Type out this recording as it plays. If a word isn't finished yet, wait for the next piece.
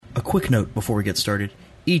Quick note before we get started.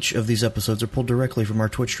 Each of these episodes are pulled directly from our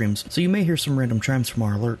Twitch streams, so you may hear some random chimes from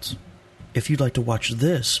our alerts. If you'd like to watch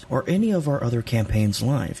this or any of our other campaigns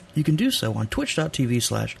live, you can do so on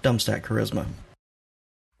twitch.tv/dumbstackcharisma.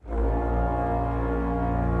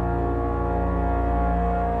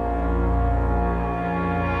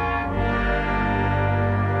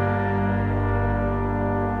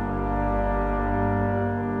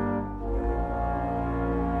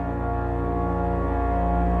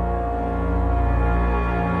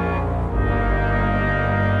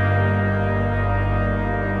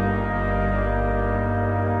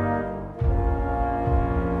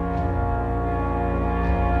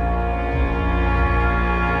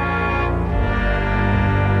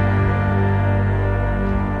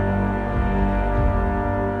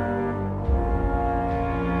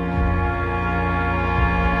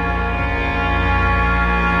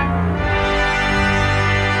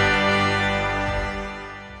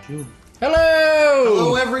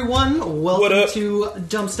 To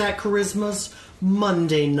Dumbstack Charisma's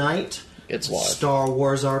Monday night It's live. Star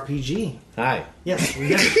Wars RPG. Hi. Yes,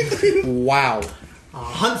 we have Wow.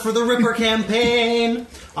 Hunt for the Ripper campaign.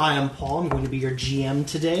 I am Paul. I'm going to be your GM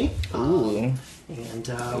today. Ooh. And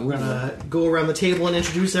we're going to go around the table and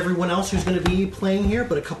introduce everyone else who's going to be playing here.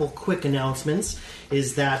 But a couple quick announcements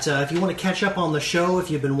is that if you want to catch up on the show, if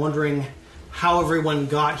you've been wondering how everyone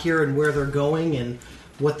got here and where they're going and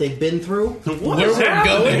what they've been through. Where we're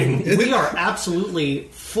going? We are absolutely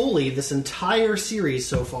fully, this entire series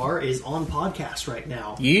so far is on podcast right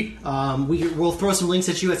now. Yeet. We'll throw some links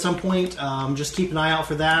at you at some point. Just keep an eye out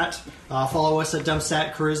for that. Follow us at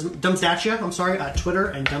Dumbstatcha, at Twitter,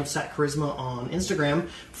 and Dumbstat Charisma on Instagram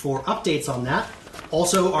for updates on that.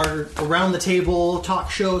 Also, our Around the Table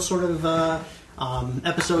talk show sort of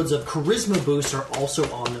episodes of Charisma Boost are also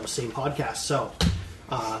on those same podcasts. So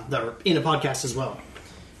they're in a podcast as well.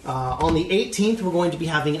 On the 18th, we're going to be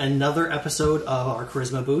having another episode of our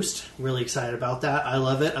Charisma Boost. Really excited about that. I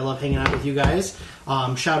love it. I love hanging out with you guys.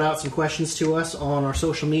 Shout out some questions to us on our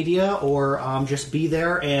social media, or just be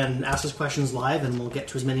there and ask us questions live, and we'll get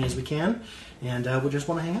to as many as we can. And we just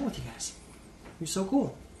want to hang out with you guys. You're so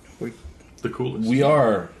cool. The coolest. We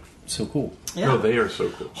are so cool. Yeah. No, they are so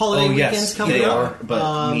cool. Holiday weekend's coming they up. are,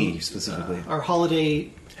 but me specifically. Our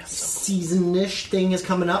holiday season-ish thing is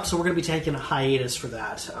coming up, so we're going to be taking a hiatus for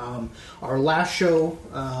that. Our last show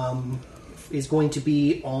is going to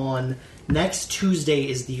be on next Tuesday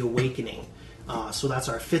is The Awakening. So that's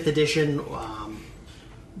our 5th edition,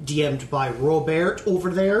 DM'd by Robert over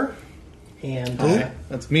there. And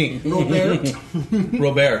That's me.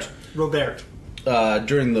 Robert. Robert.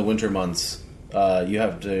 During the winter months, you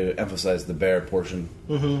have to emphasize the bear portion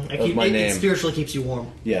of my name. It spiritually keeps you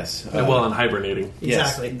warm. Yes. Well, and hibernating.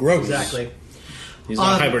 Exactly. Yes. Gross. Exactly. He's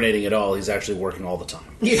not hibernating at all. He's actually working all the time.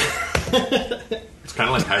 Yeah. It's kind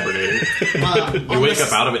of like hibernating. You wake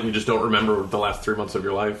up out of it and you just don't remember the last 3 months of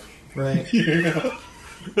your life. Right.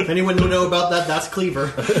 If anyone will know about that, that's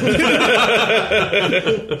Cleaver. We'll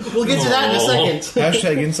get to that in a second.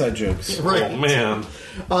 Hashtag inside jokes. Right. Oh, man.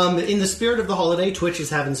 In the spirit of the holiday, Twitch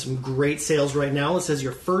is having some great sales right now. It says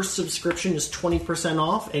your first subscription is 20%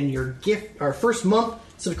 off, and your first month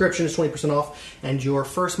subscription is 20% off, and your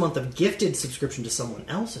first month of gifted subscription to someone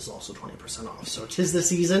else is also 20% off. So 'tis the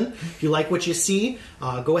season. If you like what you see,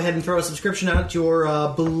 go ahead and throw a subscription out to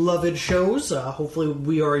your beloved shows. Hopefully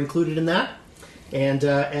we are included in that. And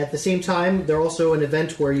at the same time, there's also an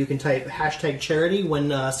event where you can type hashtag charity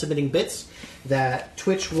when submitting bits, that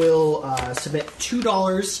Twitch will submit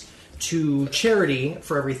 $2 to charity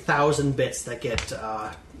for every 1,000 bits that get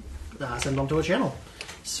sent onto a channel.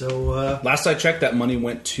 So Last I checked, that money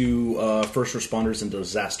went to first responders and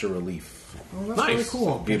disaster relief. that's Nice. very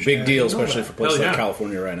cool. Be a big deal, especially that. for places Hell yeah. like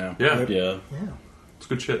California right now. Yeah. Yeah. Yeah, It's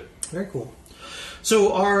good shit. very cool.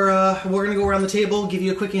 So we're going to go around the table, give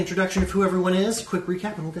you a quick introduction of who everyone is, a quick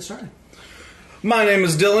recap, and we'll get started. My name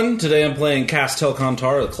is Dylan. Today I'm playing Cass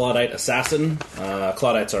Telcontar, the Claudite Assassin.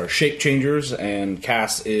 Claudites are shape changers, and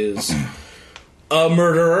Cass is a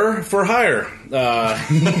murderer for hire.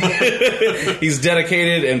 He's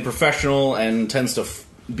dedicated and professional and tends to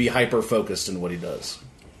be hyper-focused in what he does.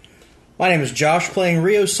 My name is Josh, playing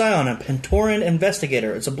Rio Scion, a Pentoran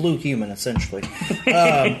investigator. It's a blue human, essentially.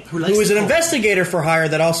 Who is an investigator for hire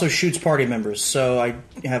that also shoots party members, so I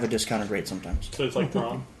have a discounted rate sometimes. So it's like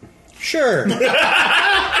Thrawn. Sure. You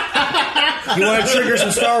want to trigger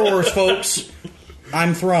some Star Wars, folks?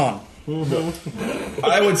 I'm Thrawn.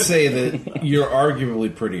 I would say that you're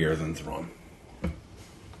arguably prettier than Thrawn.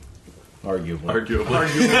 Arguably.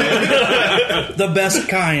 The best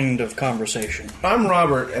kind of conversation. I'm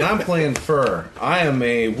Robert, and I'm playing Fur. I am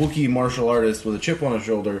a Wookiee martial artist with a chip on his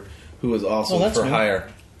shoulder who is also that's for new. hire.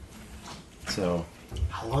 So,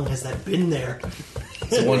 How long has that been there?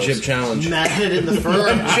 it's a one-chip challenge. Matted in the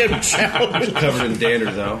fur. Chip challenge. Covered in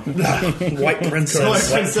dander, though. White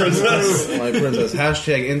princess. My princess.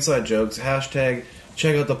 Hashtag inside jokes. Hashtag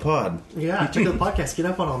check out the pod. Yeah, check out the podcast. Get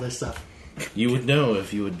up on all this stuff. You would know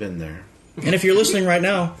if you had been there. And if you're listening right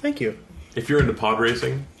now, thank you. If you're into pod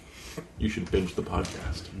racing, you should binge the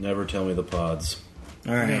podcast. Never tell me the pods.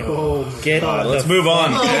 All right. Oh, Get Let's move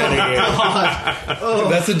on.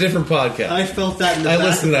 That's a different podcast. I felt that in the I back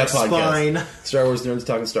listened to that of my spine. podcast. Star Wars Nerds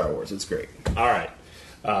Talking Star Wars. It's great. All right.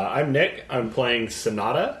 I'm Nick. I'm playing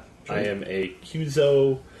Sonata. I am a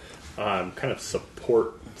Cuzo kind of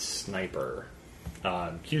support sniper.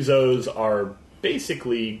 Cuzos are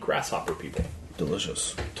basically grasshopper people.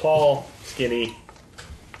 Delicious. Tall, skinny,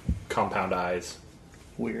 compound eyes.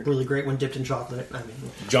 weird. Really great when dipped in chocolate. I mean,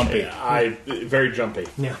 Jumpy. Very jumpy.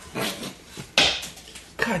 yeah.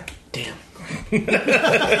 God damn. Greg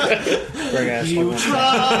asked You one.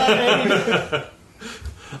 tried.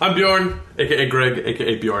 I'm Bjorn, aka Greg,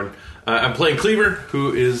 aka Bjorn. I'm playing Cleaver,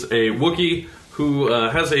 who is a Wookiee who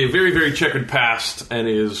has a very, very checkered past and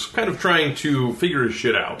is kind of trying to figure his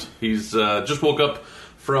shit out. He's just woke up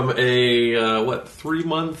from a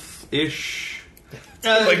 3-month-ish.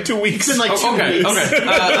 Like 2 weeks. It's been like 2 Okay, weeks.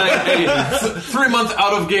 okay. A 3-month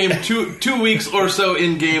out of game, 2 weeks or so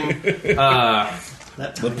in game.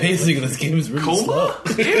 The pacing of this game is really slow.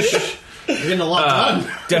 Ish. You're getting a lot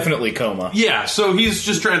done. Definitely coma. Yeah, so he's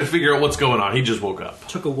just trying to figure out what's going on. He just woke up.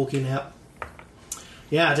 Took a Wookiee nap.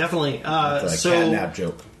 Yeah, definitely. It's a So cat nap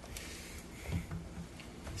joke.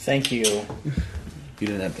 Thank you. You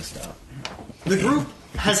didn't have to stop. the group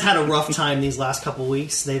has had a rough time these last couple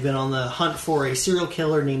weeks. They've been on the hunt for a serial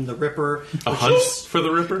killer named the Ripper. A hunt for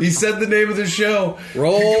the Ripper? He said the name of the show.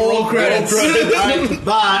 Roll credits. Alright,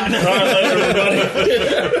 bye.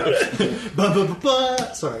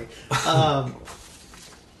 Ba-ba-ba-ba. Sorry.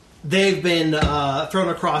 They've been thrown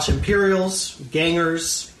across Imperials,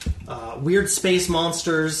 Gangers, weird space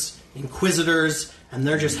monsters, Inquisitors, and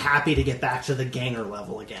they're just happy to get back to the Ganger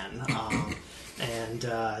level again. And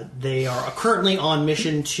they are currently on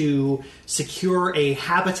mission to secure a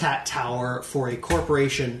habitat tower for a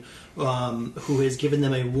corporation who has given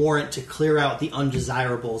them a warrant to clear out the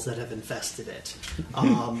undesirables that have infested it.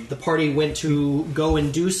 The party went to go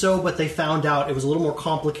and do so, but they found out it was a little more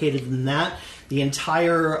complicated than that. The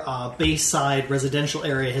entire Bayside residential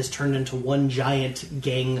area has turned into one giant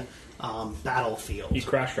gang battlefield. You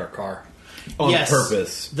crashed our car. On Yes.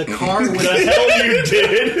 purpose. The car was... Hell, you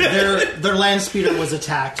did. Their land speeder was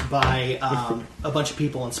attacked by a bunch of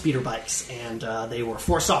people on speeder bikes, and they were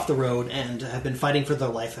forced off the road and have been fighting for their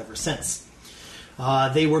life ever since.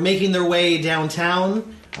 They were making their way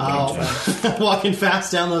downtown, walking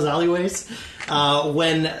fast down those alleyways,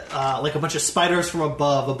 when like a bunch of spiders from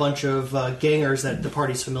above, a bunch of gangers that the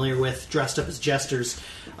party's familiar with, dressed up as jesters,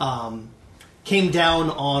 came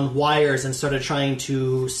down on wires and started trying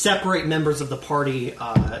to separate members of the party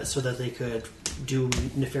so that they could do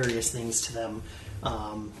nefarious things to them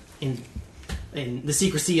in the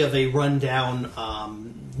secrecy of a rundown,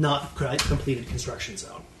 not completed construction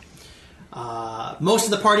zone. Most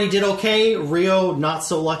of the party did okay. Rio, not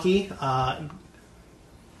so lucky.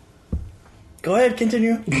 Go ahead,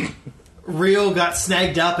 continue. Rio got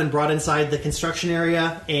snagged up and brought inside the construction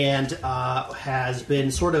area and has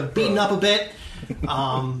been sort of beaten up a bit.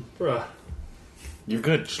 Bruh. You're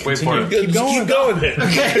good. Wait for it. Keep going.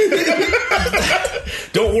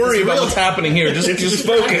 Don't worry about what's happening here. Just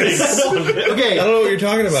focus. Okay, I don't know what you're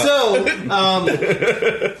talking about.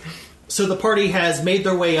 So the party has made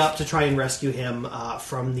their way up to try and rescue him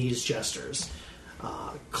from these jesters.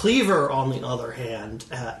 Cleaver, on the other hand,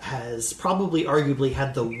 has probably arguably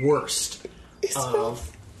had the worst of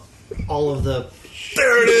all of the...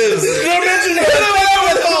 There it is. Don't mention it.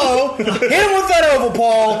 Hit him with that oval,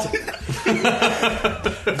 Paul.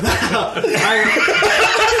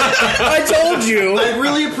 I told you. I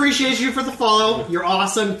really appreciate you for the follow. You're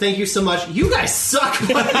awesome. Thank you so much. You guys suck.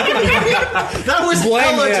 That was Blame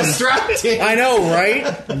hella him. distracting. I know, right?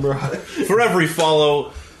 For every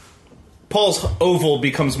follow, Paul's oval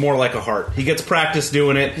becomes more like a heart. He gets practice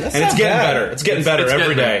doing it, and it's not getting bad. better. It's getting better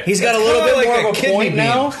every day. He's got a little kinda bit like more a of a kidney point bean.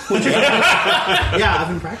 now. Yeah, I've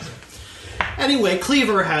been practicing. Anyway,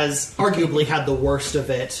 Cleaver has arguably had the worst of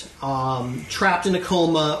it. Trapped in a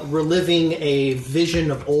coma, reliving a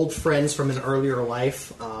vision of old friends from an earlier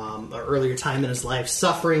life, or earlier time in his life,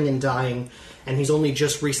 suffering and dying, and he's only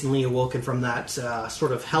just recently awoken from that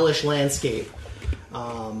sort of hellish landscape.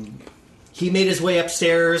 He made his way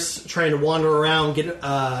upstairs, trying to wander around,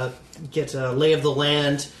 get a lay of the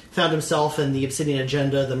land, found himself in the Obsidian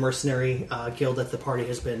Agenda, the mercenary guild that the party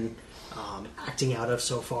has been acting out of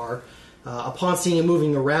so far. Upon seeing him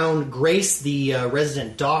moving around, Grace, the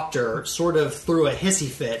resident doctor, sort of threw a hissy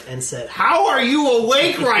fit and said, "How are you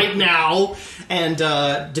awake right now?" and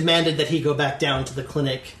demanded that he go back down to the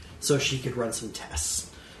clinic so she could run some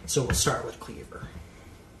tests. So we'll start with Cleaver.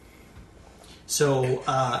 So,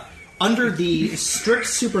 under the strict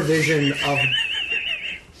supervision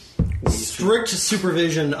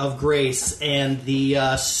of Grace and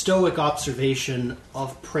the stoic observation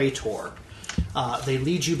of Praetor, they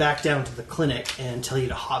lead you back down to the clinic and tell you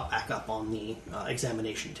to hop back up on the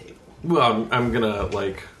examination table. Well, I'm gonna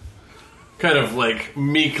kind of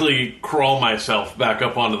meekly crawl myself back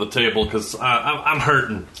up onto the table because I'm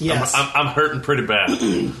hurting. Yes. I'm hurting pretty bad.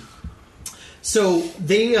 So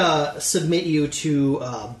they submit you to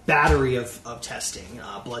a battery of testing,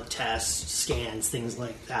 blood tests, scans, things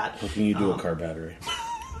like that. How can you do a car battery?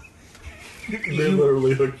 They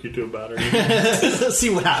literally hook you to a battery. Let's see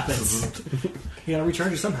what happens. You gotta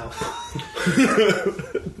recharge it somehow.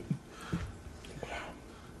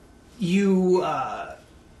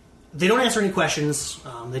 They don't answer any questions.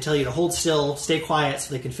 They tell you to hold still, stay quiet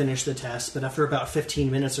so they can finish the test. But after about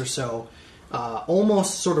 15 minutes or so,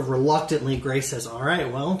 almost sort of reluctantly, Grace says, "All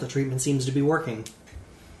right, well, the treatment seems to be working."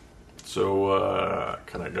 So,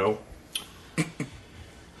 can I go?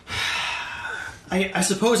 I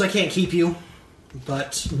suppose I can't keep you,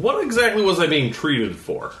 but... What exactly was I being treated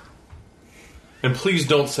for? And please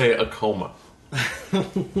don't say a coma.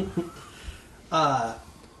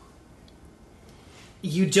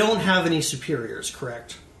 You don't have any superiors,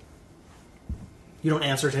 correct? You don't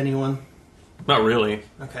answer to anyone? Not really.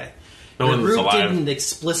 Okay. No The one's group alive. didn't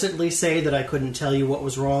explicitly say that I couldn't tell you what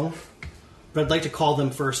was wrong, but I'd like to call them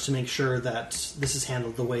first to make sure that this is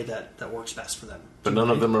handled the way that works best for them. But none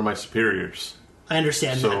of them are my superiors. I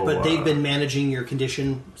understand So, that, but they've been managing your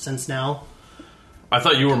condition since now. I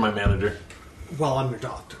thought you were my manager. Well, I'm your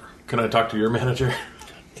doctor. Can I talk to your manager?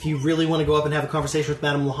 If you really want to go up and have a conversation with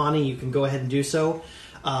Madame Lahani, you can go ahead and do so.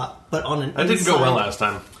 But on an I didn't go well last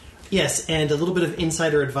time. Yes, and a little bit of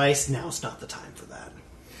insider advice, now's not the time for that.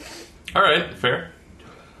 All right, fair.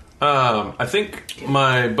 I think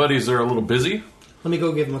my buddies are a little busy, Let me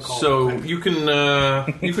go give them a call. so real quick.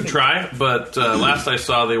 you can try. But last I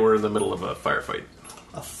saw, they were in the middle of a firefight.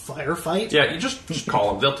 A firefight? Yeah, you just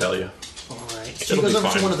call them; they'll tell you. All right. She It'll goes be over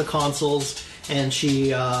fine. to one of the consoles and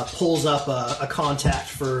she pulls up a contact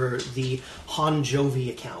for the Han Jovi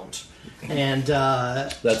account. And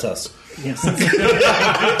That's us. yes,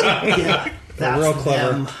 yeah, that's real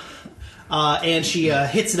clever. them. And she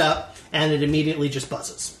hits it up, and it immediately just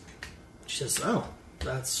buzzes. She says, "Oh,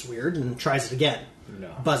 that's weird," and tries it again. No.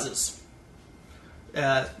 Buzzes.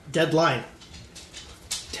 Dead line.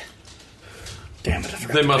 Damn it! I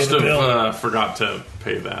forgot They to must pay the bill. have forgot to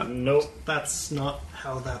pay that. Nope. That's not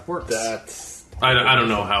how that works. That's I don't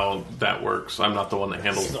know how that works. I'm not the one that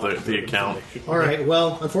handles the account. All right.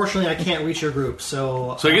 Well, unfortunately, I can't reach your group,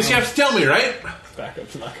 so. So I guess you have to tell me, right?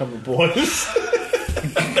 backup's not coming, boys.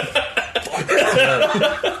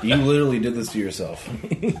 You literally did this to yourself.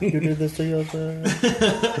 You did this to yourself.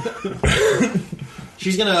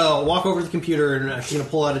 She's gonna walk over to the computer and she's gonna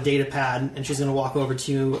pull out a data pad and she's gonna walk over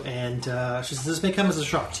to you and she says, "This may come as a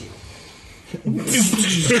shock to you."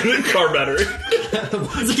 Car battery.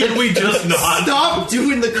 Can we just not? Stop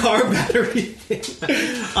doing the car battery thing.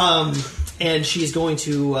 And she's going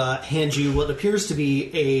to hand you what appears to be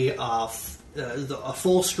a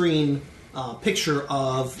full screen picture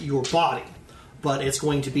of your body, but it's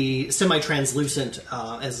going to be semi-translucent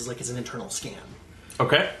as an internal scan.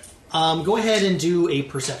 Okay. Go ahead and do a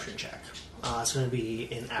perception check. It's going to be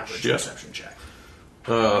an average Shit. perception check.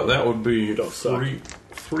 That would be Don't suck.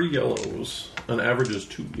 three yellows. An average is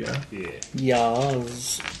 2, yeah? Yeah.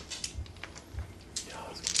 Yas.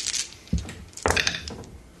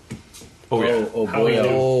 Oh, yeah. Oh How boy. we do?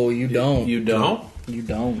 Oh, you don't. You don't. No? You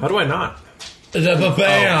don't. How do I not?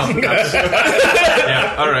 Bam!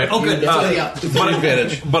 Yeah, all right. Oh, good. That's yeah. But,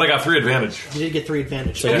 advantage. But I got 3 advantage. You did get 3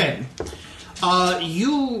 advantage. Yeah. Okay.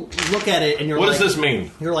 You look at it and you're What like, does this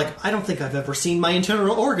mean? You're like, I don't think I've ever seen my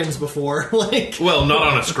internal organs before. Like, Well, not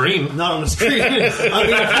on a screen. not on the screen. I mean,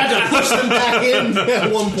 I've had to push them back in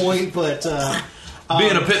at one point, but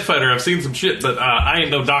Being a pit fighter, I've seen some shit, but I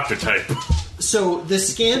ain't no doctor type. So the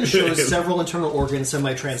scan shows several internal organs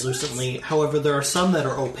semi-translucently. However, there are some that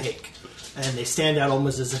are opaque, and they stand out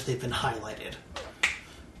almost as if they've been highlighted.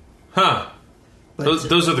 Huh. But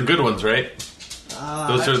Those are the good ones, right?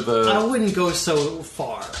 Those are the... I wouldn't go so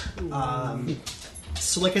far.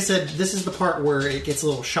 So like I said, this is the part where it gets a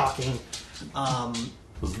little shocking.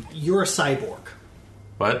 You're a cyborg.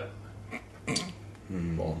 What?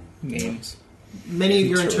 Names. Many of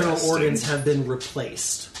your internal organs have been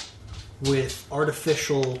replaced with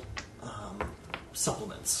artificial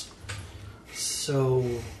supplements. So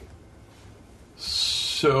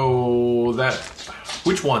that...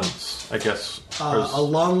 Which ones, I guess? a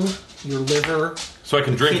lung, your liver... So I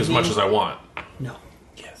can drink as much kidney. as I want. No.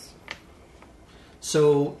 Yes.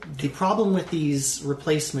 So the problem with these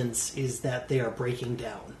replacements is that they are breaking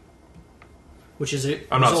down, which is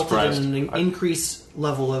I'm not resulted surprised. in an increased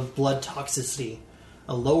level of blood toxicity,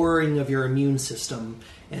 a lowering of your immune system,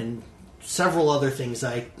 and several other things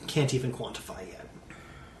I can't even quantify yet.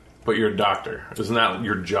 But you're a doctor. Isn't that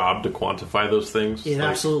your job to quantify those things? It Like,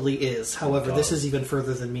 absolutely is. However, this is even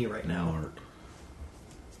further than me right now.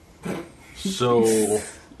 So...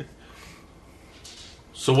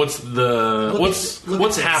 So what's Look what's at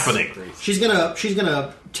this. happening? She's gonna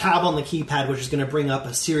tab on the keypad, which is gonna bring up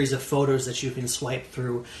a series of photos that you can swipe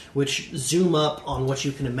through, which zoom up on what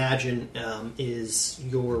you can imagine is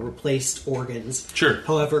your replaced organs. Sure.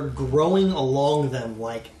 However, growing along them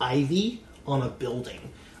like ivy on a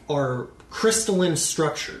building are crystalline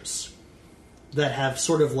structures that have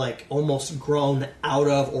sort of like almost grown out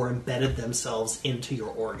of or embedded themselves into your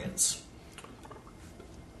organs.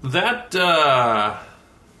 That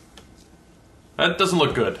doesn't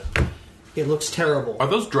look good. It looks terrible. Are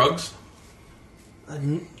those drugs?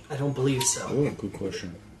 I don't believe so. Oh, good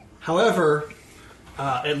question. However,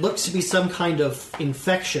 it looks to be some kind of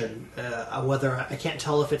infection. Whether I can't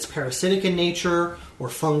tell if it's parasitic in nature or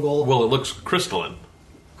fungal. Well, it looks crystalline.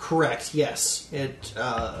 Correct. Yes. It.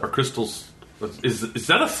 Are crystals? Is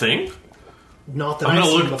that a thing? Not that I'm I've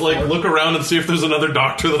gonna seen before. look around and see if there's another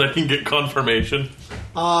doctor that I can get confirmation.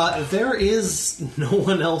 There is no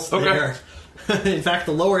one else Okay. there. In fact,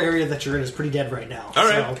 the lower area that you're in is pretty dead right now. All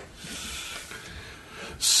right.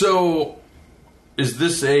 So, is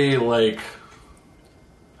this a like?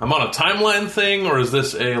 I'm on a timeline thing, or is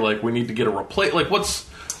this a like we need to get a replace? Like, what's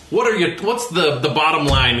the bottom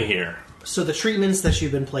line here? So the treatments that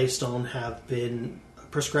you've been placed on have been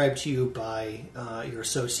prescribed to you by your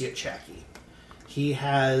associate Chacky. He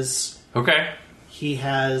has Okay.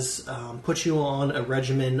 put you on a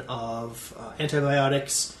regimen of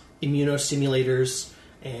antibiotics, immunostimulators,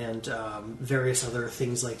 and various other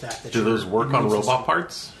things like that. Do those work on robot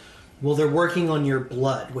parts? Well, they're working on your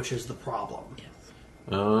blood, which is the problem.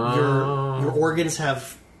 Oh. Your organs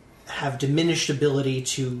have diminished ability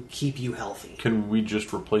to keep you healthy. Can we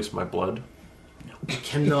just replace my blood? You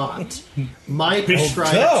cannot. My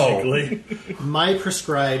prescribed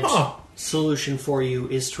solution for you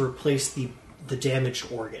is to replace the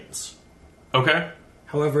damaged organs. Okay.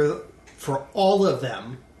 However, for all of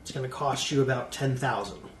them, it's going to cost you about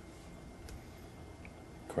 10,000.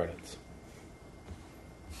 Credits.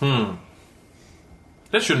 That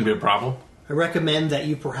shouldn't be a problem. I recommend that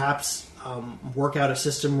you perhaps work out a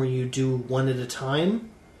system where you do one at a time.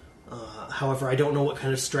 However, I don't know what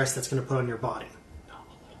kind of stress that's going to put on your body.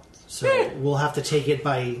 So we'll have to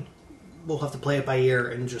play it by ear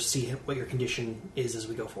and just see what your condition is as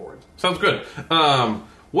we go forward. Sounds good.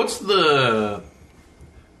 What's the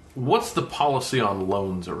policy on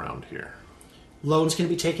loans around here? Loans can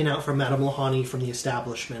be taken out from Madame Lahani from the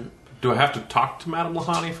establishment. Do I have to talk to Madame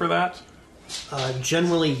Lahani for that?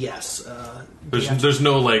 Generally, yes. There's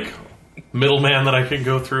no like middleman that I can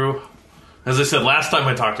go through. As I said last time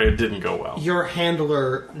I talked to her, it didn't go well. Your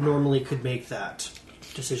handler normally could make that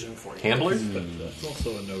decision for you. Handler? That's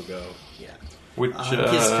also a no-go. Yeah. Which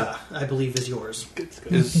Kiska, I believe, is yours.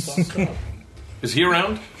 is he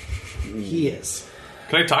around? He is.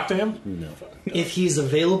 Can I talk to him? No. If he's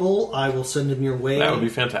available, I will send him your way. That would be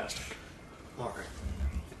fantastic. All right.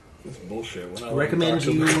 That's bullshit. We're not I recommend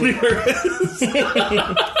allowed to you.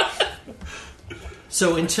 talk to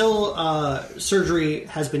So until surgery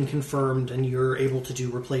has been confirmed and you're able to do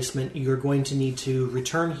replacement, you're going to need to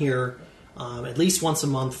return here at least once a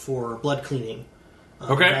month for blood cleaning,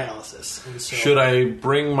 Okay. dialysis. And so Should I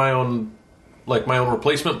bring my own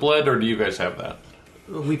replacement blood, or do you guys have that?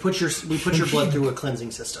 we put your blood through a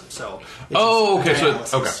cleansing system. So it's Oh, okay. dialysis.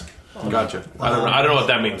 So okay, gotcha. I don't know what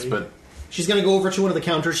that means, but She's going to go over to one of the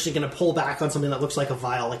counters. She's going to pull back on something that looks like a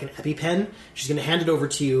vial, like an EpiPen. She's going to hand it over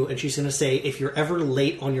to you, and she's going to say, if you're ever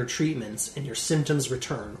late on your treatments and your symptoms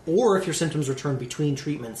return, or if your symptoms return between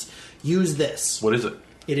treatments, use this. What is it?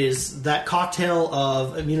 It is that cocktail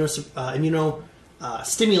of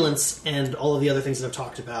immunostimulants and all of the other things that I've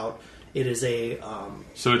talked about. It is a...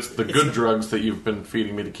 So it's the good drugs that you've been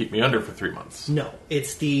feeding me to keep me under for 3 months. No,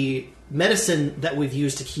 it's the medicine that we've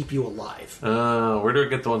used to keep you alive. Where do I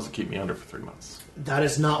get the ones that keep me under for 3 months? That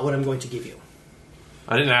is not what I'm going to give you.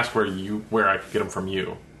 I didn't ask where I could get them from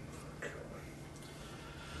you.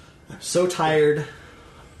 I'm so tired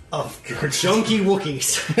of junky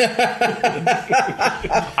Wookiees.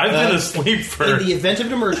 I've been asleep for... In the event of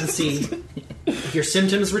an emergency, if your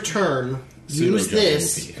symptoms return, use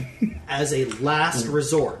this as a last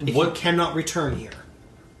resort. If you cannot return here.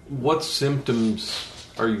 What symptoms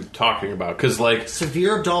are you talking about? Because, like...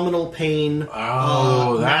 Severe abdominal pain,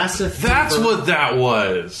 massive fever. That's what that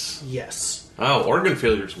was! Yes. Oh, organ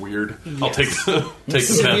failure's weird. I'll take the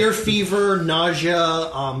severe fever,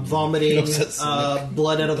 nausea, vomiting,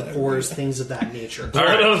 blood out of the pores, things of that nature.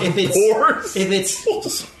 Blood out of the pores?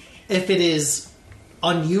 If it is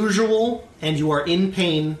unusual and you are in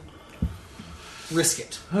pain, risk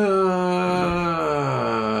it.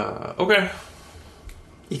 Okay.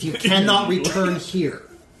 If you cannot return here,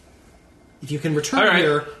 if you can return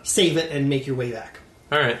here, save it and make your way back.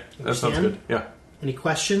 All right, that sounds good. Yeah. Any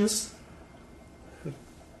questions?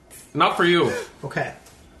 Not for you. Okay.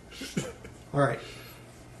 All right.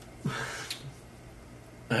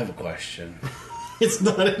 I have a question. It's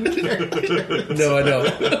not in character. No, I don't.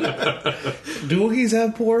 Do Wookiees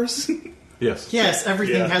have pores? Yes. Yes,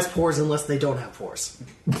 everything has pores unless they don't have pores.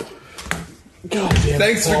 God damn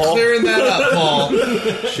Thanks for clearing that up, Paul.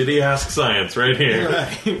 Shitty Ask Science right here.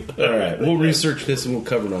 All right, we'll research this and we'll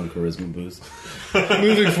cover it on Charisma Boost.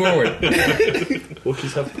 Moving forward.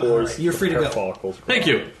 Wookiees have pores. Right, you're free to go. Follicles. Thank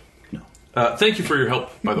you. Thank you for your help,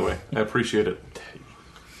 by the way. I appreciate it.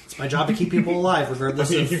 It's my job to keep people alive, regardless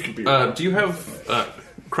of... Do you have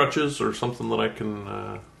crutches or something that I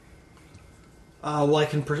can... well, I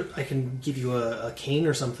can give you a cane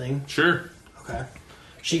or something. Sure. Okay.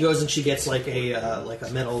 She goes and she gets like a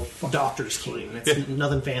metal doctor's cane. It's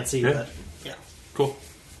nothing fancy, but yeah. Cool.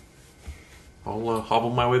 I'll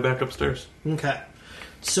hobble my way back upstairs. Okay.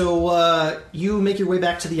 So you make your way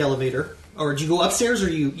back to the elevator. Or do you go upstairs, or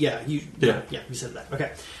you said that.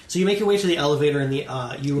 Okay, so you make your way to the elevator, and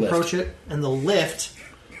you approach it, and the lift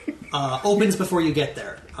opens before you get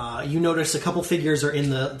there. You notice a couple figures are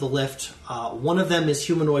in the lift. One of them is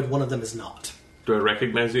humanoid, one of them is not. Do I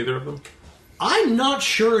recognize either of them? I'm not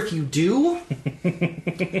sure if you do,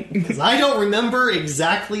 because I don't remember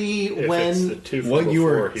exactly what you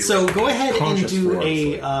were. So go ahead and do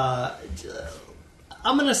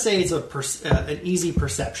I'm going to say it's an easy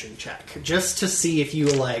perception check, just to see if you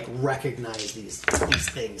recognize these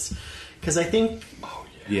things, because I think. Oh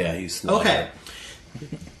yeah, he's okay.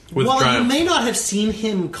 While you may not have seen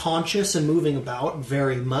him conscious and moving about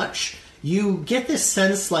very much, you get this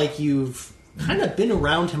sense like you've kind of been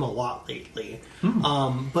around him a lot lately.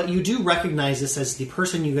 But you do recognize this as the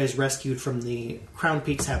person you guys rescued from the Crown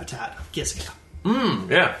Peaks habitat of Gizka.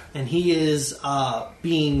 Yeah. And he is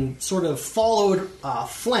being sort of followed,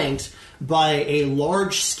 flanked by a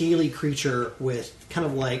large, scaly creature with kind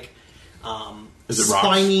of is it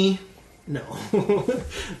spiny... Rocks? No.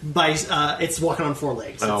 It's walking on four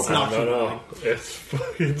legs. It's not no.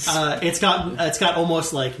 It's got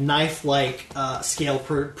almost like knife-like scale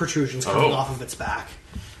protrusions coming off of its back.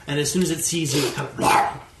 And as soon as it sees you, it kind of...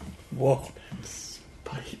 Whoa.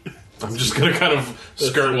 I'm just going to kind of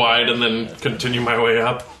skirt wide and then continue my way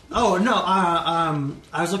up. Oh, no.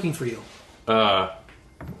 I was looking for you.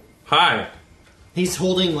 Hi. He's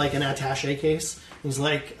holding an attaché case. He's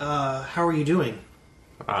like, how are you doing?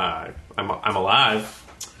 I'm alive.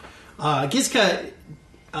 Gizka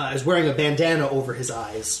is wearing a bandana over his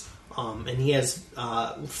eyes, and he has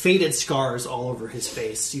faded scars all over his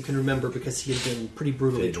face. You can remember because he had been pretty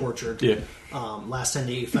brutally tortured last time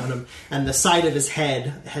that you found him. And the side of his head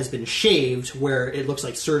has been shaved, where it looks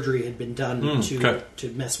like surgery had been done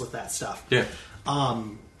to mess with that stuff. Yeah.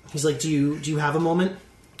 He's like, do you have a moment?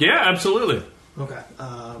 Yeah, absolutely. Okay.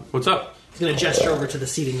 What's up? He's going to gesture over to the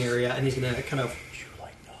seating area, and he's going to kind of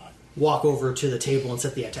walk over to the table and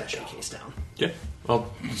set the attaché case down. Yeah, I'll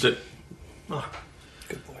sit. Oh.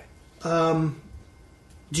 Good boy.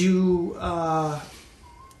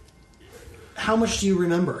 How much do you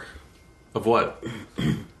remember? Of what?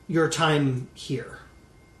 Your time here.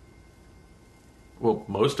 Well,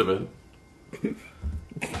 most of it.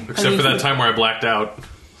 Except for that time where I blacked out.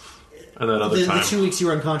 And that other the time, 2 weeks you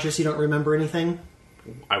were unconscious, you don't remember anything?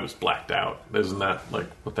 I was blacked out. Isn't that like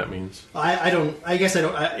what that means? I don't. I guess I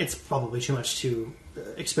don't. It's probably too much to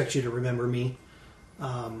expect you to remember me.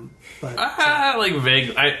 But Like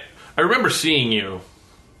vague. I remember seeing you.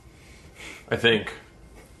 I think.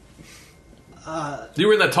 You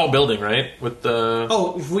were in that tall building, right? With the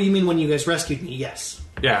oh, what do you mean when you guys rescued me? Yes,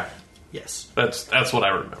 yeah. yes. That's what I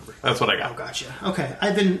remember. That's what I got. Oh, gotcha. Okay,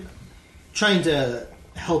 I've been trying to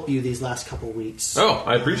help you these last couple weeks. Oh,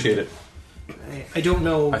 I appreciate it. I don't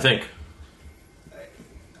know. I think.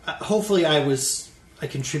 Hopefully, I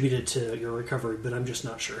contributed to your recovery, but I'm just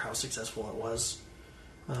not sure how successful it was.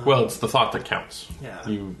 Well, it's the thought that counts. Yeah.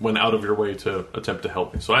 You went out of your way to attempt to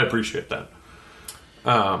help me, so I appreciate that.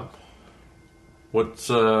 What's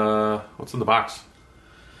in the box?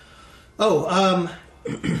 Oh,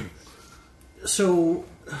 so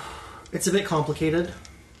it's a bit complicated.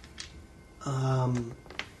 But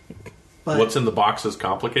What's in the box is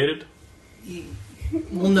complicated?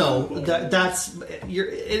 well, no,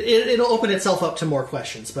 it'll open itself up to more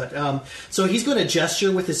questions. But so he's going to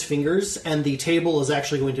gesture with his fingers, and the table is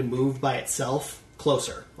actually going to move by itself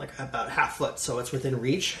closer, like about half foot, so it's within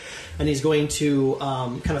reach. And he's going to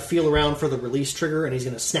kind of feel around for the release trigger, and he's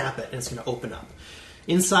going to snap it, and it's going to open up.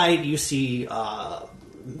 Inside, you see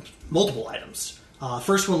multiple items.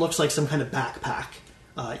 First one looks like some kind of backpack.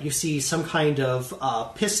 You see some kind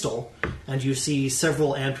of pistol, and you see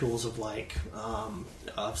several ampules of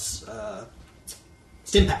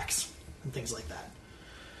stim packs and things like that.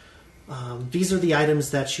 These are the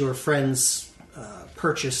items that your friends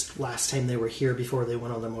purchased last time they were here before they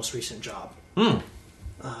went on their most recent job. It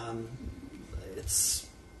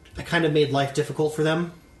kind of made life difficult for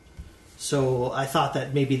them, so I thought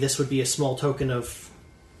that maybe this would be a small token of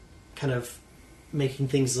kind of making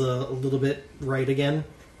things a little bit right again.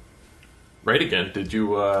 Right again? Did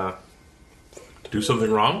you do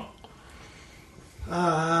something wrong?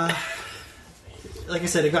 Like I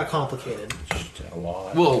said, it got complicated. A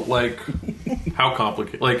lot. Well, like, how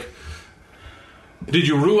complicated? Like, did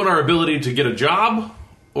you ruin our ability to get a job?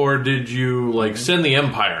 Or did you, like, send the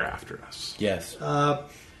Empire after us? Yes.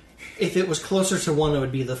 If it was closer to one, it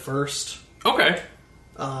would be the first. Okay.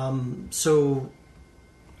 So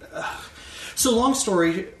long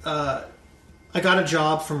story, I got a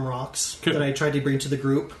job from Rox that I tried to bring to the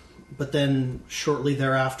group, but then shortly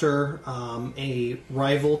thereafter, a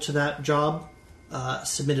rival to that job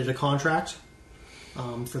submitted a contract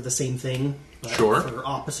for the same thing, but Sure. for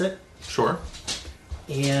opposite. Sure.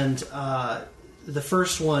 And the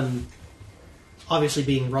first one, obviously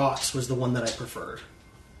being Rox, was the one that I preferred.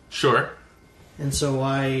 Sure. And so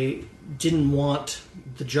I didn't want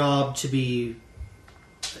the job to be...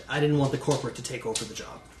 I didn't want the corporate to take over the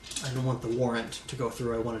job. I didn't want the warrant to go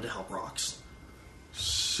through. I wanted to help Rox.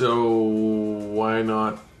 So, why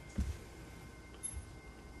not...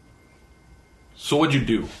 So what'd you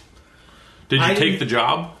do? Did you take the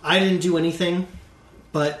job? I didn't do anything,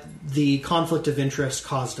 but the conflict of interest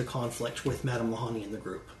caused a conflict with Madame Lahani in the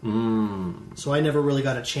group. So I never really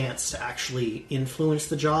got a chance to actually influence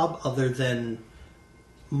the job other than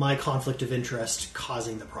my conflict of interest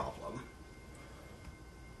causing the problem.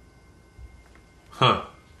 Huh.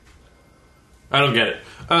 I don't get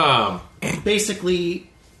it. Basically,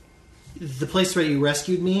 the place where you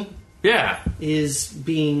rescued me Yeah. is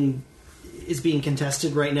being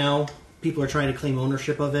contested right now. People are trying to claim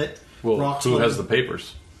ownership of it. Well, Rox who wanted- has the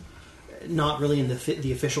papers? Not really in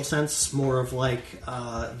the official sense. More of like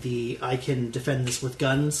the I can defend this with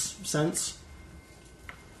guns sense.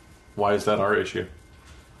 Why is that our issue?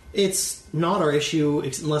 It's not our issue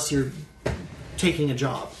unless you're taking a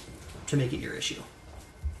job to make it your issue.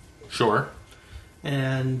 Sure.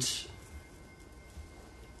 And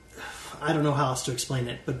I don't know how else to explain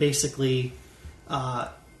it, but basically,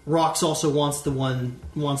 Rox also wants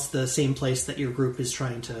the same place that your group is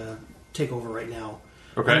trying to take over right now.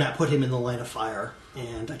 Okay. And that put him in the line of fire.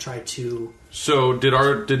 And I tried to. So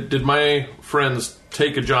did my friends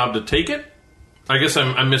take a job to take it? I guess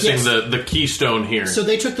I'm missing Yes. the keystone here. So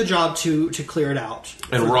they took the job to clear it out.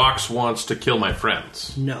 And Rox wants to kill my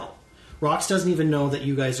friends. No. Rox doesn't even know that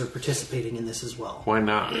you guys are participating in this as well. Why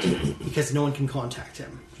not? Because no one can contact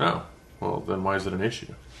him. Oh, well then why is it an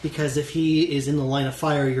issue? Because if he is in the line of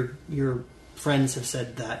fire, your friends have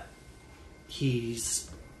said that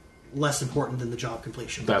he's less important than the job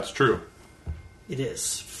completion. That's true. It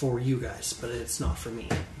is for you guys, but it's not for me.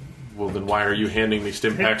 Well then why are you handing me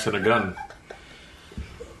stim packs and a gun?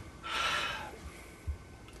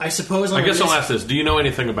 I suppose. I guess I'll ask this. Do you know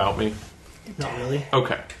anything about me? Not really.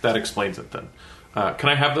 Okay, that explains it then. Can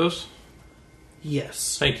I have those?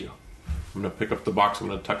 Yes. Thank you. I'm going to pick up the box, I'm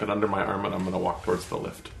going to tuck it under my arm, and I'm going to walk towards the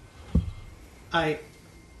lift. Okay.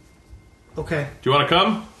 Do you want to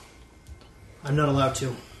come? I'm not allowed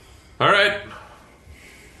to. All right.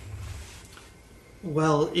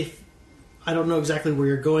 Well, if... I don't know exactly where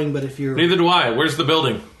you're going, but if you're... Neither do I. Where's the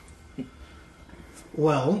building?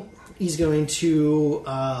 Well, he's going to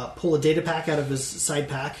pull a data pack out of his side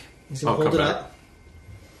pack. He's going to hold it up.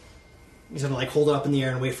 He's going to hold it up in the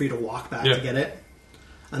air and wait for you to walk back to get it.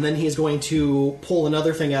 And then he's going to pull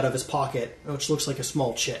another thing out of his pocket, which looks like a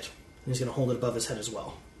small chit. And he's going to hold it above his head as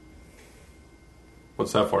well.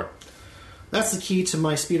 What's that for? That's the key to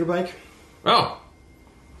my speeder bike. Oh.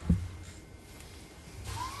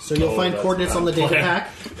 So you'll find coordinates on the data pack.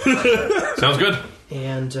 Sounds good.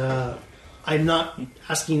 And I'm not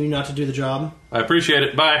asking you not to do the job. I appreciate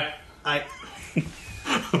it. Bye.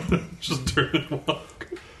 Just turn and walk.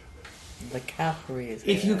 The cavalry is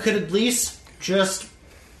If you could at least just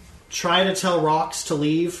try to tell Rox to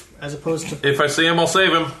leave, as opposed to... If I see him, I'll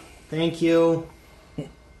save him. Thank you.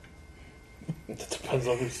 It depends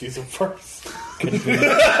on who sees him first.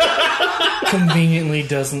 conveniently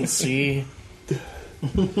doesn't see.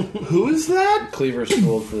 Who is that? Cleaver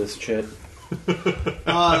schooled for this chit.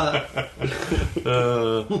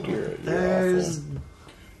 There's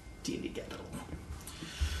D&D Ghetto.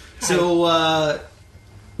 So,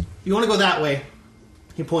 you want to go that way.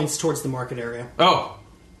 He points towards the market area. Oh,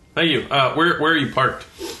 thank you. Where are you parked?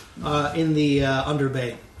 In the under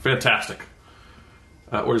bay. Fantastic.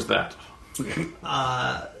 Where's that?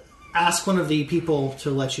 Ask one of the people to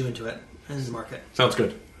let you into it, in the market. Sounds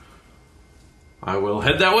good. I will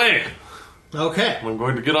head that way. Okay. I'm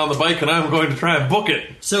going to get on the bike and I'm going to try and book it.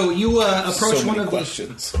 So you approach So one many of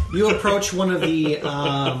questions. you approach one of the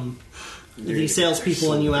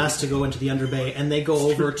salespeople and you ask to go into the underbay, and they go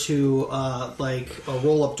over to like a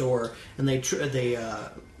roll-up door, and they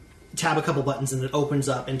tab a couple buttons and it opens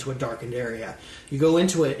up into a darkened area. You go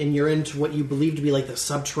into it and you're into what you believe to be like the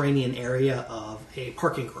subterranean area of a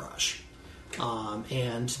parking garage.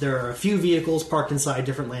 And there are a few vehicles parked inside,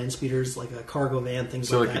 different land speeders, like a cargo van, things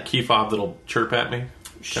So like like that. a key fob that'll chirp at me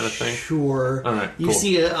kind of thing? Sure. All right, You cool.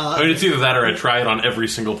 see I mean, it's either that or I try it on every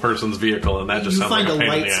single person's vehicle, and that just you sounds find like a pain in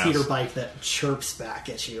light the ass. speeder bike that chirps back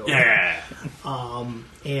at you. Yeah.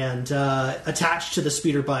 And attached to the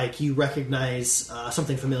speeder bike, you recognize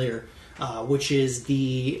something familiar, which is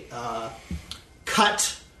the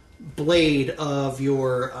cut blade of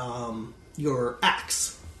your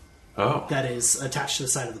axe Oh, that is attached to the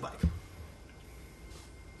side of the bike.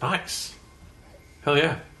 nice. Hell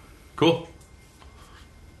yeah. Cool.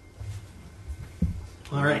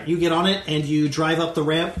 All right, you get on it and you drive up the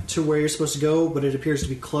ramp to where you're supposed to go, but it appears to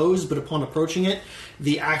be closed. But upon approaching it,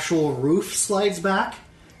 the actual roof slides back,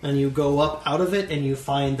 and you go up out of it, and you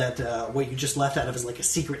find that what you just left out of is like a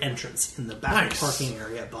secret entrance in the back Nice. parking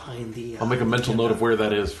area behind the... I'll make a mental note of where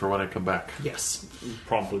that is for when I come back. Yes.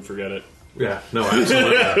 Promptly forget it. Yeah, no,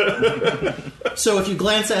 absolutely. So if you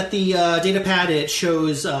glance at the data pad, it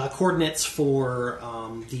shows coordinates for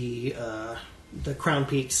the Crown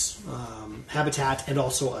Peaks habitat, and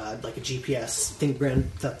also like a GPS, think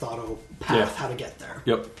Grand Theft Auto path, Yeah. how to get there.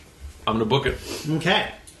 Yep. I'm going to book it. Okay.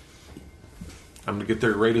 I'm going to get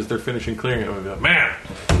there right as they're finishing clearing it. I'm gonna be like, man,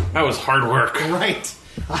 that was hard work. Right.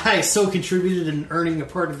 I so contributed in earning a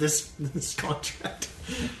part of this contract.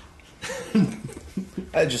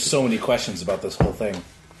 I had just so many questions about this whole thing.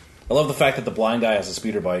 I love the fact that the blind guy has a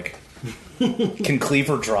speeder bike. Can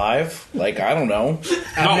Cleaver drive? Like, I don't know.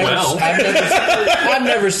 I've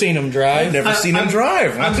never seen him drive. I've never seen him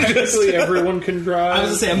drive. Technically, everyone can I was drive. going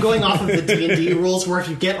to say, I'm going off of the D&D rules where if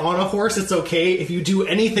you get on a horse, it's okay. If you do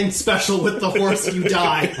anything special with the horse, you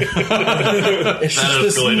die. It's just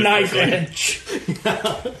this escalated knife quickly. edge.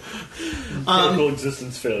 Critical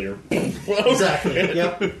existence failure. Exactly.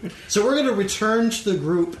 Yep. So we're going to return to the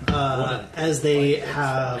group as they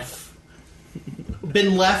have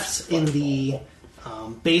been left in the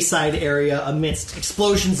Bayside area amidst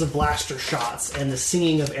explosions of blaster shots and the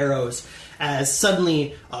singing of arrows, as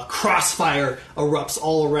suddenly crossfire erupts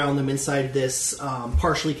all around them inside this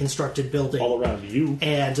partially constructed building. All around you.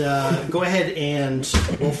 And go ahead and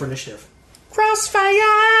roll for initiative.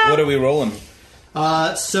 Crossfire! What are we rolling?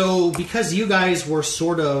 So, because you guys were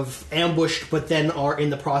sort of ambushed, but then are in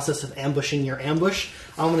the process of ambushing your ambush,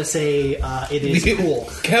 I'm going to say it is cool.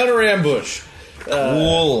 Counter ambush.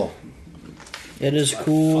 Cool. It is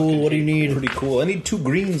cool. What do you need? Pretty cool. I need 2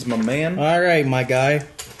 greens, my man. All right, my guy.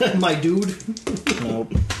 My dude.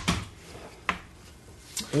 Nope.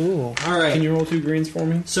 Ooh. All right. Can you roll 2 greens for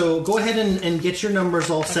me? So go ahead and get your numbers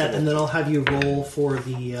all set, and then I'll have you roll for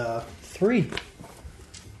the... 3.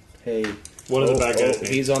 Hey. What are the bad guys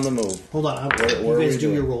need? He's on the move. Hold on. Where You are guys we do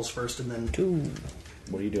your doing? rolls first, and then... 2.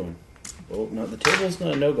 What are you doing? Oh, no, the table's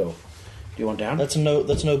not a no-go. Do you want down? That's no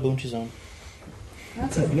bounty zone.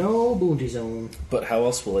 That's a no bounty zone. But how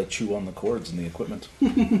else will I chew on the cords and the equipment?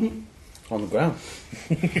 On the ground.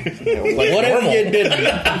 What if you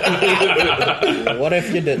didn't? What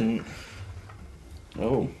if you didn't?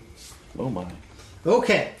 Oh my.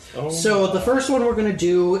 Okay. So the first one we're going to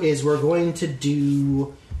do is we're going to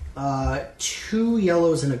do 2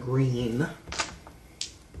 yellows and a green.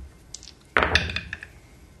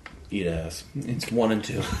 Eat ass. It's 1 and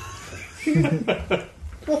 2.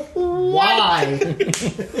 Why?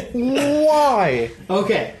 Why?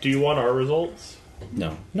 Okay. Do you want our results?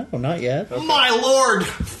 No. No, not yet. My lord!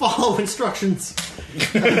 Follow instructions.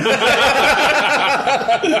 You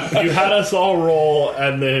had us all roll,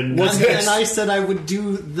 and then And I said I would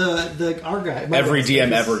do the our guy. my Every rolls.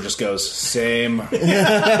 DM ever just goes, same.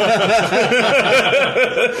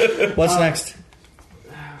 What's next?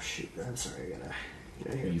 Oh shoot! I'm sorry. I gotta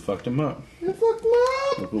get here. You fucked him up. I fucked him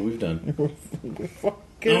up. Look what we've done.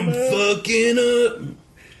 I'm fucking up.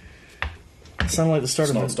 Sounded like the start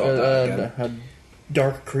Small of stop that a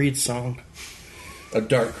Dark Creed song. A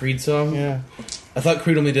Dark Creed song? Yeah. I thought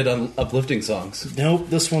Creed only did uplifting songs. Nope.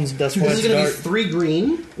 That's why This it's is going to be dark. 3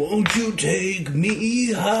 green. Won't you take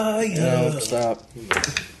me higher? No, stop. Can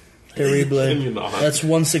you Terrible. not? That's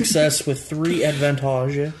 1 success with 3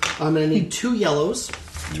 advantage. I'm going to need 2 yellows.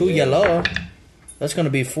 2 yellow. That's going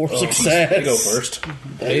to be 4 success. I go first.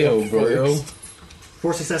 Hey-o, bro.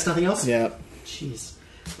 4 success, nothing else? Yeah. Jeez.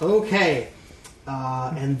 Okay.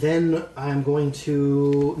 And then I'm going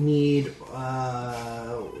to need...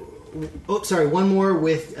 one more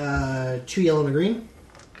with 2 yellow and a green.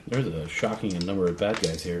 There's a shocking number of bad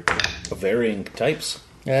guys here. Of varying types.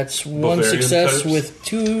 That's 1 Bavarian success types? with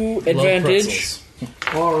 2 Love advantage. pretzels.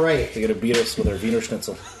 All right. They're going to beat us with their Wiener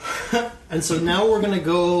Schnitzel. And so now we're going to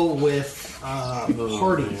go with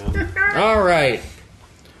Hardy. All right.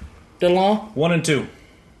 Delon, 1 and 2.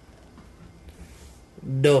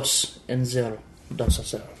 2 and 0. 2 a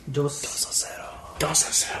 0. Dos. 2 a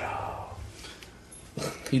 0.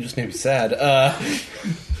 You just made me sad.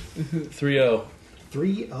 3-0.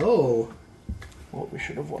 3-0. Well, we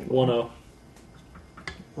should have won. 1-0.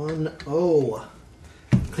 1-0.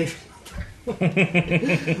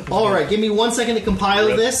 All right, give me 1 second to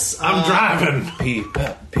compile this. I'm driving.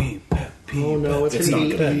 P-pep, P-pep, P-pep. Oh no, it's It's going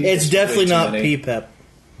not to good. be... It's definitely Way too not many. P-Pep.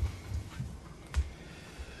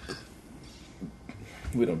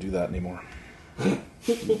 We don't do that anymore.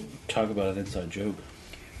 Talk about an inside joke.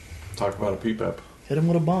 Talk about a peep-up. Hit him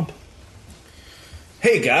with a bump.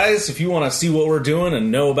 Hey guys, if you want to see what we're doing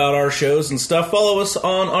and know about our shows and stuff, follow us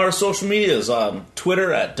on our social medias on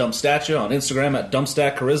Twitter at Dumpstatia, on Instagram at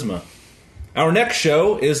DumpStatCharisma. Our next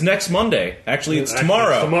show is next Monday. Actually, it's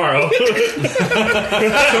tomorrow. Tomorrow. Tomorrow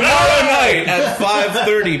night at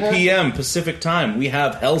 5:30 p.m. Pacific time, we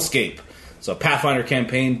have Hellscape. It's a Pathfinder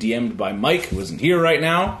campaign DM'd by Mike, who isn't here right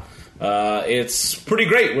now. It's pretty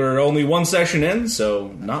great. We're only 1 session in, so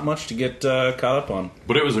not much to get caught up on.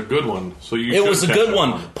 But it was a good one. So you It was a should good catch one.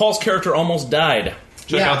 up on it. Paul's character almost died.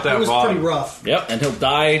 Check out that it was VOD. pretty rough. Yep, and he'll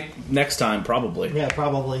die next time, probably. Yeah,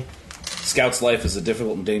 probably. Scout's life is a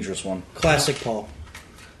difficult and dangerous one. Classic Paul.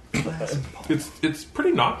 It's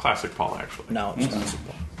pretty not classic Paul, actually. No, it's classic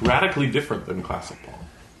Paul. Radically different than classic Paul.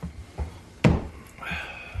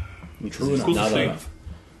 True Cool to Not see.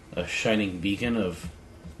 a shining beacon of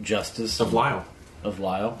justice. Of Lyle. Of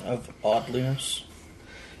Lyle. Of oddliness.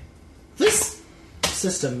 This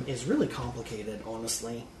system is really complicated,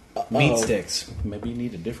 honestly. Meat sticks. Maybe you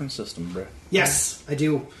need a different system, bruh. Yes, I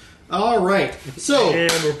do. All right. So,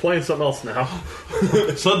 And we're playing something else now.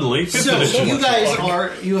 Suddenly, so you guys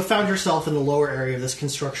you have found yourself in the lower area of this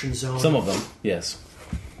construction zone. Some of them, yes.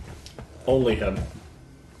 Only him.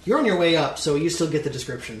 You're on your way up, so you still get the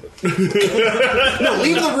description. No,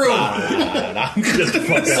 leave the room.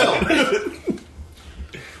 So,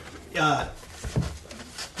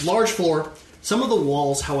 large floor. Some of the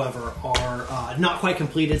walls, however, are not quite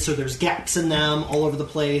completed, so there's gaps in them all over the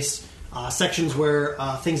place. Sections where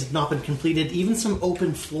things have not been completed, even some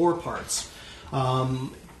open floor parts.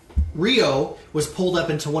 Rio was pulled up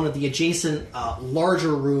into one of the adjacent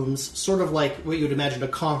larger rooms, sort of like what you would imagine a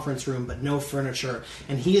conference room, but no furniture.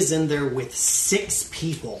 And he is in there with 6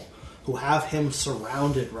 people who have him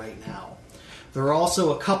surrounded right now. There are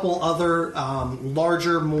also a couple other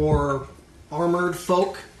larger, more armored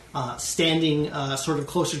folk standing sort of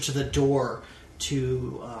closer to the door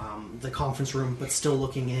to the conference room, but still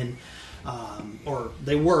looking in. or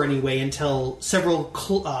they were anyway, until several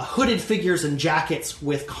hooded figures in jackets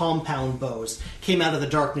with compound bows came out of the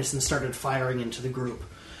darkness and started firing into the group.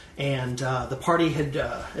 And the party had,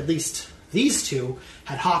 at least these two,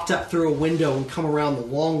 had hopped up through a window and come around the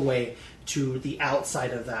long way to the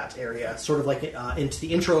outside of that area, sort of like into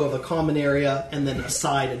the intro of a common area, and then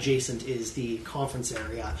aside adjacent is the conference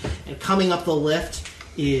area. And coming up the lift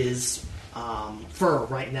is Fur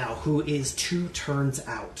right now, who is 2 turns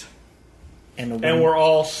out. And we're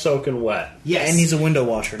all soaking wet. Yes. And he's a window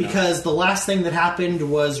washer now. Because the last thing that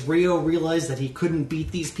happened was Rio realized that he couldn't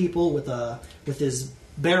beat these people with his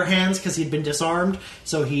bare hands because he'd been disarmed,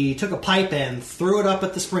 so he took a pipe and threw it up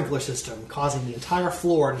at the sprinkler system, causing the entire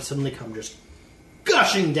floor to suddenly come just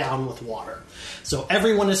gushing down with water. So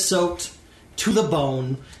everyone is soaked to the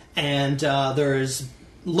bone, and there's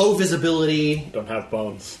low visibility. Don't have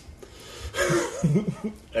bones.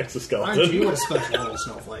 Exoskeleton. Aren't you a special little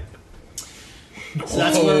snowflake? So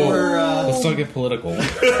that's where we're... Let's not get political.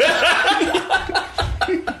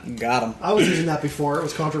 Got him. I was using that before. It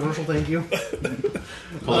was controversial, thank you.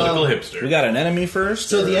 Political hipster. We got an enemy first?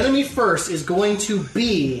 So the enemy first is going to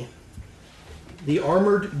be the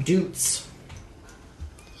Armored Dutes.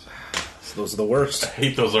 Those are the worst. I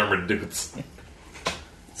hate those armored dudes.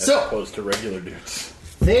 As So opposed to regular dudes.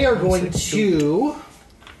 they are going to...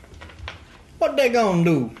 What they gonna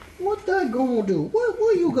do? What they gonna do?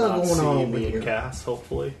 What you got Not going on seeing over me here? in Cass,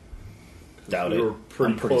 hopefully. Doubt We it. were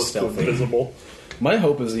pretty I'm pretty close stealthy. to invisible. My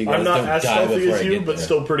hope is that you guys I'm not don't as die stealthy before as I you, get but there.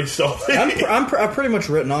 still pretty stealthy. I'm pretty much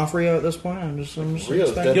written off Rio at this point. I'm just Rio's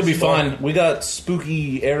expecting- dead. You'll be fine. We got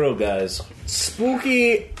spooky arrow guys.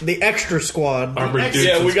 Spooky, the extra squad. Armored dudes.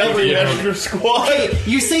 Yeah, we and got spooky the arrows. extra squad. Hey,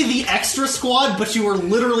 you say the extra squad, but you were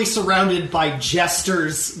literally surrounded by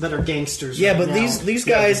jesters that are gangsters. Yeah, right but now. these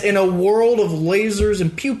guys in a world of lasers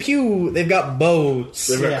and pew pew, they've got bows.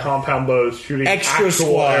 They've got Yeah. compound bows shooting Extra actual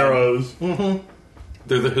squad. arrows.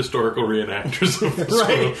 They're the historical reenactors of this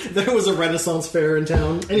Right, world. there was a Renaissance fair in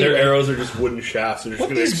town. Anyway, Their arrows are just wooden shafts. They're just What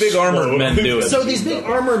gonna these big armored explode. men doing? so these big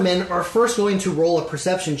armor men are first going to roll a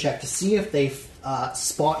perception check to see if they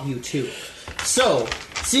spot you too. So,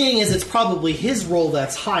 seeing as it's probably his roll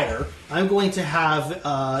that's higher, I'm going to have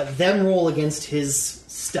them roll against his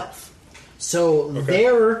stealth. So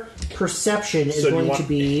their perception is So do you going want to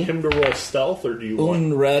be... him to roll stealth, or do you want...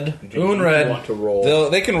 Unred. Do you Unred. want to roll?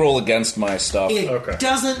 They can roll against my stuff. It Okay.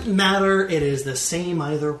 doesn't matter. It is the same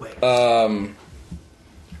either way.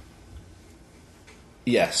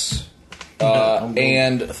 Yes.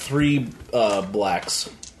 And 3 blacks.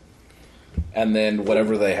 And then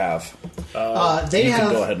whatever they have. They You have...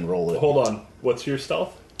 can go ahead and roll it. Hold on. What's your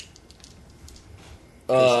stealth?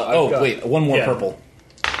 Wait, one more yeah. purple.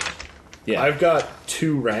 Yeah. I've got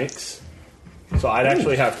 2 ranks, so I'd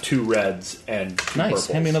actually have 2 reds and 2 nice. purples.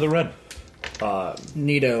 Hand me another red.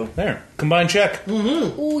 Neato. There. Combined check.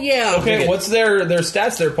 Oh yeah. Okay, what's their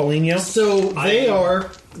stats there, Paulinho? So they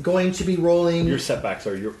are going to be rolling... Your setbacks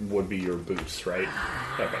would be your boosts, right?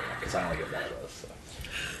 Okay, because I only get one of those. So.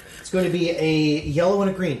 It's going to be a yellow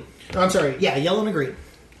and a green. Oh, I'm sorry. Yeah, yellow and a green.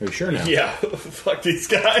 Are you sure now? Yeah, fuck these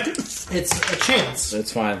guys. It's a chance.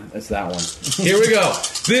 It's fine. It's that one. Here we go.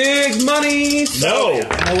 Big money. No,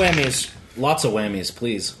 No whammies. Lots of whammies,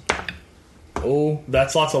 please. oh,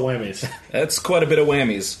 that's lots of whammies. That's quite a bit of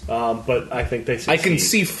whammies. But I think they succeed. I can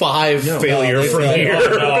see 5 failure they from fail. here.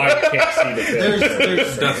 Oh, no, I can't see the failure.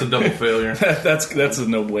 There's That's a double failure. That's a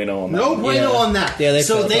no bueno on that. no bueno Yeah. on that. Yeah, they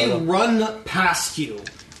so failed they that one. run past you,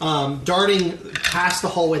 darting past the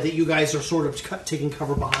hallway that you guys are sort of taking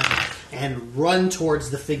cover behind, and run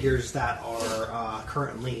towards the figures that are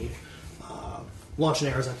currently launching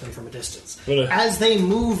arrows at them from a distance. As they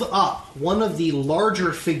move up, one of the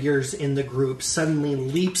larger figures in the group suddenly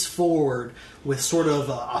leaps forward with sort of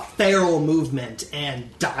a feral movement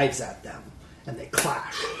and dives at them, and they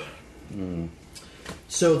clash.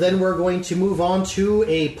 So then we're going to move on to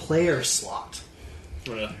a player slot.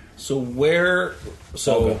 So where...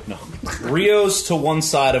 So, no. Rio's to one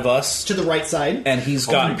side of us, To the right side, and he's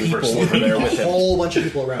got me people first. over there with a him. whole bunch of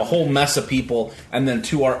people around. A whole mess of people. And then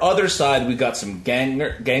to our other side, we got some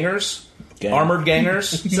gangers. Armored gangers.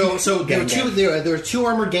 So there were two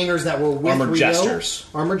armored gangers that were with Armored Rio. jesters.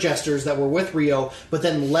 Armored jesters that were with Rio, but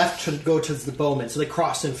then left to go to the bowmen. So they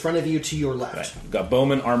crossed in front of you to your left. Right. We've got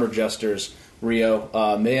Bowman, Armored Jesters, Rio.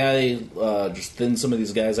 May I just thin some of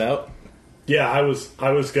these guys out? Yeah, I was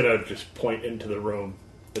gonna just point into the room.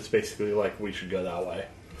 It's basically like we should go that way.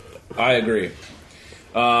 I agree.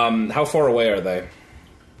 How far away are they?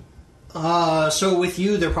 So with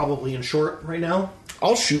you, they're probably in short right now.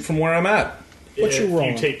 I'll shoot from where I'm at. What you If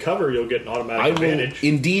rolling? you take cover, you'll get an I automatic will advantage.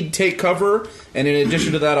 indeed take cover, and in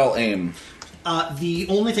addition to that, I'll aim. The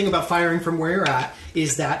only thing about firing from where you're at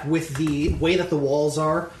is that with the way that the walls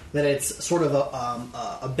are, that it's sort of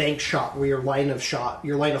a bank shot where your line of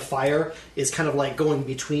fire is kind of like going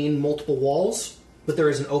between multiple walls, but there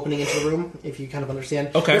is an opening into the room, if you kind of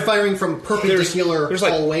understand. Okay. You're firing from perpendicular There's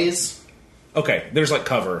like- hallways. Okay, there's like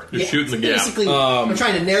cover. You're shooting the gap. Basically, I'm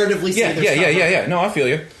trying to narratively say there's cover. Yeah. No, I feel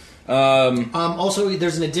you. Also,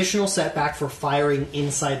 there's an additional setback for firing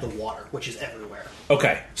inside the water, which is everywhere.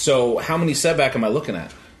 Okay, so how many setback am I looking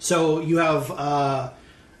at? So you have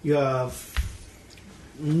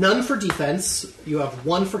none for defense, you have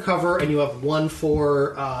one for cover, and you have one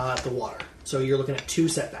for the water. So you're looking at 2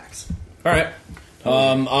 setbacks. All right.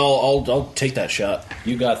 I'll take that shot.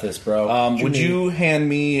 You got this, bro. Would you hand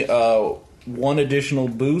me 1 additional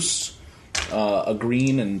boost, a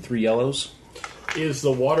green and 3 yellows? Is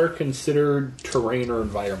the water considered terrain or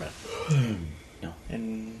environment? No.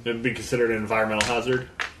 It would be considered an environmental hazard.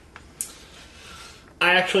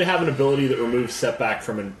 I actually have an ability that removes setback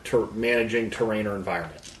from managing terrain or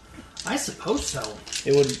environment. I suppose so.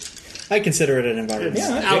 It would. I consider it an environment. It's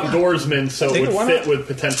outdoorsman, so it would why fit not? with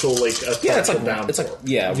potential like a Yeah, it's like downpour.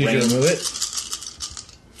 Did you rain. remove it?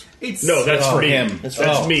 It's No, that's for him. him. That's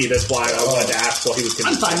That's right. me. That's why I wanted to ask while he was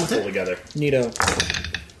I'm fine with it. together.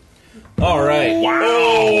 Neato. All right.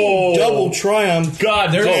 Wow! Double triumph.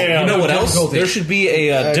 God There's, damn! you know what else? difficulty. There should be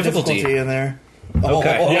a difficulty. in there.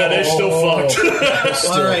 Okay. Yeah, they're still fucked.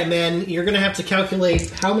 all right, man. You're going to have to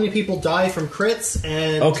calculate how many people die from crits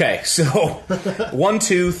and Okay, so 1,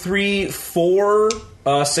 2, 3, 4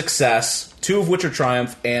 success, 2 of which are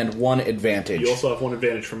triumph, and 1 advantage. You also have 1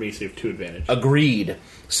 advantage from me, so you have 2 advantage. Agreed.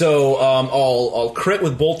 So I'll crit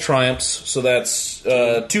with both triumphs. So that's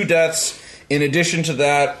 2 deaths. In addition to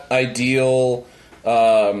that, I deal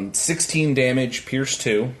 16 damage, pierce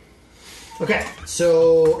 2. Okay,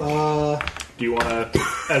 so Do you want to,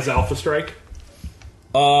 as Alpha Strike?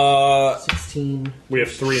 16. We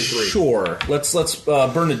have 3 and 3. Sure. Let's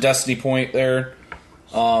burn a destiny point there.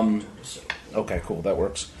 Okay, cool. That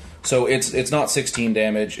works. So it's not 16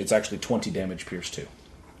 damage. It's actually 20 damage, pierce 2.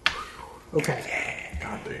 Okay.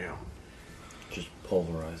 God damn. Just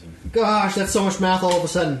pulverizing. Gosh, that's so much math all of a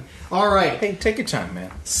sudden. All right. Hey, take your time,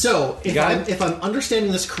 man. So, got if I'm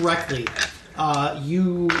understanding this correctly,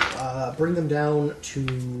 you bring them down to...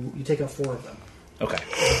 You take out 4 of them. Okay.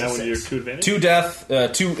 Now when you do 2 advantage? 2 death,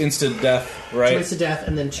 2 instant death, right? 2 instant death,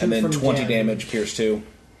 and then 2 and then from 20 damage, pierce 2.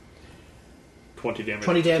 20 damage.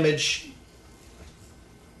 20 damage.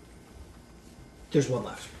 There's 1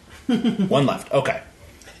 left. 1 left. Okay.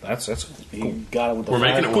 That's You got it with the We're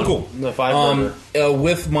making it cool. The 5 burger.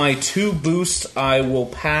 with my 2 boost, I will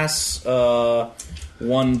pass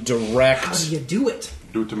 1 direct. How do you do it?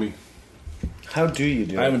 Do it to me. How do you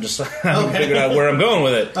do I haven't figured out where I'm going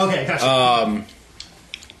with it. Okay, gotcha.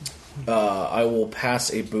 I will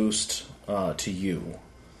pass a boost to you.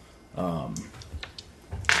 I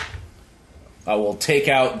will take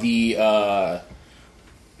out the.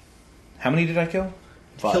 How many did I kill?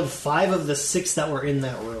 Killed 5 of the 6 that were in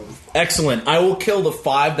that room. Excellent. I will kill the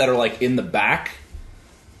 5 that are like in the back,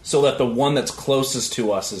 so that the one that's closest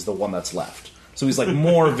to us is the one that's left. So he's like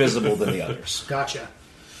more visible than the others. Gotcha.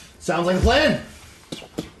 Sounds like a plan.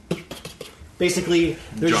 Basically,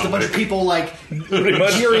 there's just a John bunch of Wick. people like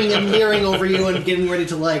jeering and leering over you and getting ready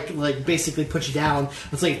to like basically put you down.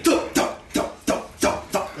 It's like thump, thump, thump, thump, thump,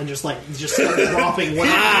 thump, and just start dropping.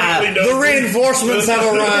 The reinforcements have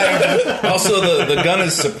arrived. Also, the gun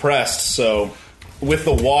is suppressed, so with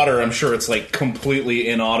the water, I'm sure it's like completely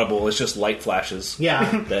inaudible. It's just light flashes. Yeah.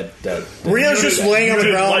 That Rio's just laying on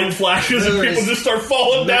the Light ground. flashes and There people is just start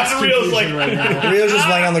falling That's down. Rio's like, confusion right now. Rio's just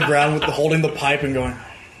laying on the ground with holding the pipe and going,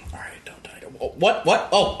 all right, don't die. What?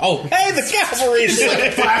 Oh, hey, the cavalry's Just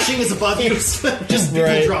like flashing is above you, just people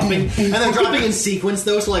Right. dropping, and they're dropping in sequence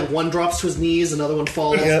though. So like one drops to his knees, another one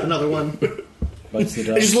falls, Yep. another one. Bites the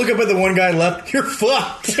I just dust. look up at the one guy left. You're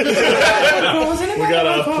fucked. we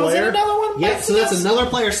got a player. Yeah, so that's another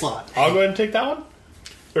player slot. I'll go ahead and take that one.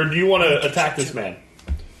 Or do you want to attack this man?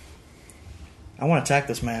 I want to attack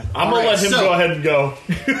this man. I'm going to Alright, let him so- go ahead and go.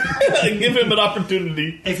 Give him an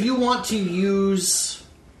opportunity. If you want to use,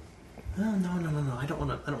 no, I don't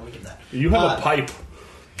want to give that. You have a pipe.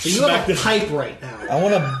 So you have Smack a this- pipe right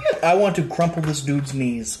now. I want to crumple this dude's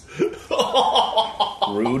knees.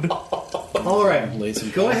 rude. All right, Lazy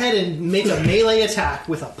go pipe. ahead and make a melee attack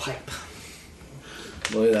with a pipe.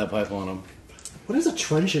 Lay that pipe on him. What is a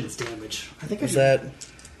truncheon's damage? I think I Is should. that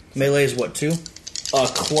melee is what, 2? A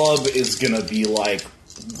club is gonna be like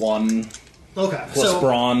 1 Okay, plus so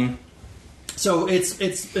brawn. So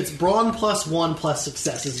it's brawn plus 1 plus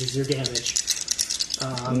successes is your damage.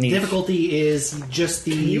 Difficulty is just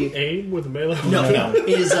the... Can you aim with a melee? No.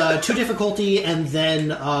 Is 2 difficulty and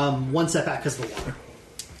then 1 setback because of the water.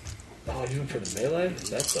 Oh, even for the melee?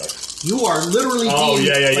 That sucks. You are literally Oh, being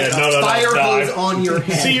yeah. like a fire hose on your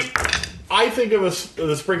head. See, I think of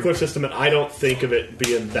the sprinkler system, and I don't think of it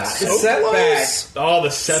being that. Setbacks. Oh, the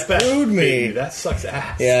setback. Screwed me. Baby, that sucks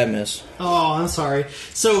ass. Yeah, I miss. Oh, I'm sorry.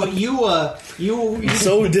 So you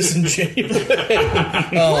So disingenuous.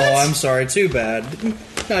 Oh, I'm sorry. Too bad.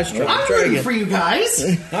 Nice try. I'm Try rooting again. for you guys.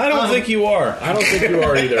 I don't think you are. I don't think you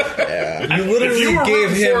are either. You literally If you were gave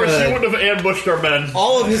rooting him for us, you a, wouldn't have ambushed our men.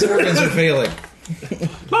 all of his organs are failing.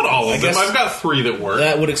 Not all of them. guess- I've got 3 that work.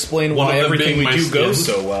 That would explain One why of them everything being we my do goes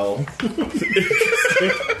skin. so well.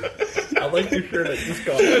 I like your shirt. I just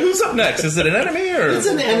got Who's up next? Is it an enemy or? It's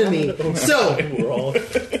an enemy. So We're all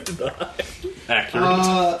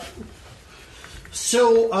Accurate.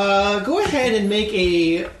 go ahead and make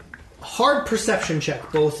a hard perception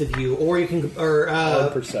check, both of you, or you can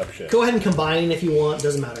perception. go ahead and combine if you want.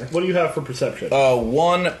 Doesn't matter. What do you have for perception?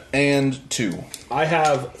 1 and 2. I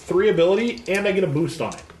have 3 ability, and I get a boost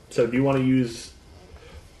on it. So do you want to use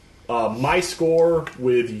my score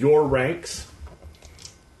with your ranks?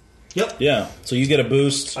 Yep. Yeah. So you get a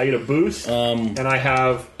boost. I get a boost, and I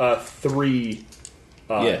have 3.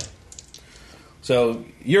 Yeah. So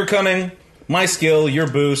your cunning, my skill, your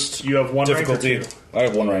boost. You have 1 difficulty. rank or 2? I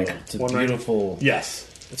have 1 rank. It's a 1 rank. beautiful. Yes.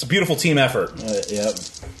 It's a beautiful team effort. Yep.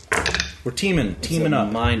 We're teaming It's a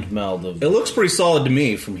up. mind meld of It looks pretty solid to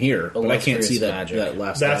me from here, but I can't see that magic. that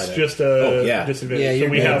last. That's die. just a Oh, yeah. disadvantage. Yeah, so you're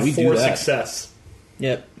we good. have We do 4 that. success.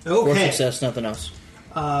 Yep. Okay. For success, nothing else.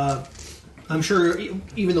 I'm sure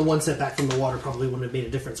even the 1 setback from the water probably wouldn't have made a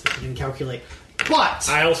difference, but you didn't calculate. But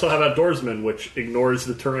I also have Outdoorsman, which ignores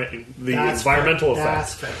the that's environmental fair.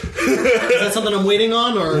 effects. That's fair. Is that something I'm waiting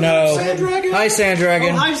on, or No. Sand Dragon? Hi, Sand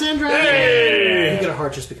Dragon. Oh, hi, Sand Dragon. Hey! You get a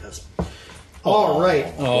heart just because. All right.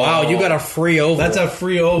 Oh, wow, you got a free oval. That's a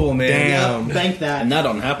free oval, man. Damn. Yep, bank that. And that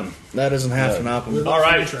don't happen. That doesn't have to happen. All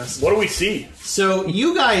right, Interest. what do we see? So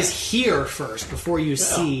you guys hear first, before you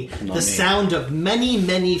see, the sound of many,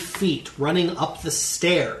 many feet running up the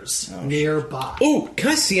stairs nearby. Ooh,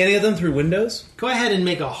 can I see any of them through windows? Go ahead and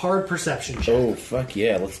make a hard perception check. Oh, fuck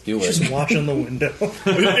yeah, let's do it. Just watching the window.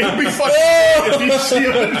 It'd be funny if you see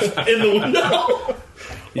them in the window.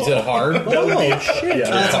 You said hard? That would be shit. Yeah,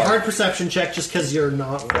 That's a hard perception check just because you're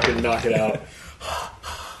not. can knock it out.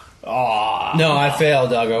 No, I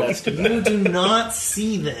failed, doggo. You do not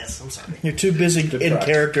see this. I'm sorry. You're too busy in try.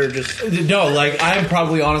 character just... No, like, I'm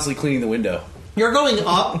probably honestly cleaning the window. You're going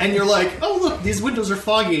up, and you're like, oh, look, these windows are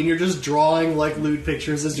foggy, and you're just drawing, like, lewd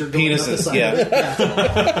pictures as you're going up the Penises, side.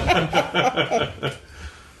 yeah.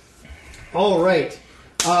 All right.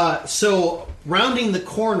 So, rounding the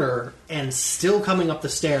corner and still coming up the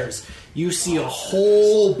stairs, you see a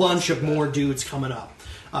whole bunch of more dudes coming up.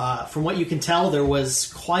 From what you can tell, there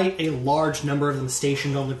was quite a large number of them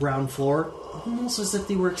stationed on the ground floor. Almost as if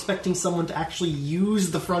they were expecting someone to actually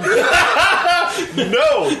use the front door.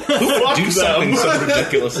 No! Fuck Do them! something so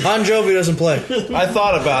ridiculous. Bon Jovi doesn't play. I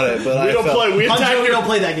thought about it, but We don't play. We Bon attack. Jovi don't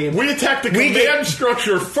play that game. We attack the command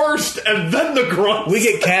structure first, and then the grunts. We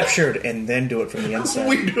get captured and then do it from the inside.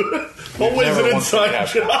 We do it. Always never an once been inside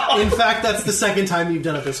captured. job. In fact, that's the second time you've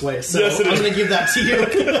done it this way, so Yes, it I'm is. going to give that to you.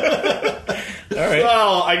 all right.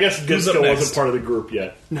 Well, I guess up Disco next? wasn't part of the group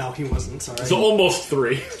yet. No, he wasn't, sorry. So almost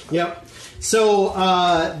 3. Yep.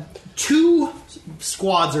 So, 2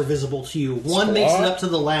 squads are visible to you. One makes it up to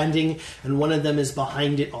the landing, and one of them is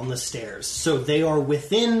behind it on the stairs. So they are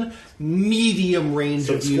within medium range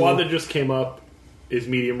So of the you. squad that just came up is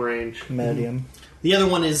medium range. Medium. The other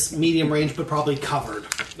one is medium range, but probably covered.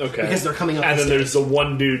 Okay. Because they're coming up And the then there's the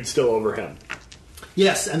one dude still over him.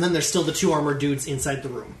 Yes, and then there's still the 2 armored dudes inside the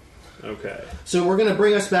room. Okay. So we're going to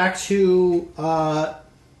bring us back to...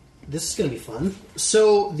 this is going to be fun.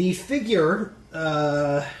 So the figure...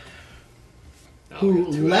 who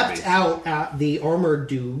leapt out at the armored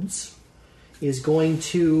dudes is going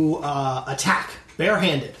to attack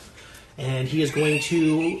barehanded, and he is going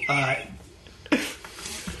to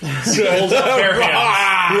Hold up bare hands.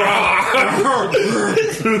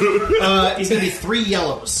 he's going to be 3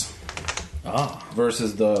 yellows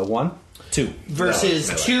Versus the 1? 2.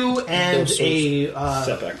 versus 2 and a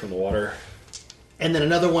Step back from the water. and then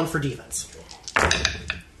another one for defense.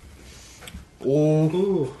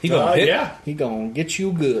 Ooh. He gonna hit? Yeah. He gonna get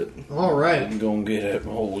you good. All right. I'm gonna get it.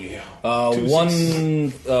 Oh, yeah.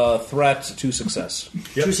 1 threat, 2 success.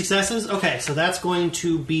 2 successes. Okay, so that's going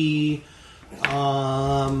to be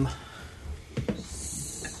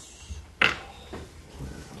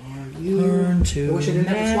Burn One, two. I wish I didn't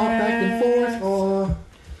have to swap back and forth. Or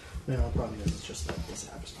no, the problem is it's just that this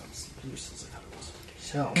app is not as useless as I thought it was.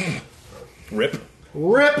 So Rip.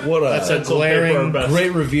 rip. What a That's a glaring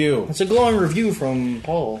great review. It's a glowing review from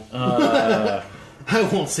Paul. I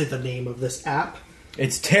won't say the name of this app.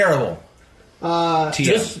 It's terrible.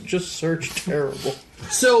 Just search terrible.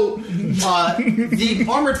 So the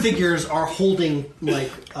armored figures are holding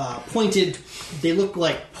pointed. They look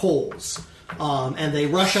like poles. And they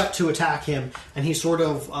rush up to attack him, and he sort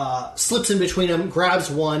of slips in between them,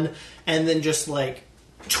 grabs one, and then just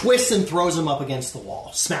twists and throws him up against the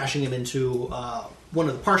wall, smashing him into one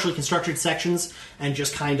of the partially constructed sections, and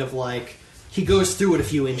just kind of he goes through it a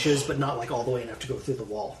few inches, but not all the way enough to go through the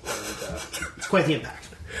wall. And, it's quite the impact.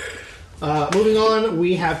 Moving on,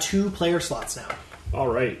 we have 2 player slots now. All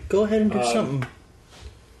right. Go ahead and do something.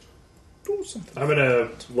 Do something. I'm gonna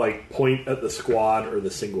point at the squad or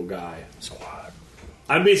the single guy. Squad.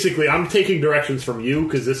 I'm taking directions from you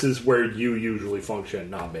because this is where you usually function,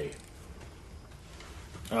 not me.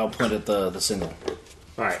 I'll point at the single.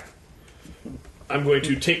 All right. I'm going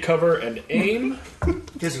to take cover and aim, You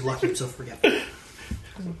guys are lucky I'm so forgetful.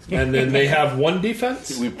 and then they have 1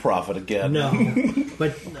 defense. We profit again. No.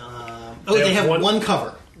 But, they have one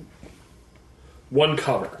cover. 1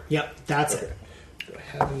 cover. Yep, that's it. Do I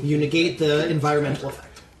have You negate the environmental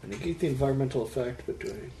effect. I negate the environmental effect, but do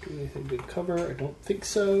I do anything to cover? I don't think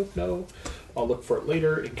so. No. I'll look for it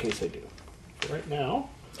later in case I do. For right now.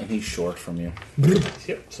 And he's short from you.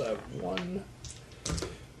 Yep, so I have 1.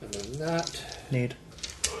 And then that. Need.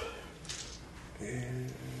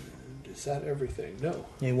 And is that everything? No.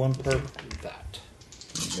 Need one per. That.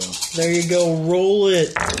 There you go. Roll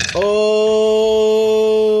it.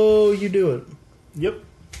 Oh, you do it. Yep.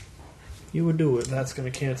 You would do it. That's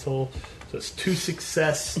going to cancel. So it's 2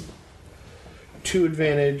 success, 2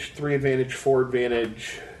 advantage, 3 advantage, 4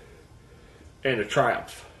 advantage, and a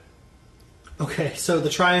triumph. Okay, so the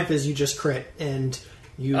triumph is you just crit, and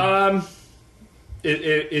you...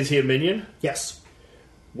 Is he a minion? yes.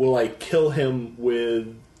 Will I kill him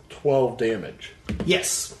with 12 damage?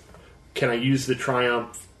 Yes. Can I use the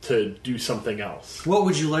triumph to do something else? What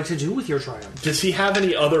would you like to do with your triumph? Does he have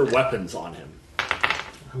any other weapons on him?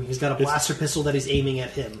 I mean, he's got a blaster pistol that he's aiming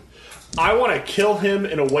at him. I want to kill him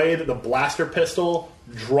in a way that the blaster pistol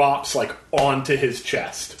drops onto his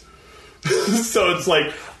chest. So it's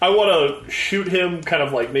I want to shoot him kind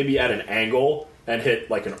of maybe at an angle and hit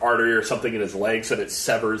an artery or something in his leg so that it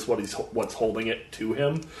severs what's holding it to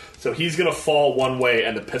him. So he's going to fall one way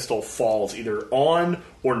and the pistol falls either on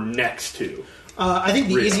or next to. I think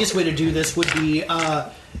the Rio. easiest way to do this would be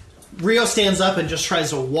Rio stands up and just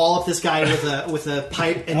tries to wallop this guy with a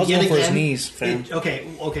pipe, and I was yet going for again, his knees, fam.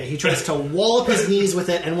 Okay, he tries to wallop his knees with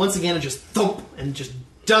it, and once again it just thump and just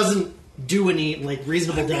doesn't do any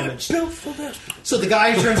reasonable damage. Built for this. So the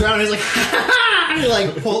guy turns around and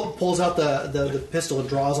he's he pulls out the pistol and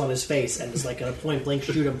draws on his face and is gonna point blank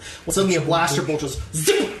shoot him. Well, suddenly a blaster bolt just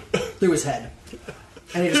zip through his head,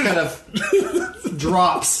 and he just kind of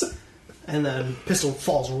drops, and then pistol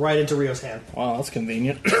falls right into Rio's hand. Wow, that's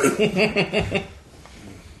convenient.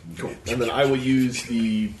 Cool. And then I will use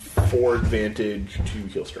the 4 advantage to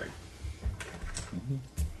heal strength.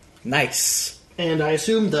 Nice. And I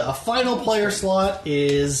assume a final player slot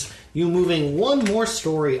is you moving 1 more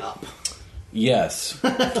story up. Yes.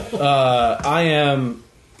 I am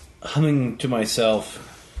humming to myself,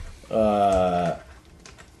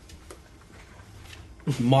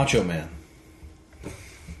 Macho Man.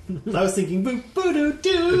 I was thinking boo boo doo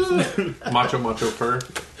doo. Macho fur.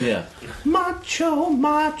 Yeah.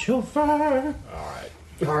 Macho fur.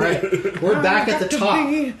 All right, we're back at the top.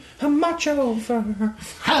 A macho fur.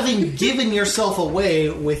 Having given yourself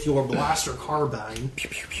away with your blaster carbine,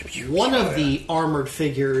 one of the armored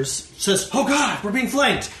figures says, "Oh God, we're being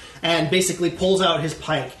flanked," and basically pulls out his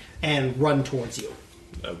pike and run towards you.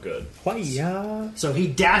 Oh, good. Why-ya. So he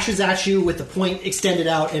dashes at you with the point extended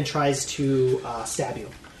out and tries to stab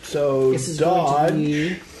you. So This is going to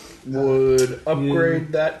be would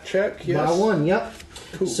upgrade that check, yes? by 1. Yep.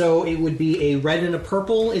 So it would be a red and a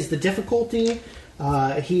purple is the difficulty.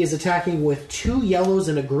 He is attacking with 2 yellows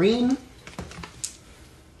and a green.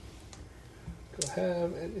 Do I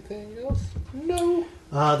have anything else? No.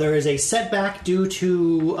 There is a setback due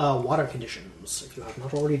to water conditions, if you have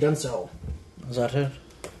not already done so. Is that it?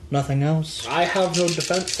 Nothing else? I have no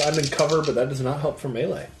defense. I'm in cover, but that does not help for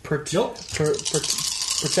melee. Nope.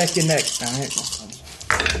 Protect your neck. All right.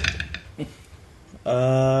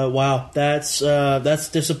 Wow. That's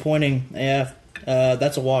disappointing. Yeah.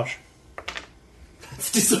 That's a wash.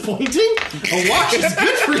 It's disappointing. A wash is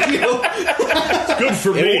good for you. It's good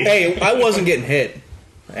for me. Hey, I wasn't getting hit.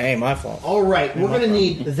 Ain't my fault. All right, we're going to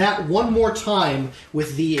need that one more time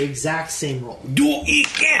with the exact same roll. Do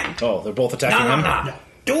it again. Oh, they're both attacking him? No.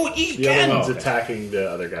 Do it The again. other one's attacking the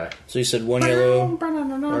other guy. So you said 1 yellow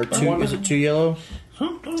or 2? Is it 2 yellow?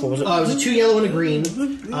 What was it? It was a 2 yellow and a green,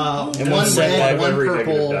 one one setback. red, one Every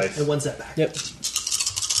purple, negative dice. and one setback. Yep.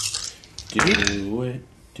 Do it.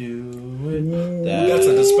 That's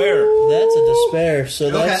a despair. That's a despair. So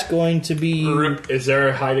that's Okay. going to be. Is there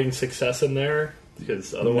a hiding success in there?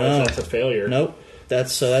 Because otherwise No. that's a failure. Nope.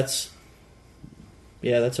 That's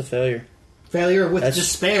yeah, that's a failure. Failure with That's-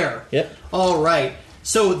 despair. Yep. All right.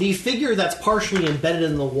 So the figure that's partially embedded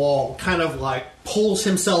in the wall kind of like pulls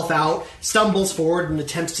himself out, stumbles forward, and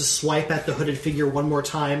attempts to swipe at the hooded figure one more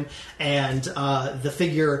time. And the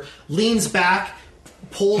figure leans back,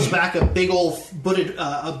 pulls back a big old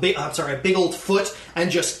a big old foot, and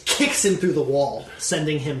just kicks him through the wall,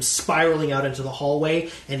 sending him spiraling out into the hallway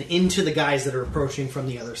and into the guys that are approaching from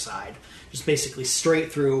the other side. Just basically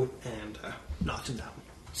straight through and knocked him down.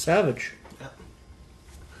 Savage.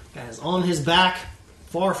 Guy's on his back,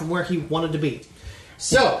 far from where he wanted to be.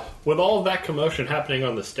 So, With all of that commotion happening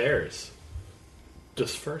on the stairs,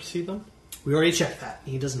 does First see them? we already checked that.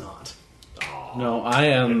 He does not. No, I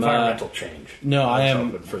am. Environmental change. no, I was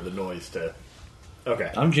am- hoping for the noise to.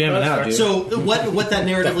 Okay. I'm jamming That's out, fair. dude. So, what that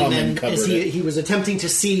narratively humming meant is covered it. he was attempting to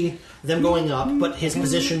see them going up, but his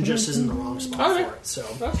position just is in the wrong spot Okay. for it. So,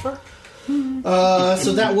 That's fair.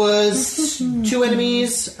 so that was 2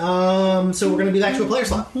 enemies. So we're going to be back to a player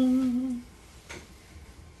slot.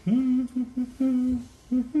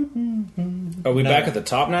 Are we back at the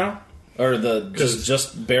top now? Or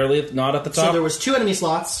just barely not at the top? So there was 2 enemy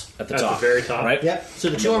slots. at the At top. the very top. Right? Yep. So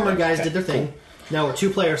the 2 armored guys did their thing. Now we're 2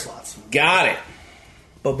 player slots. Got it.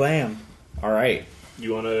 Ba-bam. All right.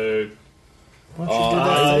 You want to? Why don't you do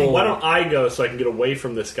that thing? Why don't I go so I can get away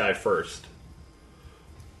from this guy first,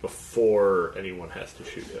 before anyone has to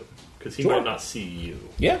shoot him, because he might not see you.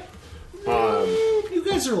 Yeah. You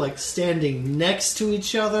guys are like standing next to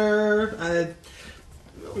each other.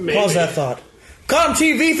 Maybe. Pause that thought. Com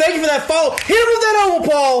TV, thank you for that follow. Hit him with that oval,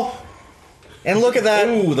 Paul. And look at that.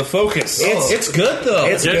 Ooh, the focus. It's good though.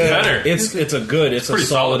 It's Get good. better. It's a good. It's a pretty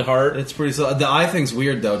solid solid. heart. It's pretty solid. The eye thing's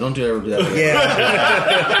weird though. Don't you ever do that.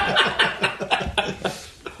 Yeah.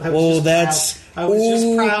 Oh, that's. I was just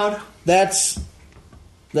ooh, proud. That's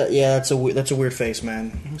a weird face,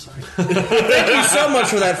 man. I'm sorry. Thank you so much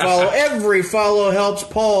for that follow. Every follow helps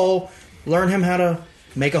Paul learn him how to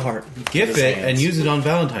make a heart. Gif it and use it on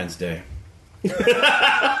Valentine's Day.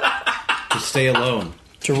 To stay alone.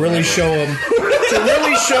 To really show him, to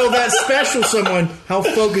really show that special someone how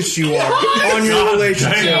focused you are on your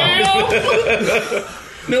relationship.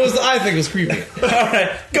 No, it was the eye thing was creepy. All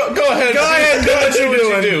right. Go ahead. Go ahead and do what you're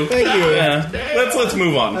doing. do. Thank you. Yeah. Let's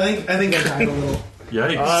move on. I think I died a little.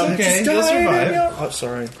 Yikes. Okay, you'll survive. Oh,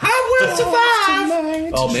 sorry. I will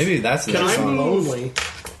survive. Oh, maybe that's the Can next I one. Lonely.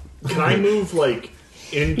 Can I move like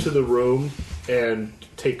into the room and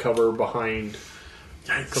take cover behind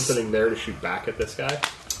something there to shoot back at this guy?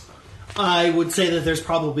 I would say that there's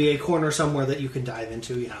probably a corner somewhere that you can dive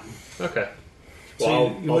into. Yeah. Okay. So Well,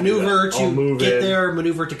 you I'll do maneuver that. I'll to move get in, there,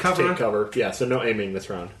 maneuver to cover. Take cover. Yeah. So no aiming this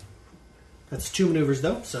round. That's 2 maneuvers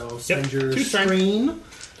though. So send your 2 strength. screen,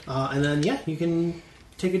 and then you can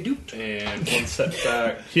take a dupe. And 1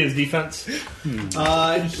 setback. He has defense.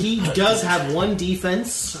 He does have 1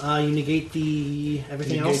 defense. You negate the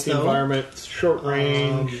everything Negate else the though. environment. Short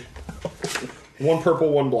range. 1 purple,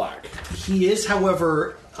 1 black. He is,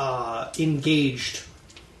 however, engaged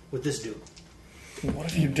with this dude. What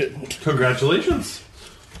if you didn't? Congratulations.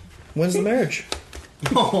 When's the marriage?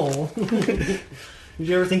 Oh. Did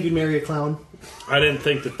you ever think you'd marry a clown? I didn't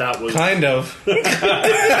think that was. Kind of.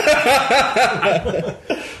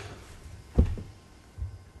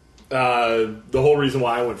 The whole reason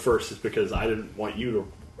why I went first is because I didn't want you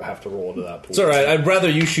to have to roll into that pool. It's all right. I'd rather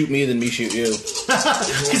you shoot me than me shoot you.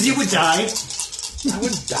 Because you would die. I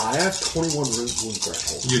would die. I have 21 wound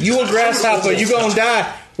threshold. You a grasshopper, you gonna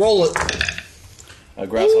die. Roll it. A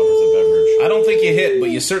grasshopper's a beverage. I don't think you hit, but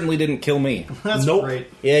you certainly didn't kill me. That's Nope. great.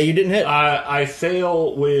 Yeah, you didn't hit. I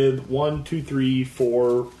fail with 1, 2, 3,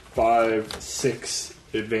 4, 5, 6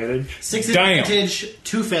 advantage. 6 Damn. advantage,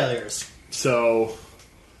 2 failures. So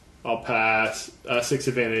I'll pass 6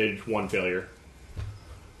 advantage, 1 failure.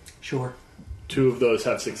 Sure. 2 of those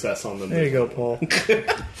have success on them. There you go, Paul.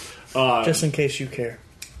 Just in case you care.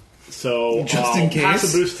 So Just I'll in case?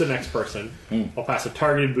 pass a boost to the next person. I'll pass a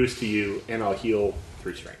targeted boost to you, and I'll heal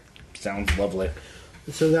 3 strength. Sounds lovely.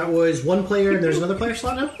 So that was 1 player, and there's another player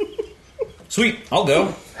slot now? Sweet. I'll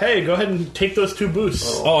go. Hey, go ahead and take those 2 boosts.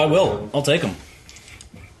 Oh, I will. I'll take them.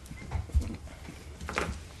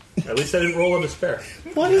 At least I didn't roll a despair.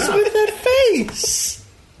 What is with that face?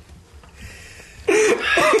 No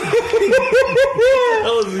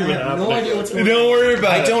idea what's going on. Don't worry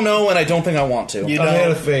about I don't know, and I don't think I want to. You don't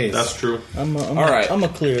have a face. That's true. All right. I'm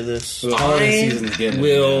gonna clear this. I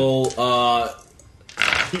will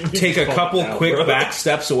take a couple quick back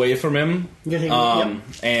steps away from him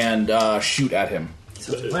and shoot at him.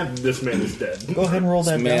 This man is dead. Go ahead and roll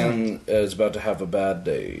that This down. man is about to have a bad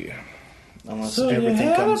day. Unless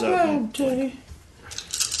everything comes up.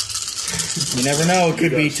 You never know. It could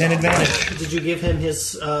be 10 advantage. Did you give him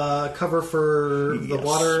his cover for the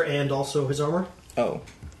water and also his armor? Oh.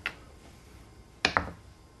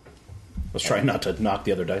 Let's try not to knock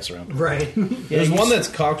the other dice around. Right. There's one that's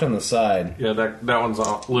cocked on the side. Yeah, that one's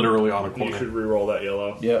literally on a You corner. should re-roll that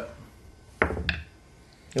yellow. Yep.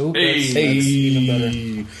 Ooh, Hey. that's even better.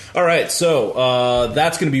 All right, so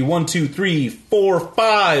that's going to be 1, 2, 3, 4,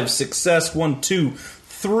 5 success. 1, 2,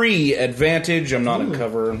 3 advantage. I'm not in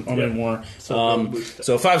cover anymore.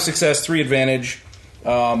 So 5 success, 3 advantage.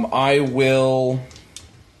 I will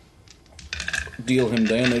deal him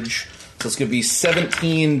damage. So it's going to be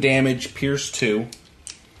 17 damage, pierce 2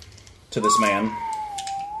 to this man.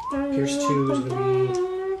 Pierce 2 is going to be...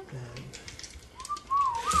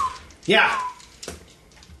 Yeah.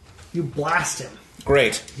 You blast him.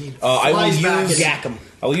 Great. I will Flies back use and yak him.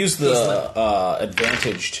 I will use the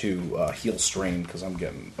advantage to heal strain because I'm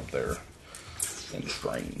getting up there in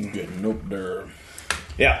strain. Getting up there.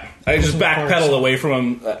 Yeah, I just backpedal away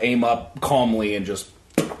from him, aim up calmly, and just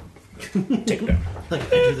take him down. Like,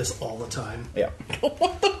 I do this all the time. Yeah.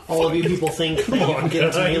 All of you people think that you can get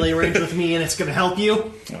into melee range with me and it's going to help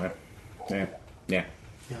you. Okay. Yeah.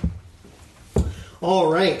 All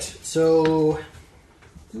right, so...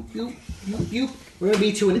 We're going to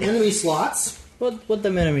be to an enemy slots. What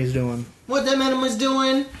them enemies doing? What them enemies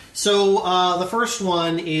doing? So the first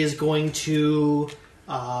one is going to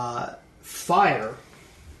fire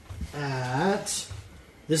at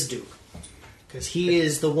this dude. Because he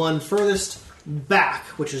is the one furthest back,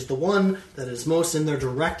 which is the one that is most in their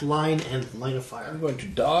direct line and line of fire. I'm going to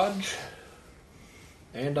dodge,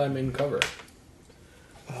 and I'm in cover.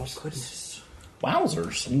 Oh, goodness.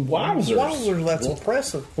 Wowzers. Wowzers, that's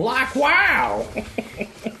impressive. Like wow.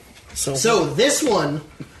 So this one,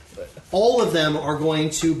 all of them are going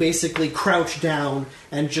to basically crouch down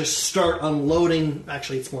and just start unloading.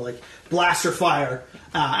 Actually, it's more like blaster fire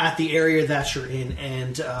at the area that you're in,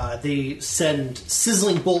 and they send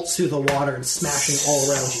sizzling bolts through the water and smashing all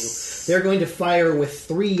around you. They're going to fire with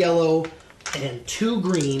 3 yellow and 2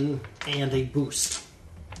 green and a boost.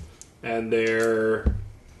 And they're...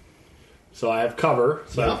 So I have cover,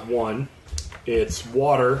 so I have 1. It's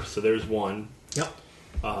water, so there's 1. Yep.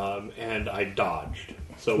 And I dodged.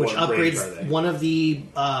 So Which what range are they? upgrades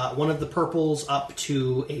one of the purples up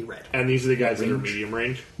to a red. And these are the guys that are medium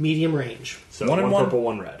range. Medium range. So 1 one and 1. purple,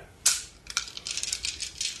 1 red.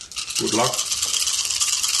 Good luck.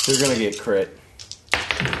 You're going to get crit.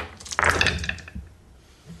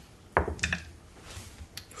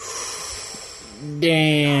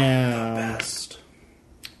 Damn.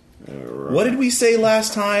 What did we say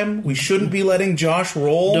last time? We shouldn't be letting Josh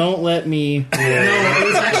roll? Don't let me. No,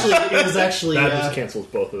 it was actually That just cancels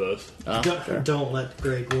both of those. don't let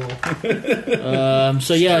Greg roll.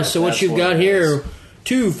 So yeah, so what you've got here: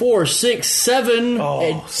 2, 4, 6,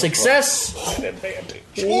 7 success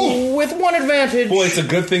with 1 advantage. Boy, it's a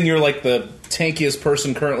good thing you're like the tankiest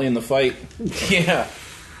person currently in the fight. Yeah.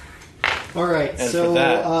 All right, And so for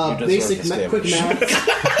that, you deserve basic this quick damage.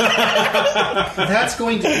 math. That's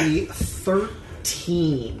going to be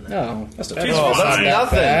 13. Oh, That's a Oh, piece that's not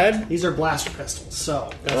nothing. bad. These are blaster pistols,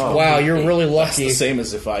 so that's Wow, you're really That's lucky. the same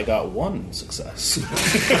as if I got 1 success.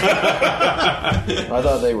 I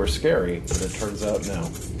thought they were scary, but it turns out no.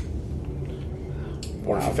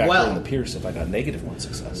 Or if you factor Well- in the pierce, if I got negative 1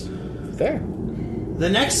 success. There. The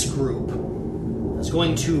next group is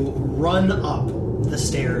going to run up the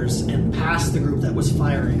stairs and past the group that was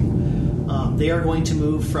firing. They are going to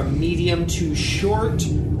move from medium to short,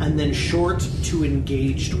 and then short to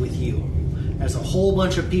engaged with you. There's a whole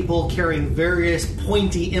bunch of people carrying various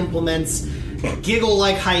pointy implements, giggle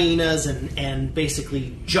like hyenas, and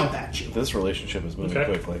basically jump at you. This relationship is moving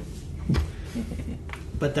Okay. quickly.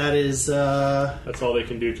 But that is That's all they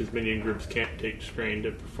can do because minion groups can't take strain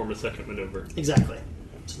to perform a second maneuver. exactly.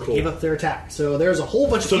 So they Cool. give up their attack. So there's a whole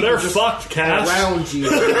bunch of So people they're just fucked, Cass. around you.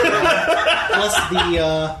 Plus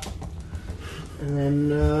the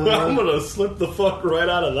and then I'm gonna slip the fuck right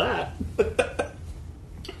out of that.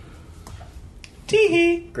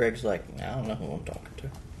 Greg's like, I don't know who I'm talking to.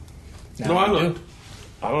 No, I looked.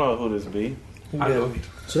 I don't know who this be. I know.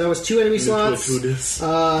 So that was 2 enemy slots.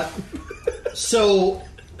 So,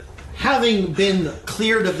 having been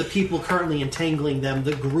cleared of the people currently entangling them,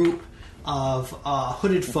 the group of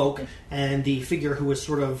hooded folk and the figure who was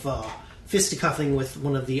sort of fisticuffing with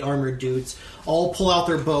one of the armored dudes all pull out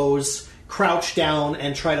their bows, crouch down,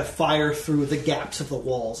 and try to fire through the gaps of the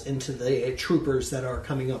walls into the troopers that are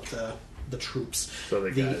coming up the troops. So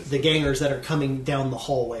the gangers that are coming down the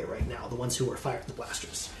hallway right now, the ones who are firing the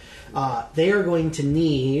blasters. They are going to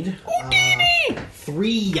need 3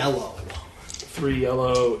 yellow. 3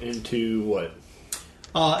 yellow into what?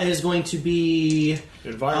 It is going to be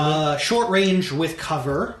Environment? short range with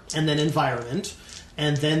cover, and then environment.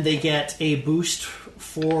 And then they get a boost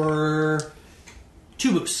for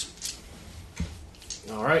 2 boosts.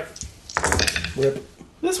 All right. Rip.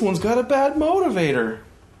 This one's got a bad motivator.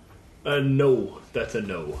 No. That's a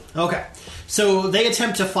no. Okay. So they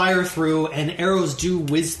attempt to fire through, and arrows do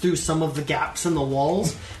whiz through some of the gaps in the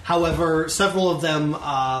walls. However, several of them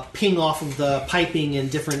ping off of the piping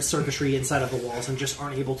and different circuitry inside of the walls and just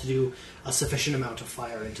aren't able to do a sufficient amount of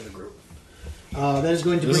fire into the group. That is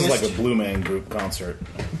going to This bring is us like a Blue Man Group concert.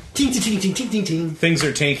 ting ting ting ting ting ting ting. Things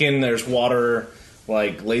are tanking. There's water,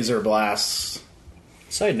 like laser blasts.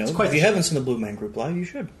 Side note, quite if you haven't seen the Blue Man Group live, you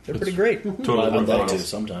should. They're pretty great. Totally I'd worth like it. to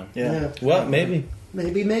sometime. Yeah. Well, maybe.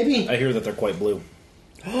 Maybe. I hear that they're quite blue.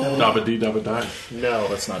 Dabba dee dabba die. No.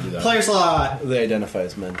 Let's not do that. Player slot. They identify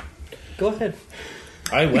as men. Go ahead.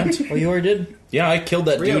 I went. Oh, you already did? Yeah, I killed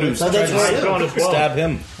that dude who tried that's to right. I'm going as well. stab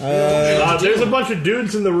him. There's a bunch of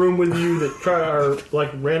dudes in the room with you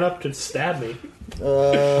that ran up to stab me.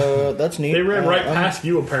 That's neat. They ran right past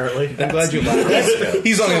you, apparently. I'm glad you laughed.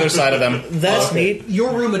 He's on the other side of them. That's neat.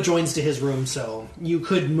 Your room adjoins to his room, so you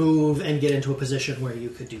could move and get into a position where you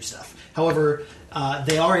could do stuff. However,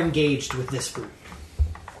 they are engaged with this group.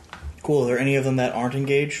 Cool. Are there any of them that aren't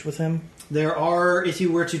engaged with him? There are, if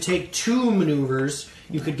you were to take 2 maneuvers,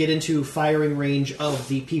 you could get into firing range of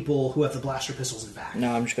the people who have the blaster pistols in back.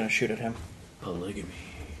 No, I'm just going to shoot at him. Polygamy.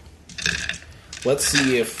 Let's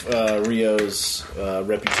see if Rio's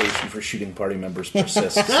reputation for shooting party members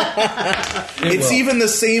persists. It's even the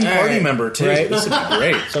same party right. member, too. Right. This would be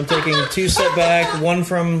great. So I'm taking 2 setback, 1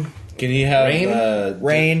 from Can he have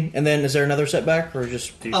rain, and then is there another setback or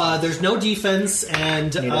just? There's no defense,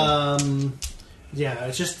 and yeah,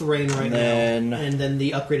 it's just the rain right now. And then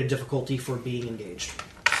the upgraded difficulty for being engaged.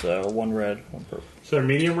 So 1 red, 1 purple. So they're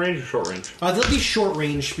medium range or short range? They'll be short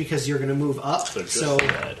range because you're going to move up. So just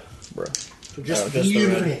red. Bro. So just just the the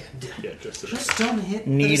red. red. Yeah, just the Just don't hit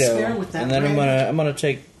the despair Neato. with that And then red. I'm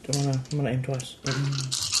gonna aim twice.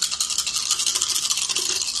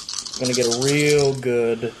 I'm gonna get a real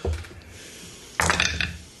good.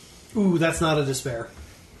 Ooh, that's not a despair.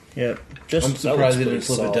 Yep. Just I'm surprised they pretty didn't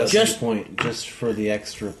flip a solid. destiny Just- point just for the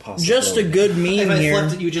extra possibility. just a good If meme I here.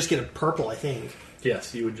 flipped it, you would just get a purple, I think.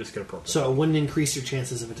 Yes, you would just get a purple. So it wouldn't increase your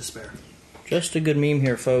chances of a despair. Just a good meme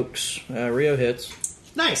here, folks. Rio hits.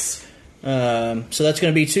 Nice. So that's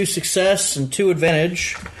going to be 2 success and 2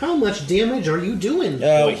 advantage. How much damage are you doing?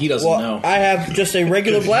 Boy, he doesn't know. I have just a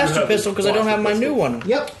regular You blaster have pistol because I don't have my blaster new one.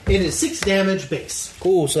 Yep, it is 6 damage base.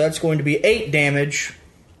 Cool. So that's going to be 8 damage,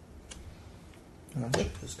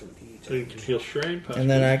 So you can heal strain. and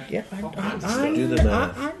then I Do the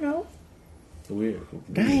math. I know. We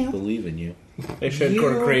Damn. believe in you. Hey,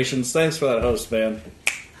 Shedcore Creations, thanks for that host, man.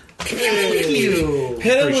 Thank you.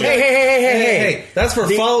 Hit him with Hey! That's for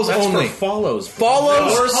follows That's only. for follows.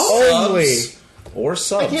 Follows only. Or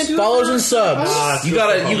subs. can't do it Follows for and subs. You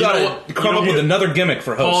gotta You know what? come up You with know- another gimmick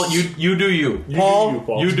for hosts. Paul, you do you. Paul,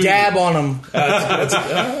 Paul. You do dab on him.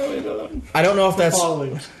 I don't know if that's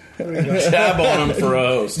Following. Dab on him for a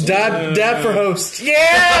host. dab for host.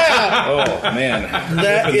 Yeah, Oh man,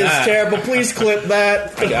 that is terrible. Please clip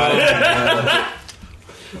that. got it.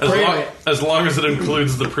 As long as it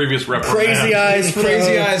includes the previous reprimand. Crazy eyes for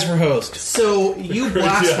Crazy eyes for host. So you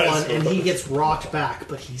blast eyes one, for and he gets rocked back,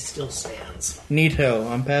 but he still stands. Neato.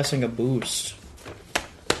 I'm passing a boost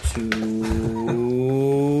to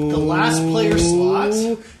The last player slot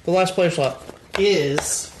The last player slot.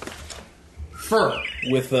 is Fur.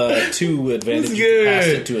 With 2 advantage, you can pass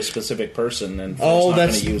it to a specific person, and it's Oh, not going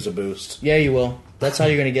that's- to use a boost. Yeah, you will. That's how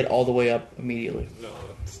you're going to get all the way up immediately.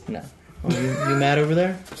 No. Oh, you mad over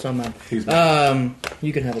there? So I'm mad.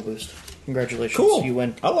 You can have a boost. Congratulations. Cool. You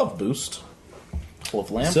win. I love boost. Full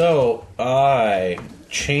of lamp. So I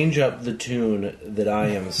change up the tune that I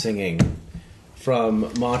am singing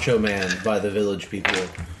from Macho Man by the Village People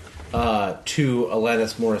to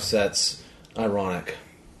Alanis Morissette's Ironic.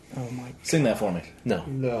 Oh my. Sing that for me. No.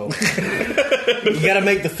 No. You got to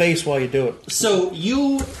make the face while you do it. So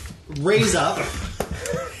you raise up,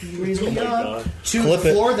 You raise me up God. to Clip the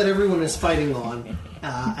it. floor that everyone is fighting on.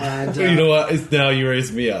 And You know what? It's now you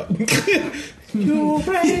raise me up. they're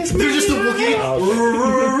just a Wookiee.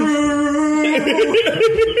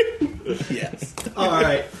 Yes.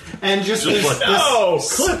 Alright. And just this, No,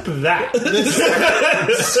 clip that.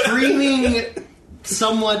 screaming,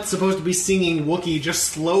 somewhat supposed to be singing Wookiee just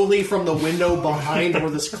slowly from the window behind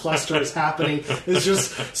where this cluster is happening is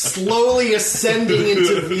just slowly ascending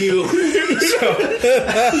into view.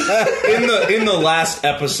 In the last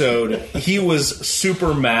episode, he was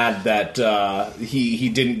super mad that he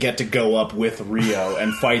didn't get to go up with Rio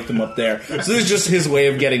and fight them up there. So this is just his way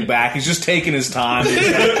of getting back. He's just taking his time. He's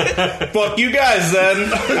like, fuck you guys,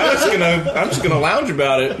 then. I'm just gonna lounge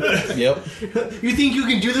about it. Yep. You think you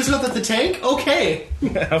can do this without the tank? Okay.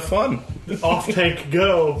 Have fun. Off tank,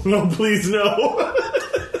 go. No, please, no.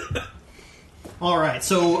 Alright,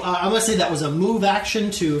 so I'm going to say that was a move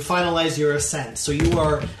action to finalize your ascent. So you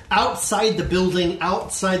are outside the building,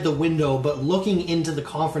 outside the window, but looking into the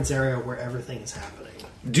conference area where everything is happening.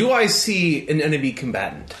 Do I see an enemy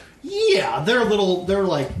combatant? Yeah, they're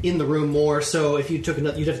like in the room more, so if you took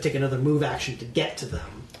another, you'd have to take another move action to get to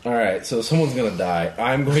them. All right, so someone's gonna die.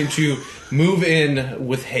 I'm going to move in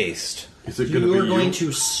with haste. Is it going to You be are going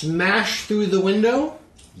to smash through the window.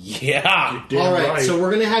 Yeah. Damn Alright, right. so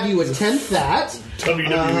we're going to have you attempt that.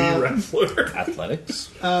 WWE wrestler.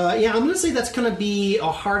 Athletics. Yeah, I'm going to say that's going to be a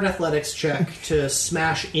hard athletics check to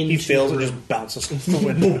smash into He fails the and room. just bounces off the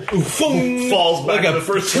window. Falls back in the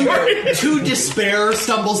first story. To despair,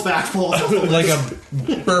 stumbles back, falls off the Like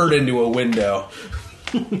a bird into a window.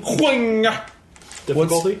 Whing.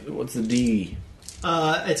 Difficulty? What's the D? It's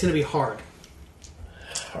going to be hard.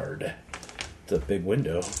 Hard. It's a big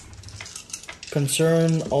window.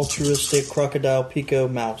 Concern, altruistic, crocodile, pico,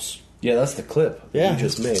 mouse. Yeah, that's the clip Yeah. you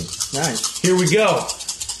just made. Nice. Here we go.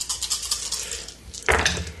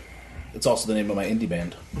 It's also the name of my indie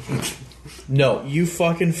band. No. You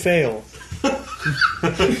fucking fail. Like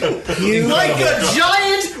a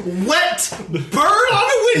giant, wet bird on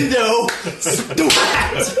a window!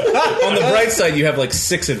 Splat! On the bright side, you have like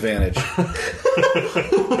 6 advantage.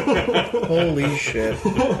 Holy shit.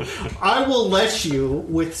 I will let you,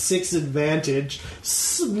 with 6 advantage,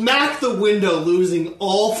 smack the window, losing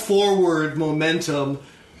all forward momentum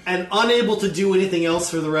and unable to do anything else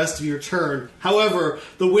for the rest of your turn. However,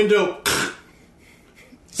 the window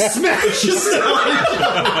smashes down.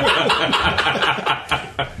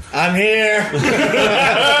 I'm here.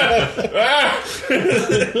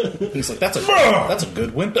 He's like, that's a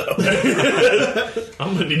good window.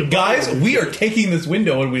 I'm gonna need a Guys, we are taking this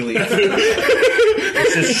window when we leave.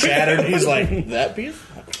 It's just shattered. He's like, that piece?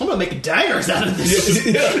 I'm gonna make daggers out of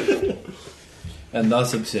this. And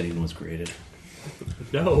thus Obsidian was created.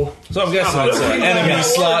 No. So I'm guessing it's an enemy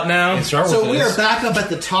slot now. So we are back up at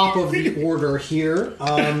the top of the order here.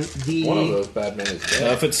 One of those bad men is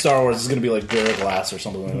dead. If it's Star Wars, it's going to be like Duraglass or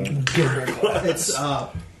something like that. It's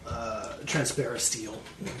transparent steel.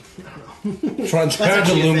 Transparent That's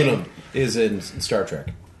actually a aluminum is in Star Trek.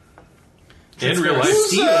 In real life.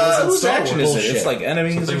 Steel is in Whose Star action Wars. is it? It's Bullshit. like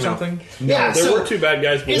enemies or Something something? Yeah, There so were 2 bad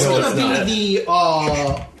guys, but it's one going was to not. be it's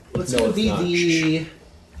No, going to it's not. be the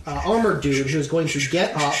armored dude who's going to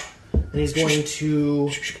get up and he's going to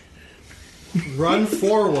run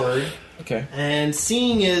forward. Okay. And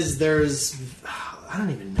seeing as there's, I don't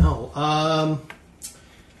even know. I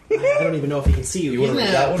don't even know if he can see you. He's wanna going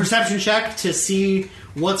read that to one? perception check to see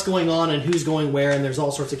what's going on and who's going where, and there's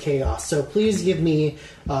all sorts of chaos. So please give me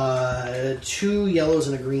 2 yellows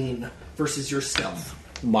and a green versus your stealth.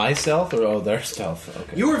 My stealth or their stealth?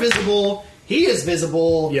 Okay. You are visible. He is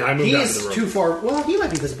visible. Yeah, I moved he out is of the room. too far. Well, he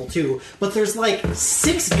might be visible too. But there's like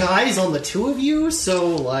 6 guys on the 2 of you, so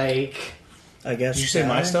like, I guess. Did you say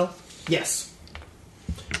my stealth? yes,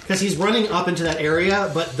 because he's running up into that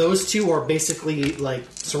area. But those 2 are basically like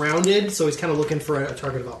surrounded, so he's kind of looking for a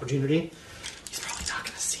target of opportunity. He's probably not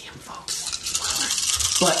going to see him, folks.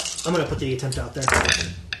 Spoiler. But I'm going to put the attempt out there.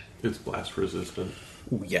 It's blast resistant.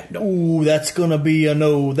 Ooh, yeah, no. Ooh, that's gonna be a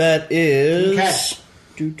no. That is.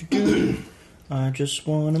 Okay. Do. I just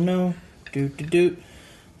want to know. Do.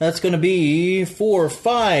 That's gonna be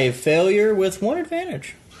 4-5 failure with 1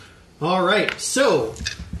 advantage. All right, so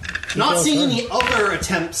not goes seeing first. any other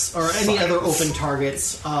attempts or any other open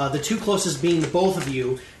targets, the 2 closest being both of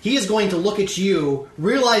you, he is going to look at you,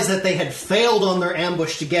 realize that they had failed on their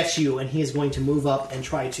ambush to get you, and he is going to move up and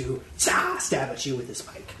try to stab at you with his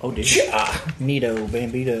pike. Oh, did you? Neato,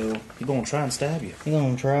 Bambito. He's going to try and stab you. You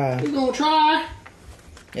gonna try? He's gonna try.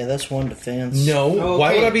 Yeah, that's 1 defense. No, Okay.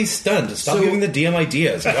 why would I be stunned? Stop So- giving the DM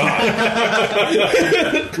ideas.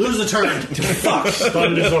 God. Lose a turn.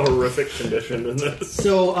 Stunned is a horrific condition in this.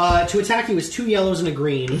 So to attack you is 2 yellows and a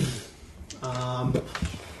green.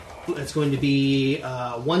 It's going to be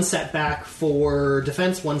 1 setback for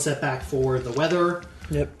defense, 1 setback for the weather.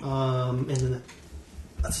 Yep. And then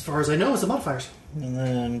that's as far as I know is the modifiers. And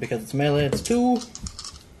then, because it's melee, it's 2.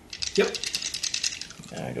 Yep.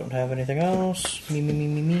 I don't have anything else.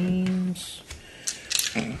 Means.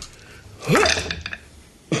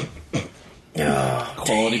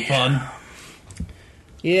 Quality pun.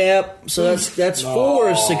 Yep. So that's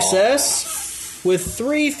 4 success with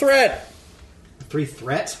 3 threat. 3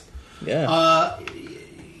 threat. Yeah.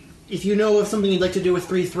 If you know of something you'd like to do with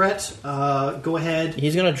 3 threat, go ahead.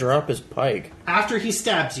 He's gonna drop his pike. After he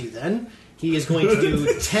stabs you, then, he is going to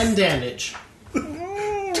do 10 damage. He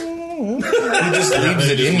just leaves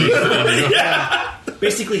it in you.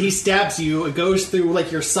 Basically, he stabs you, it goes through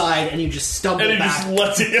like your side, and you just stumble And he back. just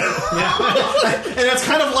lets it go. And it's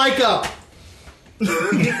kind of like a...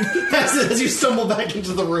 as you stumble back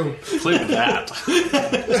into the room. Play with that.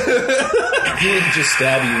 He would just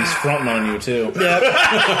stab you. He's fronting on you, too. Yep.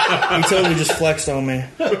 He totally just flexed on me.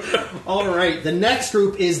 Alright, the next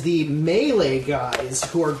group is the melee guys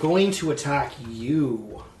who are going to attack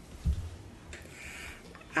you.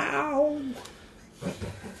 Ow.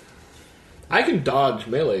 I can dodge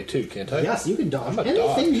melee too, can't I? Yes, you can dodge I'm a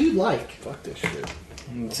anything dodge. you'd like. Fuck this shit.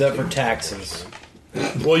 Except for taxes.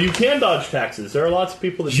 Well, you can dodge taxes. There are lots of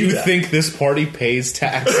people that do You that. think this party pays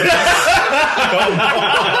taxes?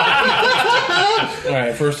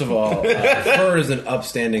 Alright, first of all, Fur is an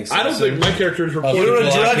upstanding citizen. I don't think my character is reported. You're a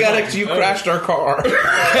Black drug and addict. You crashed our car. Okay,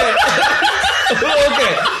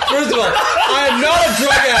 first of all, I am not a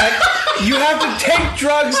drug addict. You have to take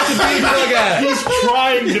drugs to be a drug addict. He's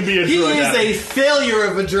trying to be a He drug is addict. a failure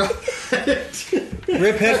of a drug addict.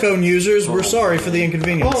 Rip headphone users, we're sorry for the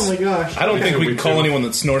inconvenience. Oh my gosh. I don't think we we can call too. anyone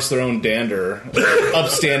that snorts their own dander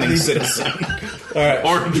upstanding citizen.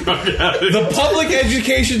 Or drug addict. The public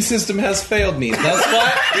education system has failed me. That's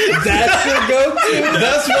why that should go to.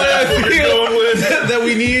 That's why I feel that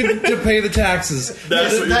we need to pay the taxes.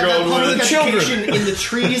 That's what that you're going public with. education in the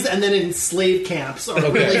trees and then in slave camps. Are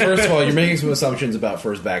Okay, really, first of all, you're making some assumptions about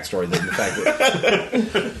Fur's backstory. Than the fact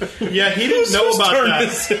that Yeah, he didn't know about that.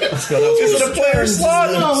 It's a player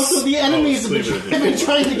slot. no, so the enemies have leave it been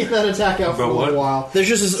trying to get that attack out for a About little what? while. There's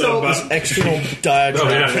just this external diagram Oh,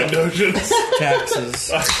 yeah. of taxes.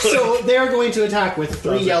 So they're going to attack with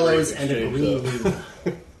 3 That's a yellows great and a exchange,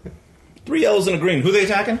 green. 3 yellows and a green. Who are they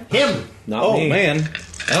attacking? Him! not Oh, me. man. I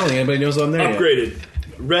don't think anybody knows I'm there yet. Upgraded.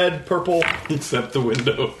 Red, purple, Except the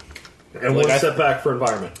window. and Like one I- setback for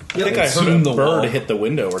environment. I think I heard Zoom a the bird wall. hit the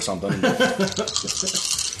window or something.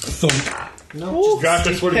 No, Gosh,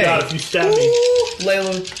 I swear to God, if you stab me,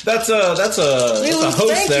 Layla. That's a host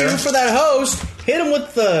Thank there. you for that host. Hit him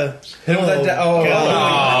with the. Hit him with that. All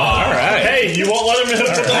right. hey, you won't let him hit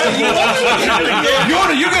him. Bjorn,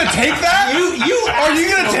 are you gonna take that? Are you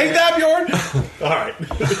gonna take that, Bjorn? All right.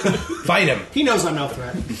 Fight him. he knows I'm no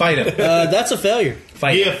threat. Fight him. That's a failure.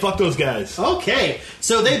 Fight Yeah, him. fuck those guys. Okay,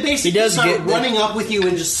 so they basically He does start get- running up with you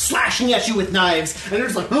and just slashing at you with knives, and they're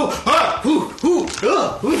just like,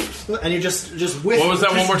 and you just whiff. What was that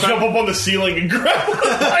one more Jump time? up on the ceiling and grab one.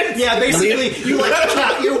 Yeah, basically, you like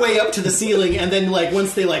tap your way up to the ceiling, and then like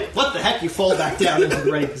once they like, what the heck, you fall back down into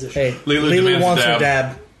the ready position. Hey, Leela Leela demands wants dab. her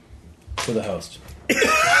dab. For the host.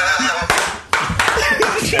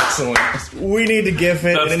 Excellent. We need to GIF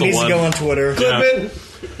it, That's and it the needs one. to go on Twitter. Yeah.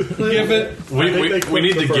 Give it. We they need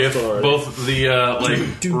clicked to the give first one already. both the like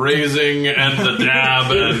raising and the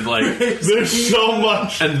dab and like There's so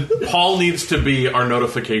much. and Paul needs to be our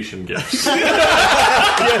notification gifts.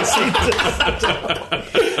 Yes, he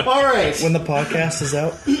does. All right, When the podcast is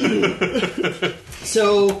out.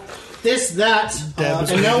 so Dab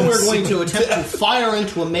is and now what we're it is. going to attempt to fire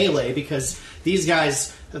into a melee because these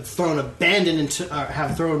guys have thrown abandon into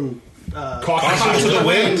have thrown. Caution to the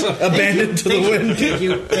wind. Abandoned to the wind. Thank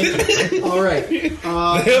you. All right. They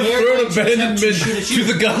have they're thrown going to attempt abandonment to shoot at you.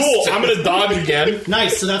 to the gust. Cool. I'm gonna dodge again.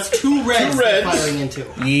 Nice. So that's 2 reds. 2 they're reds. firing into.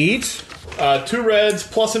 Yeet. 2 reds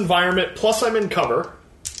plus environment plus I'm in cover.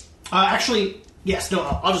 Actually, yes. No.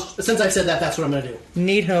 I'll just since I said that, that's what I'm going to do.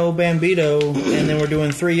 Neato, Bambito. And then we're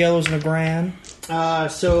doing 3 yellows and a grand.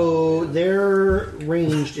 So their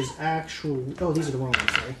range is actually. Oh, these are the wrong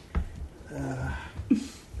ones. Sorry.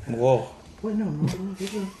 Whoa. Wait, no.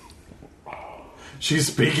 She's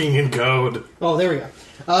speaking in code. Oh, there we go.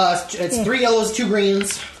 It's 3 yellows, 2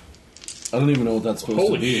 greens. I don't even know what that's supposed to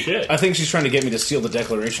Holy be. shit. I think she's trying to get me to steal the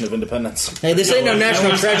Declaration of Independence. Hey, this ain't no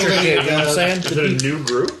national treasure shit, you know what I'm saying? Is it a new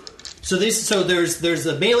group? So there's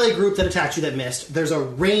a melee group that attacked you that missed. There's a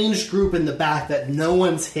ranged group in the back that no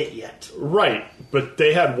one's hit yet. Right, but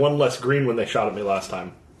they had one less green when they shot at me last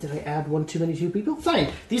time. Did I add one too many two people?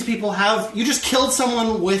 Fine. These people have you just killed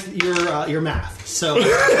someone with your math. So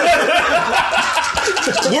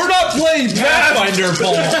We're not playing Pathfinder,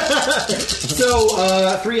 Paul.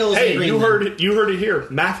 so 3 yellows and Hey, green. you then. heard it here.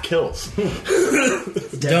 Math kills.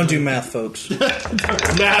 Don't do math, folks.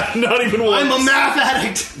 Math, not even once. I'm a math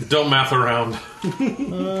addict. Don't math around.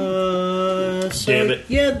 So, Damn it.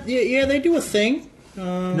 Yeah, they do a thing.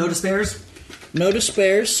 No despairs. No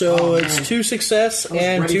despair, so Oh, it's man. 2 success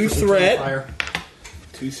and Ready 2 for some threat. fire.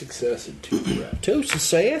 2 success and 2 threat. 2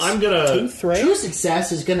 success. I'm gonna- 2 threat. 2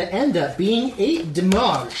 success is going to end up being 8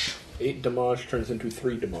 damage. 8 damage turns into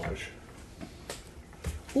 3 damage.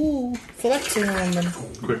 Ooh, flexing on them.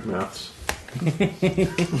 Quick maths. I'm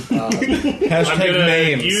Hashtag gonna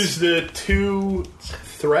names. use the 2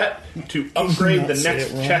 threat to upgrade the Not say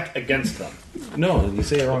next it wrong. check against them. No, you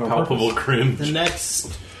say it wrong on purpose. Palpable cringe. The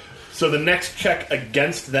next. So the next check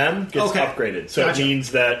against them gets Okay. upgraded. So Gotcha. it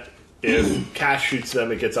means that if Cash shoots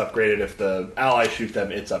them, it gets upgraded. If the allies shoot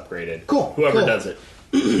them, it's upgraded. Cool, Whoever cool. does it.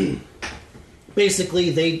 Basically,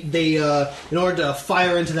 they in order to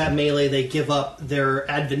fire into that melee, they give up their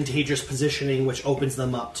advantageous positioning, which opens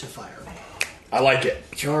them up to fire. I like it.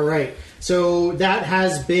 All right. So that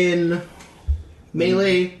has been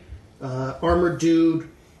melee, armored dude,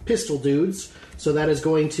 pistol dudes. So that is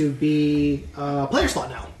going to be player slot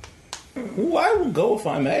now. Ooh, I will go if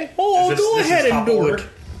I may. Oh, Is this- go this is ahead and top do order? it.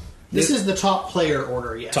 This is the top player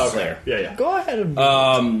order. Yes. Top player. Yeah. Go ahead and do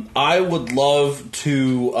I would love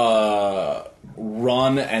to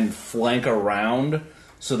run and flank around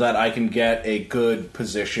so that I can get a good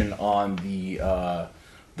position on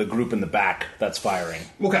the group in the back that's firing.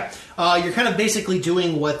 Okay. You're kind of basically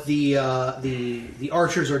doing what the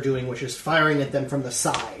archers are doing, which is firing at them from the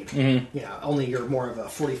side. Mm-hmm. Yeah. Only you're more of a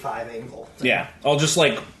 45 angle. Yeah, I'll just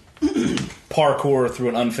like parkour through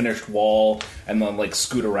an unfinished wall and then like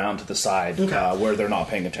scoot around to the side Okay. where they're not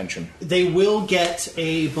paying attention. They will get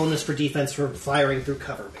a bonus for defense for firing through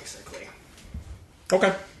cover, basically.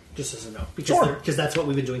 Okay. Just as a note, Sure. because that's what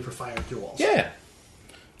we've been doing for firing through walls. Yeah,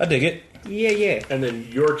 I dig it. Yeah. And then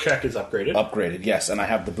your check is upgraded. Upgraded, yes, and I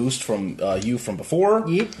have the boost from you from before.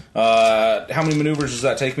 Yep. How many maneuvers does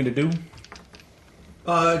that take me to do?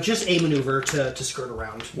 Just a maneuver to skirt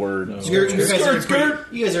around. Word. You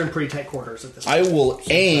guys are in pretty tight quarters at this point. I will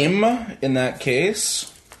aim in that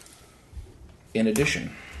case. In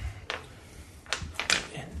addition.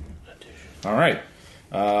 All right.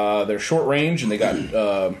 They're short range, and they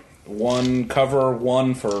got 1 cover,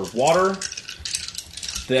 1 for water.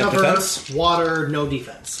 They have Cover, defense. water, no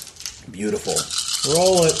defense. Beautiful.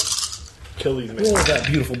 roll it. Kill these men. Roll that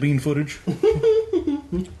beautiful bean footage.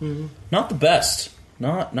 Not the best.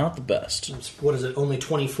 Not the best. What is it? Only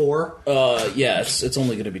 24. Yeah, it's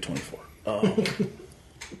only going to be 24.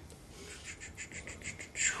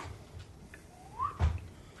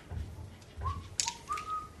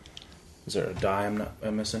 Is there a die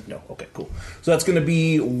I'm missing? No. Okay, cool. So that's going to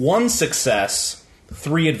be 1 success,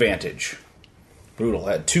 3 advantage. Brutal.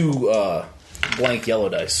 I had 2 blank yellow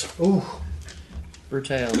dice. Ooh.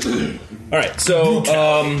 Brutal. All right, so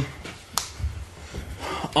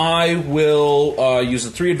I will use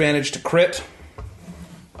the 3 advantage to crit.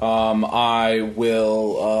 I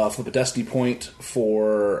will flip a destiny point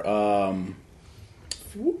for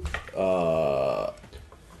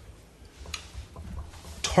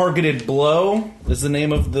targeted blow is the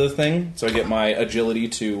name of the thing. So I get my agility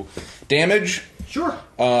to damage. Sure.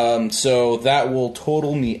 So that will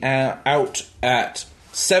total me out at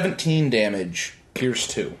 17 damage, pierce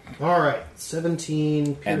 2, All right. 17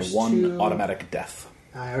 and pierce 1 2. automatic death.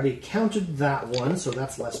 I already counted that one, so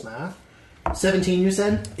that's less math. 17, you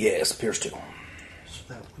said? Yes, pierce 2. So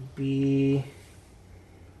that would be...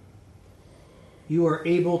 You are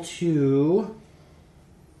able to,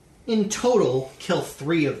 in total, kill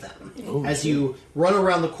 3 of them. As you run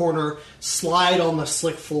around the corner, slide on the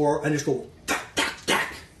slick floor, and just go... "Tack, tack,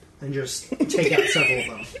 tack," and just take out several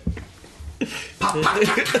of them. Pop, pop,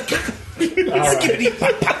 tack, tack, tack.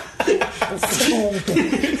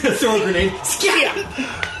 Throw a grenade.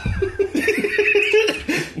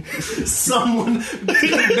 Someone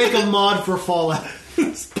make a mod for Fallout.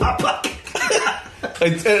 Pop, pop.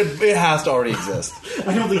 It has to already exist.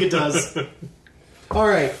 I don't think it does. All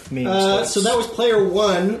right. So that was player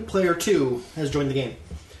 1. Player 2 has joined the game.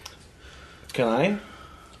 Can I?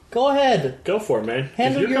 Go ahead. Go for it, man.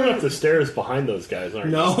 Handle If you're coming your- up the stairs behind those guys, aren't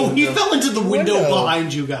you? No, he fell into the window Window.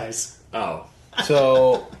 behind you guys. Oh.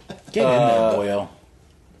 So Get in there, boyo.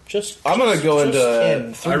 Just I'm gonna go just into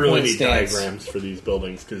in. 3 I really point need stance. diagrams for these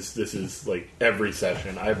buildings because this is like every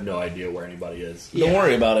session. I have no idea where anybody is. Don't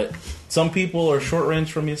worry about it. Some people are short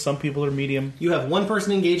range from you. Some people are medium. You have one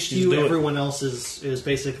person engaged to Just you. do it. Everyone else is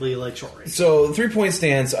basically like short range. So 3 point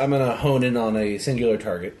stance. I'm gonna hone in on a singular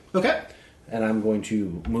target, Okay. and I'm going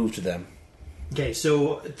to move to them. Okay,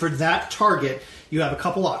 so for that target, you have a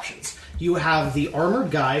couple options. You have the armored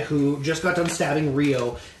guy who just got done stabbing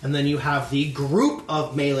Rio, and then you have the group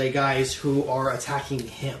of melee guys who are attacking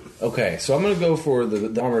him. Okay, so I'm gonna go for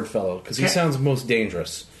the armored fellow because he Okay. sounds most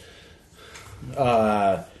dangerous. And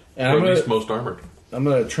Or I'm at least gonna, most armored. I'm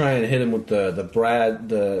gonna try and hit him with the The Brad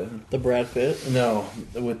Pitt.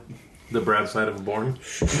 with The Brad side of Born.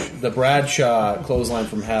 the Bradshaw clothesline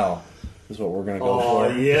from hell is what we're gonna go Oh,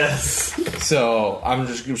 for. yes. So I'm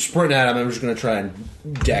just sprinting at him. I'm just gonna try and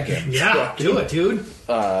deck him. Yeah, do it, dude.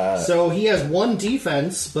 So he has 1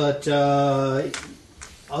 defense, but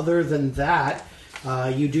other than that,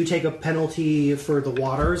 you do take a penalty for the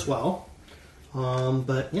water as well.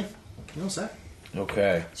 But yeah, you know set.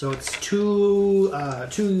 Okay. So it's two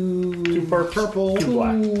purple,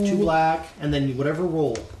 two black, and then whatever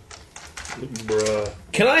roll. Bruh.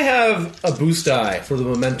 Can I have a boost die for the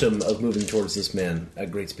momentum of moving towards this man at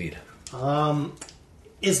great speed?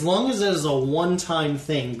 As long as it is a one-time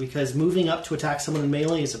thing, because moving up to attack someone in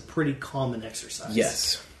melee is a pretty common exercise.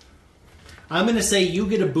 Yes. I'm going to say you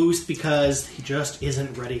get a boost because he just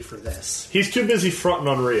isn't ready for this. He's too busy fronting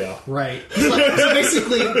on Rio. Right. So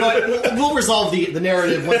basically, but we'll resolve the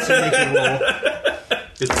narrative once you make a roll.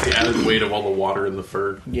 It's the added weight of all the water in the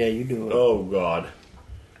fur. Yeah, you do it. Oh, God.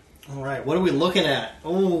 All right, what are we looking at?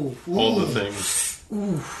 Oh, All the things.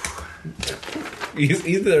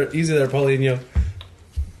 Easy there, Paulinho.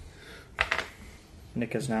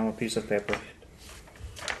 Nick is now a piece of paper.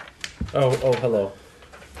 Oh, hello.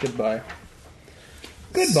 Goodbye.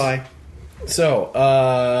 Goodbye. So,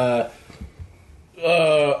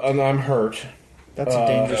 and I'm hurt. That's a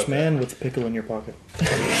dangerous man with a pickle in your pocket.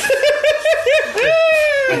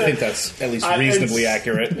 I think that's at least reasonably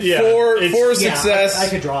accurate. Yeah. For yeah, success. I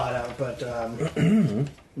could draw it out, but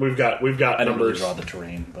We've got I don't really numbers. draw the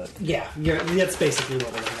terrain, but yeah, that's basically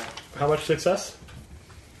what we're looking at. How much success?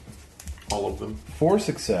 All of them. For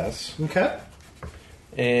success. Okay.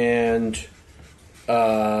 And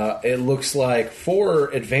it looks like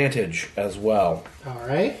 4 advantage as well. All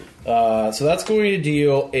right. So that's going to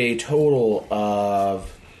deal a total of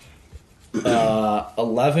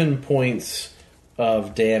 11 points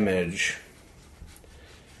of damage.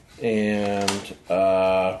 And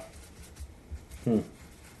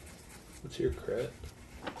What's your crit?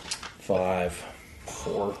 5.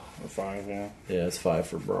 4 or 5, yeah. Yeah, it's 5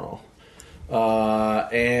 for Brawl.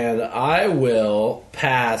 And I will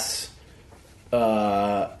pass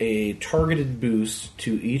a targeted boost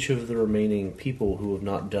to each of the remaining people who have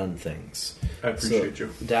not done things. I appreciate you.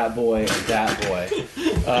 Dat boy and that boy.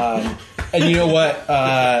 And you know what?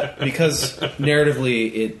 Because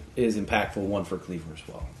narratively it is impactful, one for Cleaver as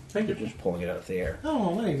well. Thank you. Just pulling it out of the air.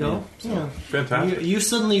 Oh, there you go. Yeah. Fantastic. You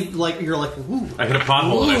suddenly you're like, ooh. I hit a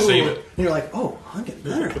pothole and I save it. And you're like, oh, I'm getting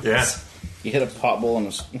better at Yeah. this. you hit a potball on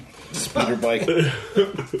a speeder bike.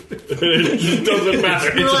 It doesn't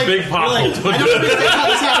matter. You're It's like, a big you're pothole. like, I don't understand how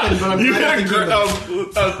this happened, but I'm You glad I hit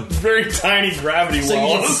think a very tiny gravity So wall.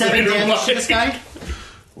 you on did a 7 speeder damage to bike. this guy?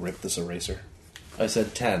 Rip this eraser. I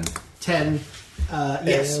said 10. 10.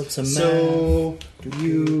 Yes. It's a So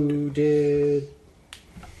you did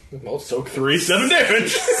Well, soak 3, 7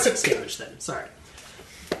 damage. 6 damage then. Sorry.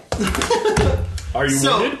 Are you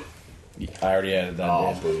So- wounded? I already added that.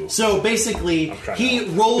 Oh, in. boo. So basically, trying he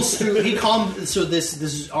rolls through. So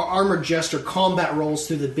this armored jester combat rolls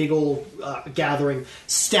through the big old gathering,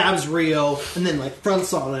 stabs Rio, and then like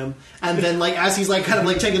fronts on him, and then like as he's like kind of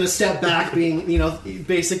like taking a step back, being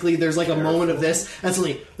basically there's like a moment of this, and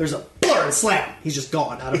suddenly there's a blur and slam. He's just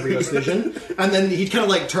gone out of Rio's vision, and then he kind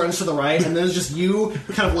of like turns to the right, and there's just you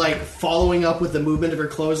kind of like following up with the movement of your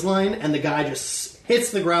clothesline, and the guy just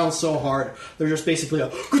hits the ground so hard there's just basically a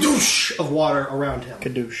kadoosh of water around him.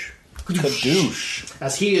 Kadoosh. Kadoosh.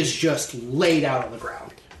 As he is just laid out on the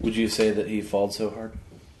ground. Would you say that he falled so hard?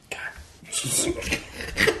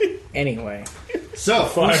 Anyway, So,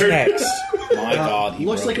 who's next? My God, he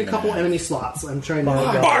looks broke like a in couple half. enemy slots. I'm trying to.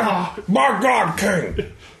 My God,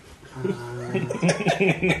 King!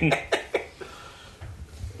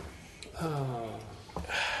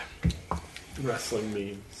 Wrestling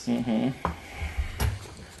memes.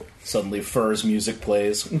 Suddenly, Fur's music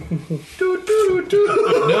plays. No,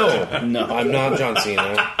 I'm not John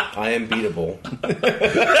Cena. I am beatable.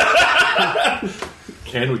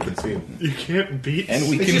 And we can see him. You can't beat. And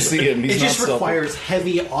we can see him. He's It not just stealthy. requires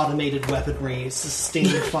heavy automated weaponry, sustained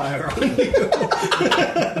fire on you.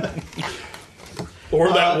 or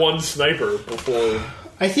that one sniper before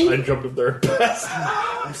I think I jumped up there.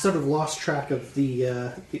 I've sort of lost track of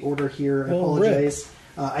the order here. I apologize.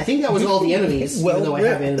 I think that was all the enemies, even though I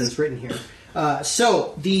have enemies written here.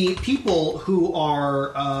 So the people who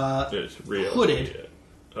are There's Rio. hooded.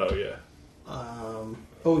 Oh yeah.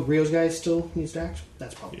 Rio's guy still needs to act?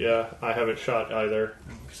 That's probably Yeah, I haven't shot either.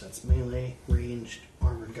 because that's melee, ranged,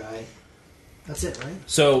 armored guy. That's it, right?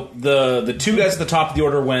 So the two guys at the top of the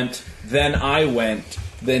order went, then I went,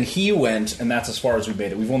 then he went, and that's as far as we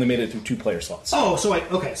made it. We've only made it through 2 player slots. Oh, so I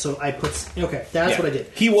that's Yeah. what I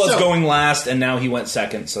did. He was So- going last, and now he went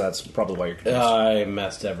second, so that's probably why you're confused. I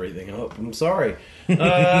messed everything up. I'm sorry.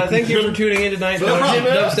 Thank you for tuning in tonight. No problem.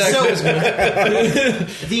 Dubstack So-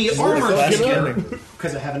 Christmas. The armored figure,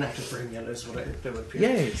 because I haven't acted for him yet, is what it would appear.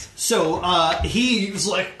 Yes. So he's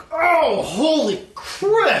like, "Oh, holy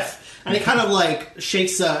crap!" And he kind of like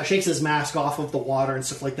shakes his mask off of the water and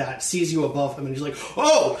stuff like that. Sees you above him, and he's like,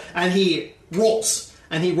 "Oh!" And he rolls.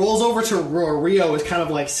 And he rolls over to Rio, is kind of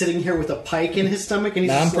like sitting here with a pike in his stomach, and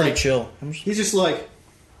he's I'm just pretty like, chill. He's just like,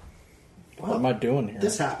 What am I doing here?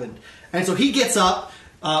 this happened. And so he gets up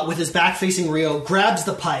with his back facing Rio, grabs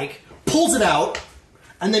the pike, pulls it out,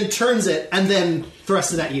 and then turns it, and then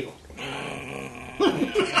thrusts it at you.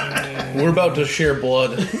 We're about to share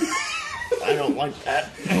blood. I don't like that.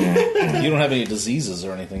 You don't have any diseases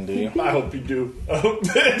or anything, do you? I hope you do. I hope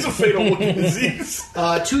it's a fatal looking disease.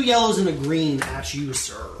 2 yellows and a green at you,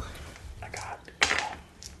 sir. I got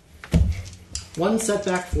 1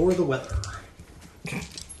 setback for the weather.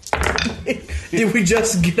 Did we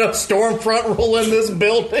just get a storm front roll in this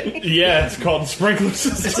building? Yeah, it's called sprinkler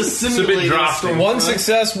system. It's a simulated drafting. storm One front.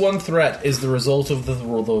 success, one threat is the result of the.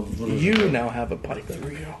 You now have a pike,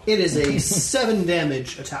 Rio. It is a 7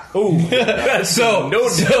 damage attack. So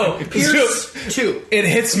Pierce 2. it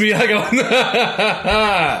hits me. I go.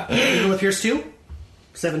 You go with Pierce 2?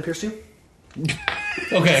 7 Pierce 2?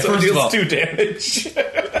 Okay, first of all, 2 damage.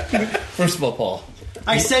 first of all, Paul,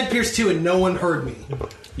 I said Pierce 2 and no one heard me.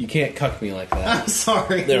 you can't cuck me like that. I'm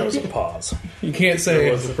sorry. There was a pause. You can't say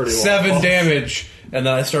That was a pretty long 7 pause. damage, and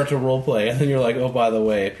then I start to role play, and then you're like, oh, by the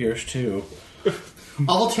way, Pierce 2.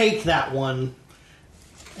 I'll take that one.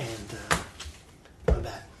 And, I'm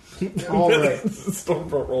bad. Alright.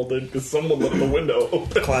 Stormfront rolled in because someone left the window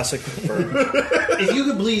open. Classic. If you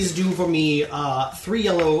could please do for me 3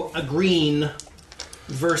 yellow, a green,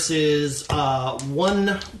 versus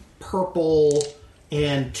 1 purple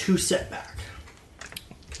and 2 setback.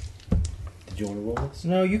 Did you want to roll this?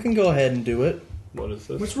 No, you can go ahead and do it. What is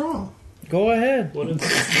this? What's wrong? Go ahead. What is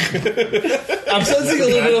this? I'm sensing a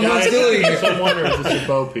little bit of hostility here. Someone or is this your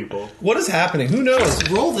bow people? What is happening? Who knows?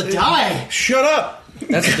 Roll the die. Shut up!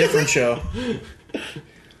 That's a different show.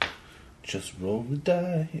 Just roll the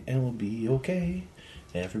die and we'll be okay.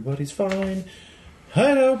 Everybody's fine.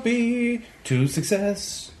 Hideout B, 2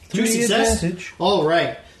 success, 3 2 success. advantage. All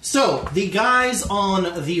right. So the guys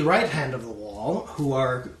on the right hand of the wall, who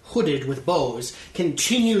are hooded with bows,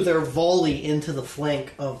 continue their volley into the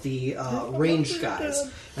flank of the ranged guys,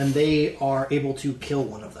 and they are able to kill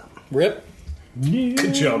one of them. Rip.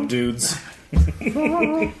 Good job, dudes.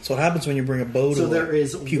 That's what happens when you bring a bow to So a there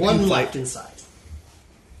is pew-pew one fight. left inside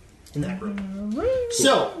in that group.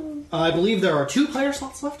 So I believe there are 2 player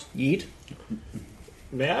slots left. Yeet.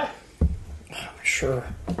 May I? Sure.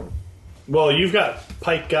 Well, you've got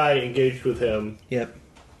Pike Guy engaged with him. Yep.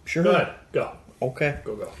 Sure. Go ahead. Go. Okay.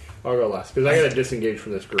 Go. I'll go last because I got to disengage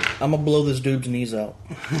from this group. I'm gonna blow this dude's knees out.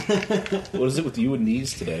 What is it with you and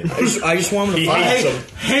knees today? I just want him to He fight. hates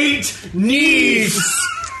them. Hate knees.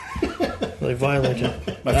 They violated.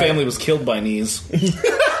 My family was killed by knees.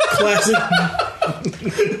 Classic.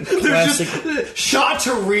 Classic. Shot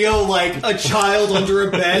to Rio like a child under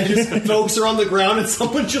a bed. Just folks are on the ground and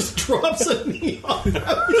someone just drops a knee on them.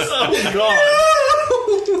 Oh God!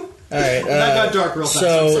 All right. That got dark real fast. I'm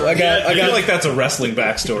So sorry. I got. I feel like that's a wrestling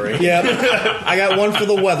backstory. Yeah. I got one for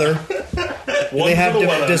the weather. Do they have for the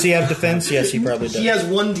weather. does he have defense? Yes, he probably does. He has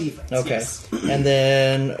 1 defense. Okay. Yes. And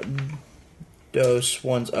then dose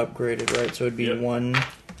one's upgraded, right? So it'd be Yep. 1.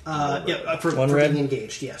 For One being red?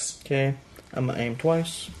 engaged. Yes. Okay. I'm gonna aim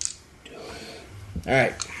twice. All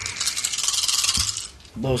right.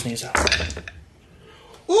 Blows knees out.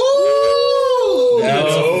 Ooh! That's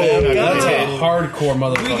a Oh, fat that's guy. it. hardcore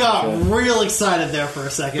motherfucker. We got real excited there for a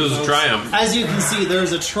second. It was a folks. triumph. As you can see,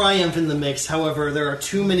 there's a triumph in the mix. However, there are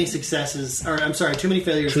too many successes, or I'm sorry, too many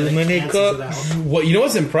failures. Too that it many cancels it cups. out. What you know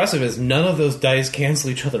what's impressive is none of those dice cancel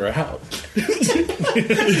each other out.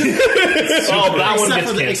 Oh, that one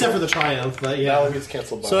gets Except for canceled. the triumph, but That yeah. one gets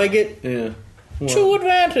canceled. So I get Yeah. 2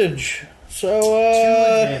 advantage. So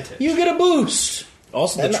advantage. you get a boost.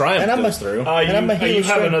 Also, the And- triumph and I'm goes a- through. You And I'm a healer have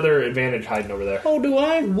strength. another advantage hiding over there. Oh, do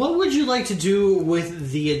I? What would you like to do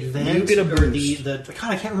with the advantage? You get a or boost. the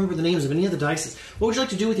God, I can't remember the names of any of the dice. What would you like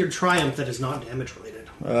to do with your triumph that is not damage related?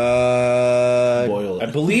 Boil I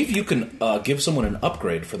it. believe you can give someone an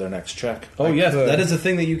upgrade for their next check. Oh yes, that is a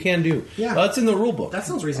thing that you can do. Yeah. That's in the rule book. That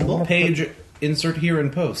sounds reasonable. Page insert here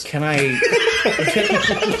in post. Can I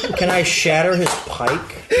can I shatter his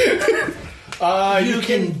pike? You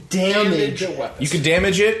can damage. a weapon. You can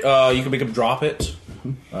damage it. You can make him drop it.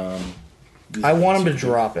 I want him to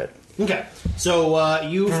drop it. Okay, so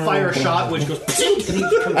you fire a shot which goes, and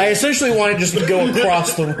he comes I essentially want it just to go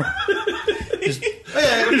across the room.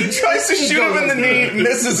 He tries to shoot him in the knee,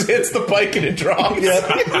 misses, hits the pike, and it drops.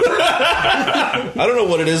 I don't know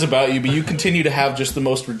what it is about you, but you continue to have just the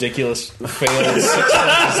most ridiculous fails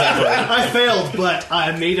successes ever. I failed, but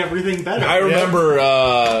I made everything better. I remember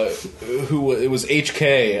it was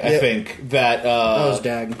HK, I think, that That was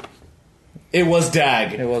Dag. it was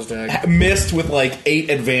Dag. It was Dag. Missed with like 8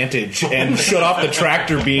 advantage and shut off the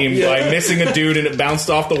tractor beam by missing a dude, and it bounced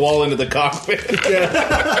off the wall into the cockpit.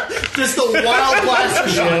 Just the wild blaster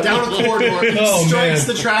shot down a corridor, Oh, strikes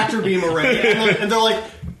man. the tractor beam array, and they're like,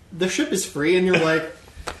 "The ship is free," and you're like,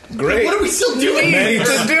 Great. "What are we still doing?" Meant here?"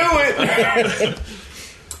 to do it.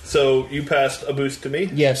 So you passed a boost to me?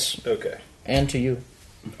 Yes, Okay. and to you.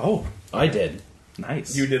 Oh, I did.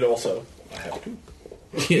 nice. You did also. I have to.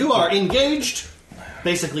 You are engaged,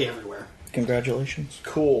 basically everywhere. Congratulations.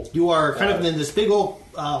 Cool. You are kind of in this big old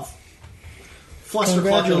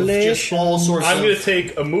flustercluck of just all sorts I'm of... going to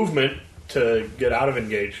take a movement to get out of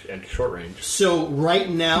engaged and short range. So right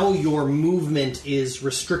now, your movement is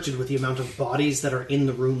restricted with the amount of bodies that are in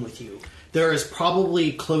the room with you. There is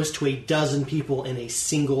probably close to a dozen people in a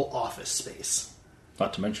single office space.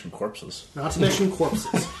 Not to mention corpses. Not to mention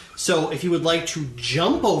corpses. So if you would like to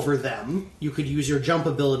jump over them, you could use your jump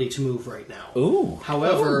ability to move right now. Ooh.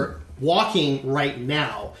 However, walking right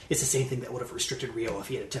now, it's the same thing that would have restricted Rio if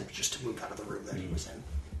he had attempted just to move out of the room that he was in.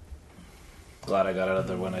 Glad I got out of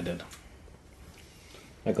there when I did.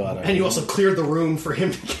 I'm glad I And you also cleared the room for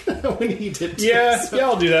him to get out when he did too. Yeah,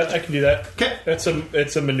 I'll do that. I can do that. Okay.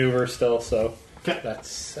 It's a maneuver still, so Okay. that's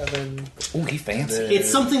 7. Ooh, he fancy. It's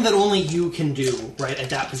something that only you can do, right, at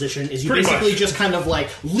that position, is you Pretty basically much. just kind of like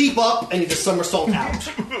leap up and you just somersault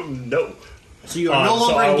out. No. So you are no So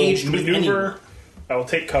longer I will engaged with anyone. maneuver. I will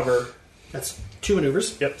take cover. That's 2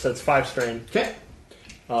 maneuvers. Yep, so it's 5 strain. Okay.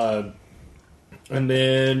 And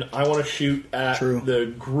then I want to shoot at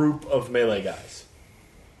the group of melee guys.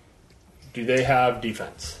 Do they have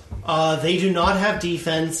defense? They do not have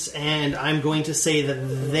defense, and I'm going to say that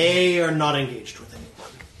they are not engaged with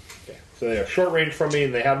anyone. Okay. So they are short range from me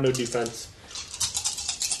and they have no defense.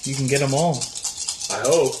 You can get them all. I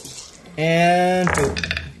hope. And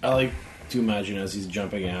I like to imagine as he's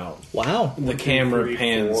jumping out, wow, the camera 3,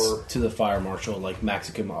 pans 4. to the fire marshal, like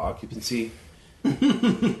Mexican occupancy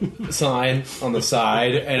sign on the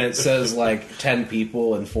side, and it says like 10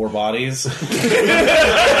 people and 4 bodies.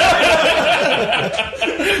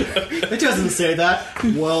 It doesn't say that.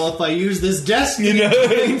 Well, if I use this destiny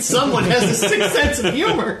point, someone has a sixth sense of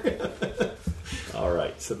humor. All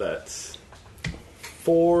right, so that's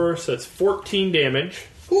 4. So it's 14 damage,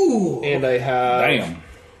 Ooh. and I have Damn.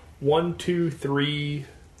 1, 2, 3,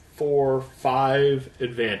 4, 5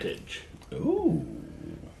 advantage. Ooh.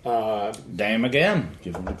 Damn again.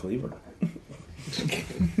 Give him the cleaver.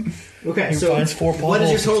 Okay, He so finds 4 what is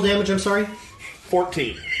your potholes. total damage, I'm sorry?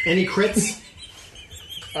 14. Any crits?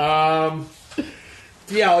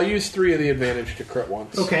 Yeah, I'll use 3 of the advantage to crit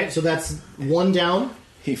once. Okay, so that's 1 down.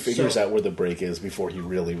 He figures out where the break is before he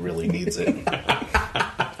really, really needs it.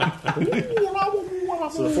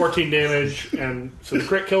 So the 14 damage, and so the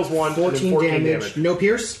crit kills 1, 14 and then 14 damage. damage. No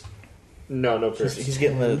pierce? No pierce. he's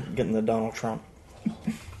getting the Donald Trump.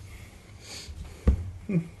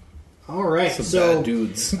 All right, Some so bad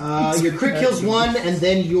dudes. your crit kills 1, and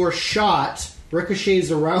then your shot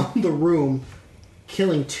ricochets around the room,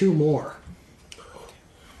 killing 2 more.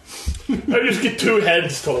 I just get 2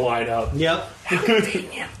 heads to line up. Yep.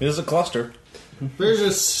 It is a cluster. There's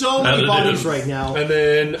just so many As it bodies is. right now. And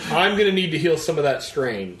then I'm going to need to heal some of that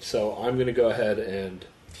strain, so I'm going to go ahead and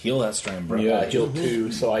Heal that strain, bro. Yeah, heal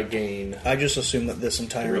 2, so I gain. I just assume that this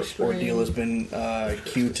entire ordeal has been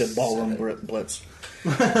queued to ballroom blitz.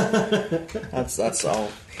 that's all.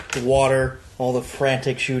 The water, all the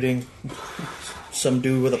frantic shooting, some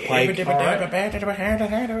dude with a pike.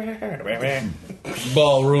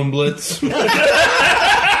 Ballroom blitz.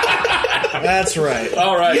 That's right.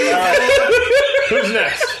 All right. Who's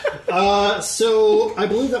next? So I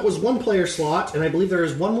believe that was one player slot, and I believe there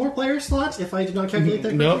is one more player slot. If I did not calculate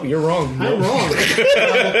that, Nope, you're wrong. I'm wrong.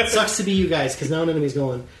 Sucks to be you guys because now an enemy's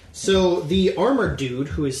going. So the armored dude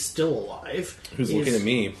who is still alive, Who's is- looking at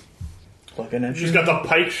me? Looking at She's you. got the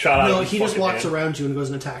pike shot out. No, of his he just fucking walks hand. around you and goes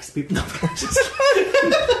and attacks people. No,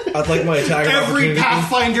 I'd like my attack of every opportunity.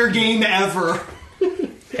 Pathfinder game ever.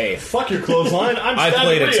 Hey, Fuck your clothesline. I'm I stabbing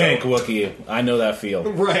played a Rio. tank Wookiee. I know that feel.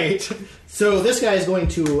 Right. So this guy is going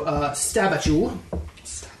to stab at you.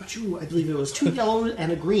 Stab at you. I believe it was 2 yellow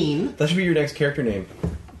and a green. That should be your next character name.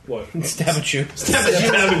 What? Stab at you. Stab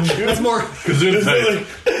at you. That's more. Gesundheit.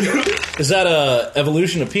 Is that a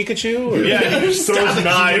evolution of Pikachu? Or? Yeah, he just throws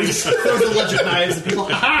knives. Throws electric knives at people.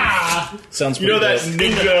 Ha! Sounds You pretty know that dope.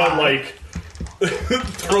 ninja, like,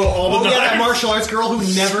 throw all Oh the yeah, that knives. martial arts girl who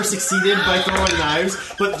never succeeded by throwing knives,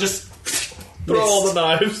 but just Throw all the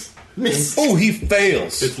knives. missed. Oh, he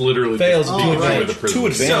fails. It's literally Fails just to Pikachu right. with a prism. To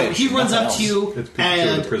advance. So he runs up to you It's Pikachu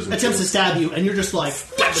and with a prism attempts to shield. stab you, and you're just like,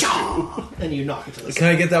 "Gotcha!" And you knock into the Can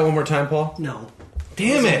I get that one more time, Paul? No.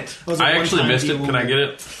 Damn it! That was a I actually one-time missed it. deal. Can I get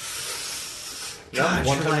it? God,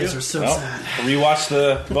 your lives are so Well, sad. rewatch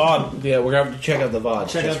the VOD. Yeah, we're gonna have to check out the VOD.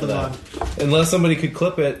 Check just out the for that. VOD. Unless somebody could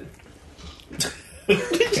clip it.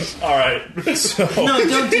 All right. No,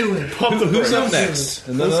 don't do it. Who's up next?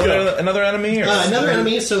 Another enemy? Or? Another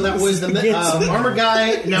enemy, so that was the armored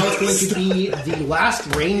guy. Now it's going to be the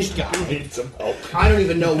last ranged guy. Need some help. I don't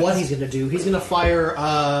even know what he's going to do. He's going to fire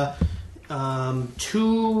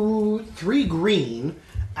 3 green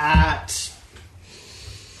at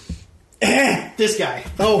this guy.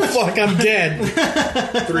 Oh fuck! I'm dead.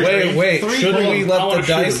 Wait. Three Shouldn't green. we let I the wanna shoot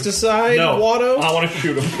dice him. decide, No, Watto? I want to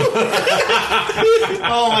shoot him.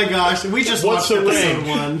 Oh my gosh, we just What's watched the episode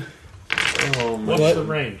range? 1. What's the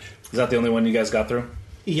range? Is that the only one you guys got through?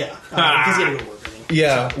 Yeah, because he had to go to work. I think.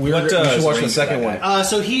 Yeah, we What, should is watch the range second for one. that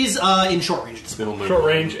So he's in short range. Short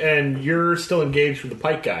range, and you're still engaged with the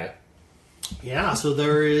pike guy. Yeah, so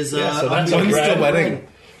there is. Yeah, so that's He's red. still wedding.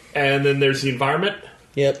 And then there's the environment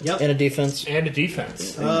Yep. Yep. And a defense and a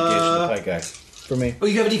defense. Engaged the fight guy. for me. Oh,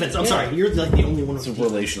 you have a defense. I'm sorry, you're like the only one with It's a a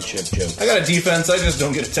relationship joke. I got a defense. I just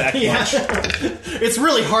don't get attacked Yeah. much. It's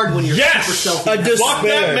really hard when you're Yes! super stealthy. A despair. Fuck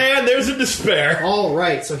that man, there's a despair. All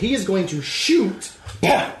right, so he is going to shoot.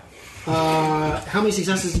 How many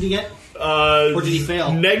successes did he get? Or did he fail?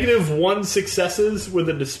 -1 successes with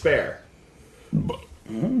a despair.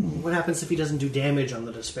 What happens if he doesn't do damage on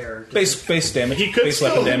the despair? Base damage. He could base still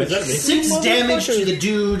weapon damage. is that me? 6 damage to the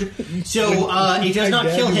dude. So it does not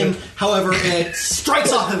kill him. However, it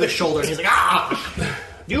strikes off of his shoulder. And he's like, ah!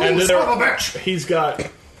 You And then son of a bitch! He's got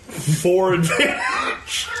 4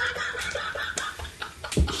 advantage.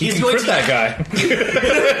 He's going Crit to. that guy.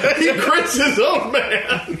 He crits his own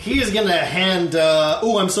man. He is going to hand.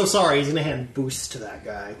 Oh, I'm so sorry. He's going to hand boost to that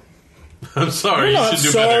guy. I'm sorry. You Not should do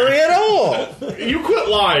sorry better. at all. You quit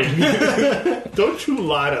lying. Don't you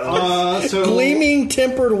lie to us. So Gleaming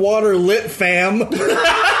tempered water lit fam.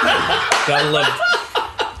 Gotta love it.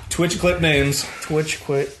 Twitch clip names. Twitch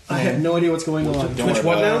quit. I have no idea what's going on. Twitch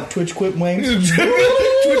what now? Twitch quit wings.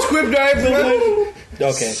 Twitch quip dive.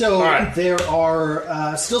 Okay. So right. there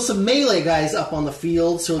are still some melee guys up on the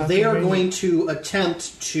field, so they are going to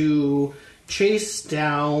attempt to chase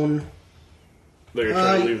down. They're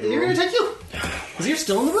trying to leave the They're going room. to attack you because you're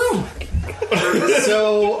still in the room.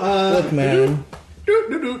 So Look, man.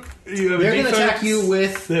 You have a they're going to defense. attack you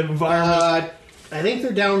with. They have environment. I think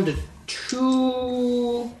they're down to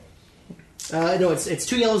 2. No, it's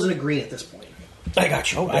 2 yellows and a green at this point. I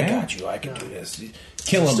got you. I got you. I can do this.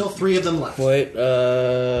 Kill There's him. still 3 of them left. Wait.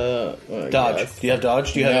 Dodge. Do you have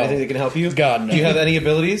dodge? Do you have No. anything that can help you? God, no. Do you have any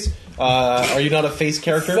abilities? Are you not a face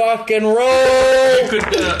character? Fucking roll. Could,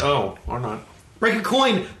 or not. Break a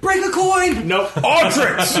coin! Break a coin! Nope.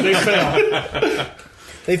 Tricks. They fail.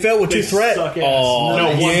 They fell with 2 threat. Suck ass. Oh, no,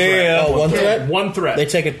 one threat. Oh, 1 threat? One threat. They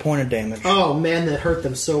take a point of damage. Oh man, that hurt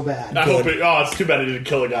them so bad. I hope it. Oh, it's too bad it didn't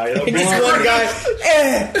kill a guy. Just one guy.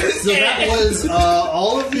 So that was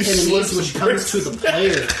all of the enemies, which comes to the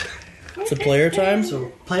player. It's a player time.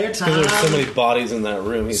 So player time. There's so many bodies in that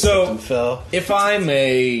room. He So- slipped and fell. If I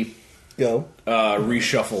may Go.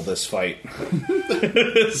 reshuffle this fight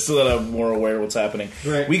so that I'm more aware of what's happening.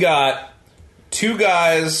 Right. We got 2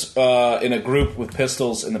 guys in a group with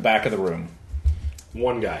pistols in the back of the room.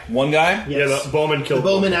 One guy. One guy? Yeah, the bowman The killed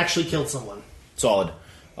bowman actually killed someone. Solid.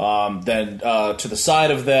 Then to the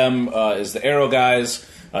side of them is the arrow guys.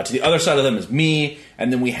 To the other side of them is me.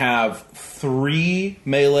 And then we have three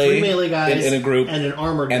melee guys in a group. and an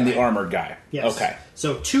armored guy. And the armored guy. Yes. Okay.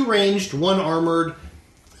 So 2 ranged, 1 armored,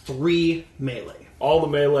 3 melee. All the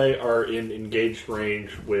melee are in engaged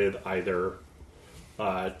range with either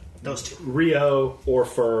Those 2. Rio or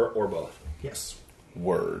Fur or both. Yes.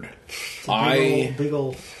 Word. It's a big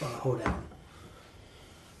ol' hoedown.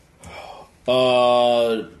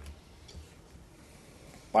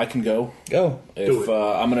 I can go. Go. If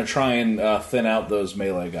I'm going to try and thin out those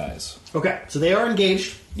melee guys. Okay, so they are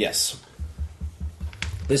engaged. Yes.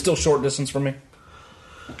 They still short distance from me?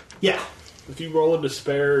 Yeah. If you roll a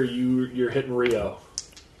despair, you're hitting Rio.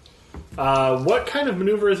 What kind of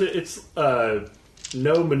maneuver is it? It's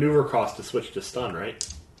no maneuver cost to switch to stun, right?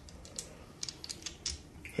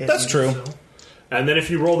 That's true. So. And then if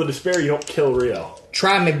you roll the despair, you don't kill Rio.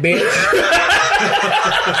 Try me, bitch.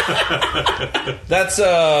 That's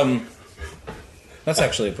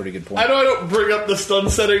actually a pretty good point. I know I don't bring up the stun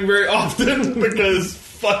setting very often because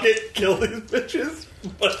fuck it, kill these bitches.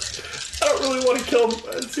 But I don't really want to kill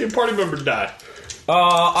them. See a party member die.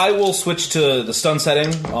 I will switch to the stun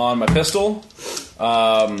setting on my pistol,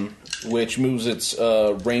 which moves its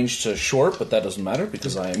range to short, but that doesn't matter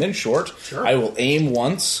because I am in short. Sure. I will aim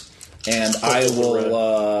once, and I will...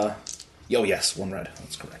 oh, yes, 1 red.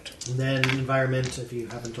 That's correct. And then environment, if you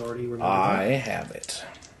haven't already remembered. I have it.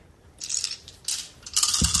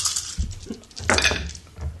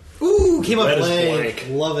 Ooh, came up That is blank.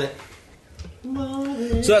 blank. Love it.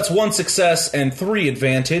 So that's 1 success and 3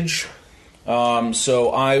 advantage.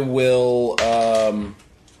 So I will...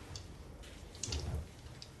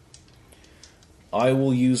 I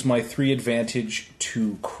will use my 3 advantage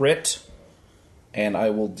to crit, and I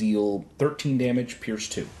will deal 13 damage, pierce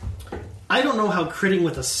 2. I don't know how critting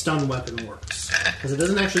with a stun weapon works. Because it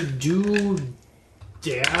doesn't actually do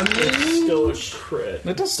damage. It's still a crit.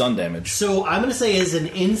 It does stun damage. So I'm going to say is an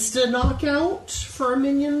insta knockout for a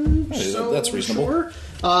minion. Hey, So that's reasonable. Sure.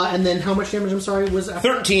 And then how much damage, I'm sorry, was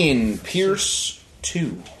after? 13, pierce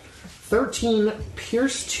 2. 13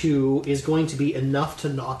 pierce 2 is going to be enough to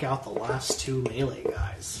knock out the last 2 melee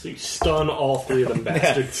guys. So you stun all 3 of them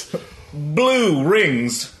bastards. Blue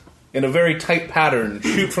rings in a very tight pattern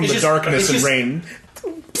shoot from It's the just- darkness it's and just-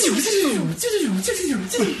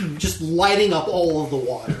 rain. Just lighting up all of the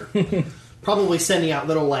water. Probably sending out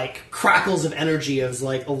little, like, crackles of energy as,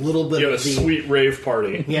 like, a little bit You have of a the... sweet rave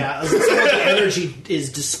party. Yeah, some of the energy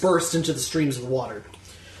is dispersed into the streams of water.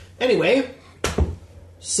 Anyway,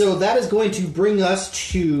 so that is going to bring us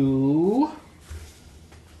to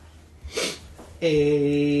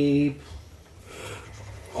a...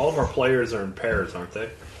 All of our players are in pairs, aren't they?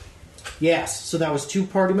 Yes, so that was 2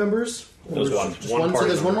 party members? There's Or one. just One so party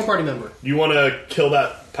there's one member. more party member. You want to kill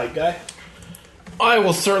that pike guy? I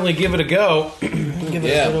will certainly give it a go. Give it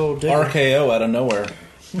Yeah, a good old dig. RKO out of nowhere.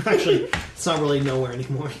 Actually, it's not really nowhere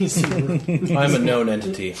anymore. He's I'm a known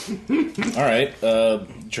entity. All right,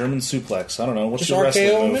 German suplex. I don't know. What's Just your wrestling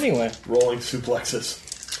RKO him move? anyway. Rolling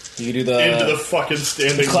suplexes. You do the, Into the fucking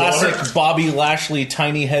standing classic water. Bobby Lashley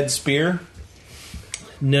tiny head spear.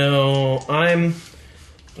 No,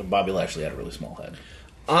 Bobby Lashley had a really small head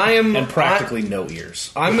and practically no ears.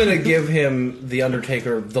 I'm going to give him the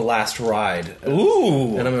Undertaker the last ride.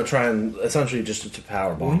 Ooh, And I'm going to try and essentially just to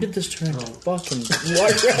power bomb. when did this turn fucking?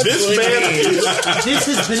 This man This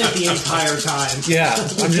has been it the entire time. Yeah,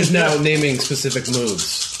 I'm just now naming specific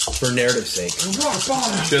moves for narrative's sake.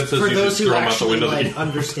 Shed says For you those just who throw him out the actually window. like,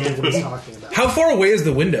 understand what he's talking about. How far away is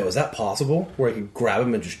the window? Is that possible? Where I could grab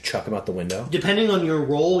him and just chuck him out the window? Depending on your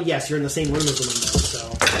role, yes, you're in the same room as the window, so...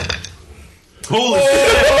 Holy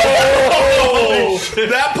shit!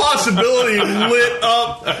 That possibility lit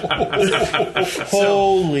up.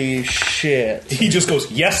 Holy shit! He just goes,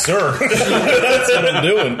 "Yes, sir." That's what I'm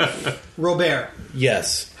doing. Robert,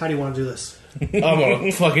 Yes. how do you want to do this? I'm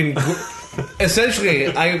gonna fucking... Essentially,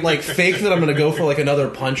 I like fake that I'm gonna go for like another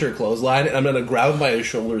punch or clothesline, and I'm gonna grab him by his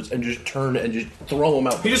shoulders and just turn and just throw him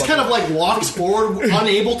out. He just kind of like walks forward,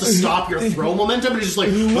 unable to stop your throw momentum, and he's just like,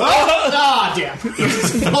 damn. He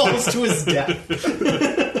just falls to his death.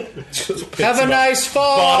 have a nice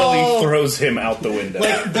fall. Bodily throws him out the window.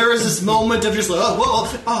 Like, there is this moment of just like,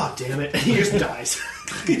 damn it. And he just dies.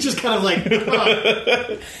 He's just kind of like,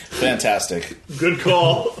 Fantastic. Good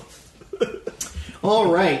call. All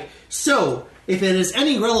right. So, if it is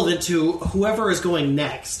any relevant to whoever is going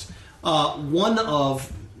next, they're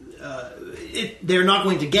not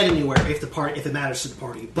going to get anywhere if it matters to the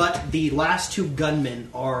party. But the last 2 gunmen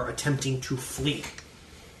are attempting to flee.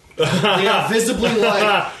 Yeah, visibly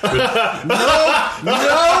like,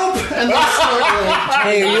 nope, and they start like,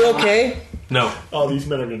 Hey, are you okay? No, Oh, these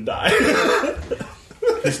men are gonna die.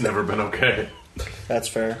 he's never been okay. That's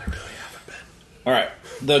fair. All right.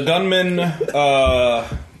 The gunmen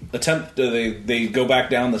attempt. They go back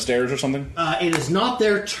down the stairs or something. it is not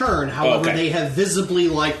their turn. However, Okay. they have visibly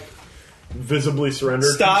like, Visibly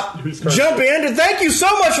surrendered. Stop. Who's trying Jump to- in, and thank you so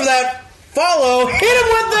much for that follow. Hit him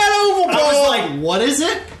with that oval I was ball. like, what is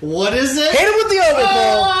it? What is it? Hit him with the oval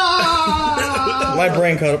ball. Ah! My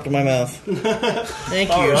brain caught up to my mouth. Thank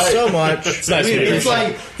you right. so much. It's nice to meet It's you.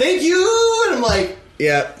 like, thank you, and I'm like,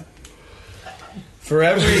 Yeah. For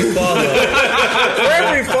every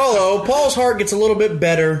follow, Paul's heart gets a little bit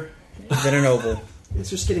better than an oval. it's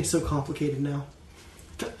just getting so complicated now.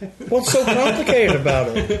 What's so complicated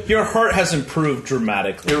about it? Your heart has improved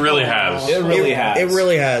dramatically. It really has. It really has. It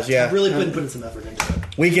really has, yeah. I've really been putting some effort into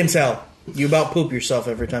it. We can tell. You about poop yourself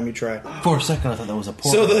every time you try. For a second, I thought that was a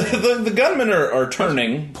pork. So the gunmen are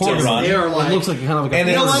turning to run. They are like, It looks like kind of like And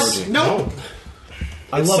a you know pork what? emoji. No.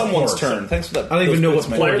 I It's love someone's pork. turn. Thanks for that. I don't even know what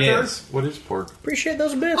man. pork Player is. What is pork? Appreciate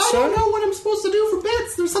those bits, I don't son. know what I'm supposed to do for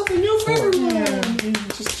bits. There's something new for everyone.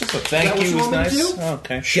 Just a Is that thank what you you is want me to nice. do?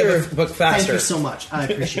 Okay. Sure. Yeah, but Thank faster. you so much. I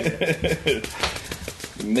appreciate it.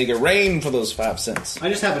 Make it rain for those 5 cents. I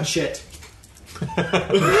just have a chit.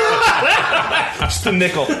 Just a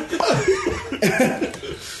nickel.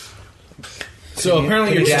 So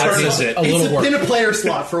apparently your Whose dad turn is is it? a It's little work. been a player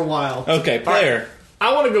slot for a while. Okay, player.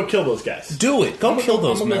 I want to go kill those guys. Do it. Go kill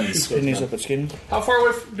those I'm gonna men. shoot Skinny's up at skinny. How far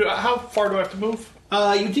away? How far do I have to move?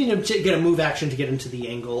 You need to get a move action to get into the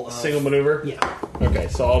angle of... Single maneuver. Yeah. Okay,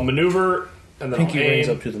 so I'll maneuver and then Pinky I'll aim, rings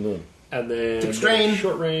up to the moon. and then strain.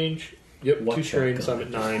 short range. Yep, What 2 strains.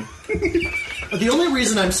 shotgun? I'm at 9. The only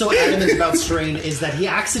reason I'm so adamant about strain is that he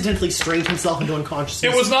accidentally strained himself into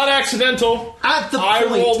unconsciousness. It was not accidental. at the I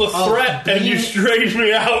point rolled a of threat and you being strained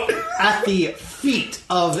me out. at the feet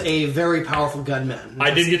of a very powerful gunman.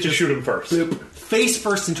 I did get to shoot him first. Boop, face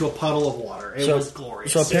first into a puddle of water. It was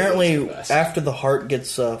glorious. So apparently, It was the best. after the heart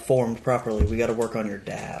gets formed properly, we got to work on your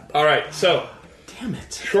dab. All right, so Damn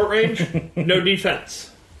it. short range, no defense.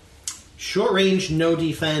 Short range, no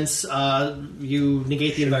defense. You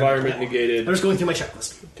negate the Environment environment. negated. I'm just going through my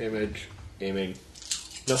checklist. Damage, aiming.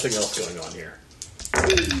 Nothing else going on here.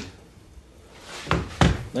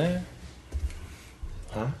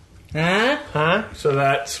 So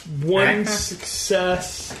that's 1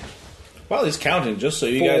 success. While he's counting, just so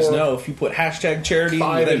you guys 4, know, if you put hashtag charity,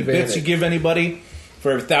 5 then bits advantage. you give anybody,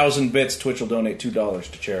 for every 1,000 bits, Twitch will donate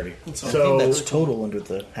 $2 to charity. I think So that's total under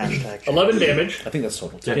the hashtag. 11 damage. I think that's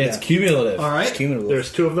total. Yeah, it's cumulative. All right. It's cumulative.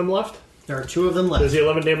 There's 2 of them left. There are 2 of them Does left. the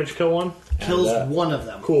 11 damage kill one? Kills one of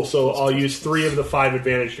them. Cool. So I'll use 3 of the 5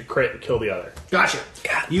 advantage to crit and kill the other. Gotcha.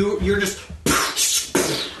 You're just...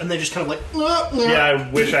 And they just kind of like... Yeah, I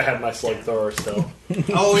wish I had my slug thrower still.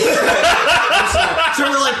 Oh, yeah. So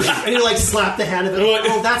we're like... And you like slap the hand of it.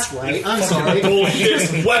 Oh, that's right. I'm sorry.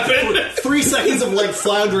 Bullshit weapon. 3 seconds of like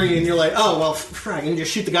floundering and you're like, oh, well, frag. And you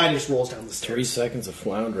just shoot the guy and he just rolls down the stairs. 3 seconds of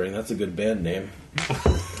floundering. That's a good band name.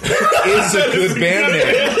 It's a good band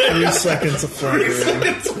name. 3 seconds of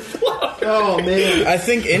floundering. Oh, man. I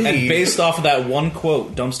think And Indy... based off of that one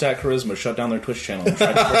quote, Dumpstat Charisma shut down their Twitch channel. And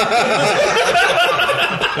tried to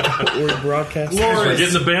we're broadcasting. We're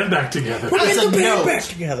getting the band back together. As a note, back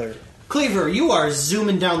together. Cleaver, you are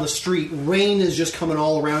zooming down the street. Rain is just coming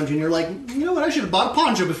all around you, and you're like, you know what? I should have bought a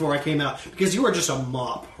poncho before I came out because you are just a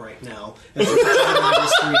mop right now. As you're driving down the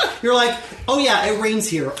street, you're like, oh yeah, it rains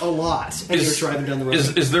here a lot, and you're driving down the road.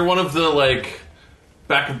 Is there one of the like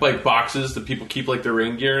back of like boxes that people keep like their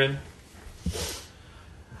rain gear in?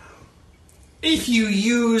 if you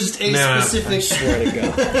used a Nah, specific, Swear to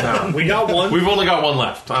God. We got one. We've only got one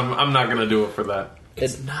left. I'm not gonna do it for that.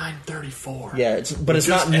 It's 9:34. Yeah, but it's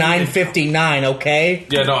not 9:59, okay?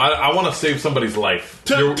 Yeah, no, I want to save somebody's life.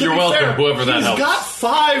 To You're be welcome, fair, whoever that he's helps. got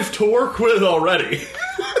 5 to work with already.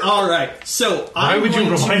 all right. So I'm would you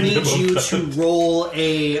going to remind need him of you that? to roll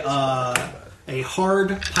a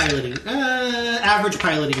hard piloting, average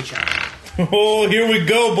piloting check. Oh, here we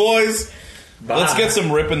go, boys. Let's get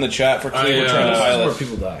some rip in the chat for Cleaver trying to This is where pilot.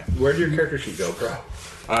 people die. Where'd your character sheet go, bro?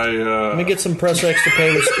 Let me get some press X to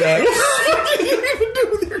pay respects.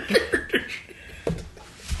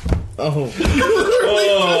 No,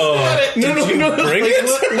 Bring it?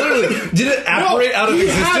 Literally. Did it apparate out of He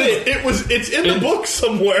had existence? it. It's in the book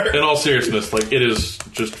somewhere. In all seriousness, like it is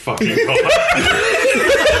just fucking gone.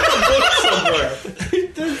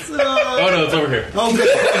 Oh no, it's over here. Oh, good.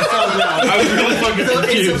 I found it out. I was really fucking It's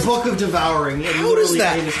confused. a book of devouring. How does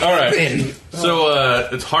that All right, so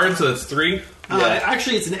it's hard, so that's 3.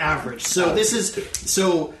 Actually, it's an average. So this is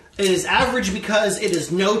It is average because it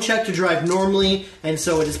is no check to drive normally, and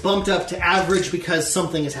so it is bumped up to average because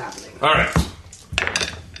something is happening. All right.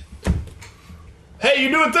 Hey, you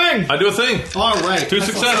do a thing! I do a thing. All right. 2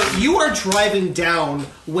 successes. You are driving down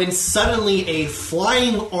when suddenly a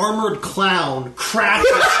flying armored clown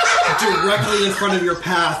crashes directly in front of your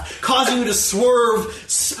path, causing you to swerve,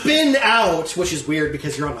 spin out, which is weird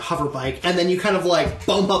because you're on a hover bike, and then you kind of like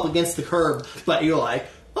bump up against the curb, but you're like,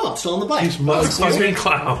 oh, I'm still on the bike. Excuse me,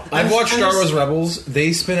 clown. I've watched Star Wars Rebels.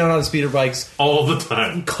 They spin out on speeder bikes All the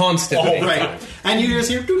time. constantly. Right. And you just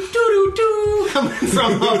hear doo-doo-doo coming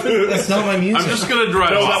from up. That's not my music. I'm just going to drive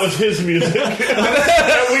No, off. that was his music.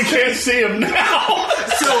 And we can't see him now.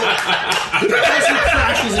 So, as he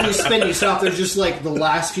crashes and you spin, you stop, there's just like the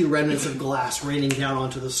last few remnants of glass raining down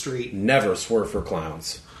onto the street. Never swerve for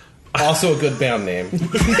clowns. Also a good band name.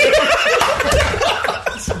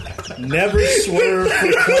 Never swerve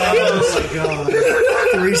for clowns. Oh my god.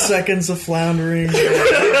 3 seconds of floundering.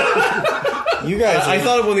 You guys, I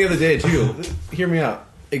thought of one the other day too. Hear me out.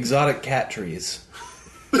 Exotic cat trees.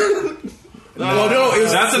 No, it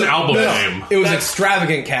was That's an album name. It was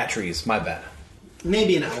extravagant cat trees. My bad.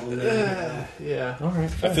 Maybe an album. Yeah. All right.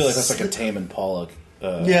 I feel like that's like a Tame Impala.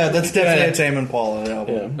 Yeah, that's definitely a Tame Impala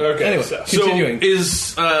album. Okay. Anyway, so continuing.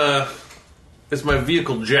 is my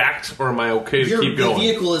vehicle jacked, or am I okay to keep The going?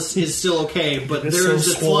 vehicle is still okay, but It's there's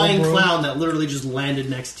so a flying swole, bro. clown that literally just landed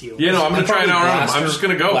next to you. Yeah, no, I'm going to try and outrun him. I'm just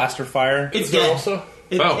going to go. Blaster fire. It's There dead. also?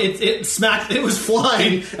 It smacked. It was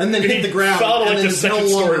flying and then hit the ground. fell out of, and like, then the it's no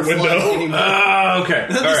second longer story flying window. anymore. Okay.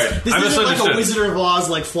 All right. This I isn't like a misunderstood. Wizard of Oz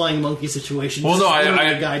like flying monkey situation. Well, This no, is I-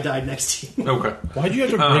 literally a guy died next to you. Okay. Why'd you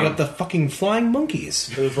have to bring up the fucking flying monkeys?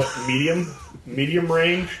 It was what, medium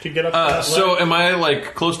range to get up to that So level? am I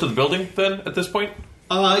like close to the building then at this point?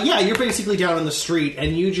 Yeah, you're basically down on the street,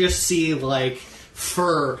 and you just see like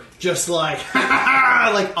fur just like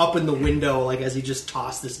like up in the window, like as he just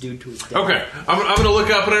tossed this dude to his death. Okay. I'm going to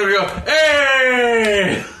look up and I'm going to go,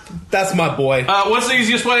 hey! That's my boy. What's the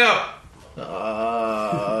easiest way up?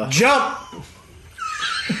 Jump!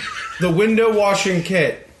 The window washing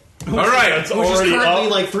kit. All right. It's Which is already currently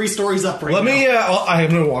up. like 3 stories up right Let now. me.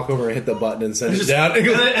 I'm gonna walk over and hit the button and send it down. And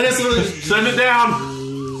it's literally just, Send it down.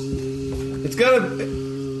 It's gonna.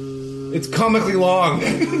 It's comically long. All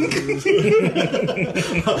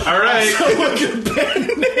right.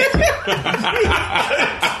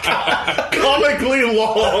 comically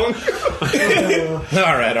long.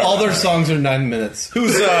 All right. All their songs are 9 minutes.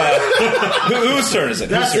 Whose turn is it?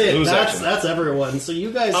 that's Whose, it. Who's That's action? that's everyone. So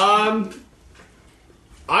you guys.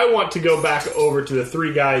 I want to go back over to the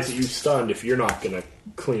 3 guys that you stunned if you're not going to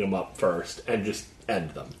clean them up first and just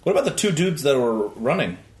end them. What about the 2 dudes that were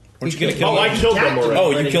running? Weren't you going to kill Oh, them? I killed them already.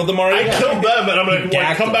 Oh, you killed them already? I killed them, and I'm going to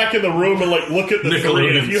gacked come them. back in the room and like look at the 3.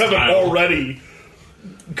 And if you haven't Nickelodeon already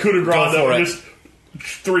coup de grace Go for them, it. just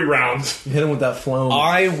 3 rounds. Hit him with that flown.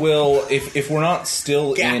 I will, if we're not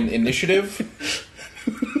still in initiative,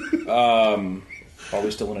 are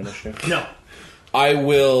we still in initiative? no. I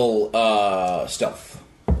will stealth,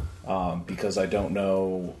 because I don't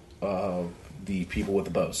know the people with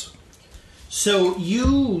the bows. So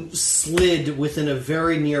you slid within a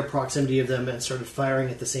very near proximity of them and started firing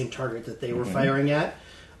at the same target that they were firing at.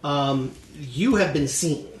 You have been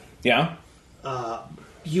seen. Yeah?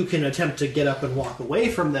 You can attempt to get up and walk away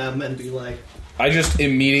from them and be like, I just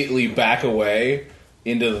immediately back away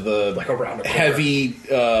into the Like around a corner. heavy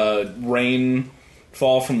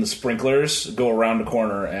rainfall from the sprinklers, go around a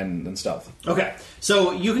corner and stealth. okay.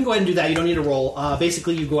 So you can go ahead and do that. You don't need to roll.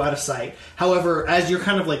 Basically, you go out of sight. However, as you're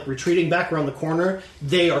kind of like retreating back around the corner,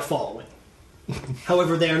 they are following.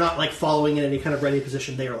 However, they are not like following in any kind of ready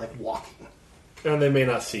position. They are like walking. And they may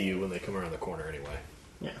not see you when they come around the corner anyway.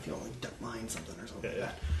 Yeah, if you only duck mine something or something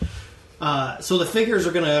like that. So the figures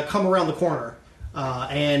are going to come around the corner,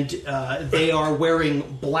 and they are wearing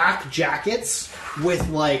black jackets with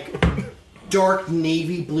like dark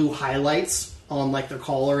navy blue highlights on like their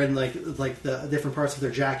collar and like the different parts of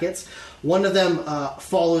their jackets. One of them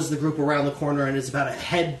follows the group around the corner and is about a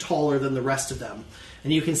head taller than the rest of them,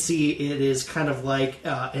 and you can see it is kind of like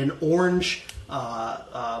an orange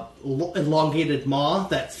elongated maw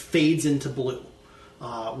that fades into blue.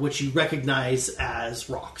 Which you recognize as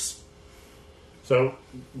rocks. So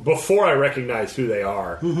before I recognize who they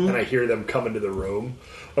are and I hear them come into the room,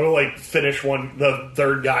 I'm gonna like finish the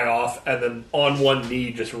 3rd guy off and then on one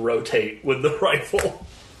knee just rotate with the rifle.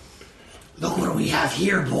 Look what we have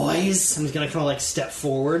here, boys. And he's gonna kind of like step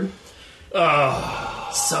forward.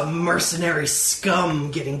 Some mercenary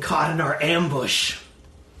scum getting caught in our ambush.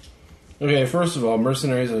 Okay, first of all,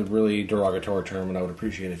 mercenary is a really derogatory term, and I would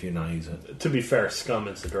appreciate if you not use it. To be fair, scum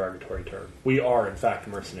is a derogatory term. We are, in fact,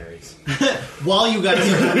 mercenaries. While you guys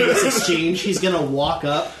are having this exchange, he's going to walk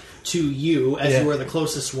up to you as Yeah. you are the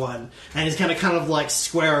closest one, and he's going to kind of like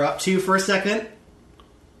square up to you for a second.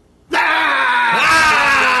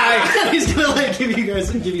 Ah! He's going to like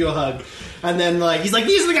give you a hug, and then like he's like,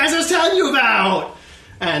 "These are the guys I was telling you about."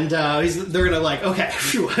 And they're gonna like, okay,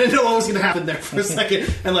 phew, I didn't know what was gonna happen there for a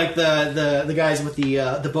second. And like the guys with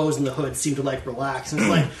the bows and the hoods seem to like relax, and it's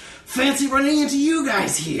like, fancy running into you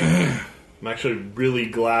guys here. I'm actually really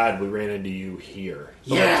glad we ran into you here.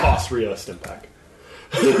 So Yeah. I'll toss Rio Stimpack.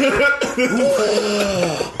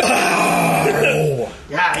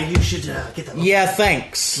 Yeah, you should get them. Yeah,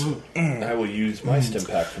 thanks. I will use my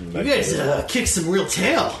Stimpack from the You next guys kick some real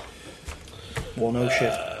tail. Well, no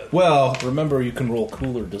shit. Well, Remember, you can roll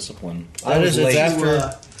cooler discipline. That is it's You,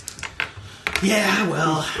 after. yeah,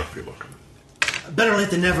 well, better late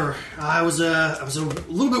than never. I was a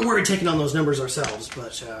little bit worried taking on those numbers ourselves,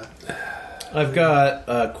 but I've got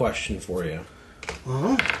a question for you.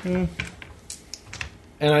 uh-huh.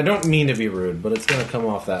 And I don't mean to be rude, but it's going to come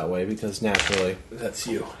off that way because naturally, That's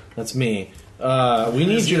you. that's me. We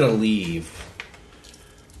need you to leave.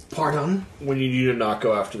 Pardon. We need you to not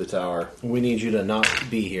go after the tower. We need you to not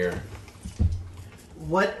be here.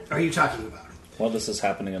 What are you talking about? While this is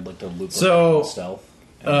happening, I'd like to loop So, around stealth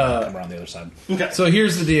and come around the other side. Okay. So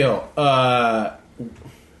here's the deal.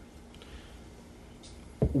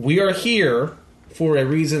 We are here for a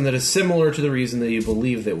reason that is similar to the reason that you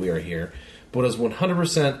believe that we are here, but is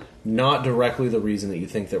 100% not directly the reason that you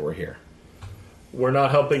think that we're here. We're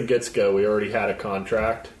not helping Gitska. We already had a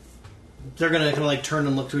contract. They're gonna kind of like turn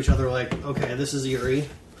and look to each other like, okay, this is Yuri,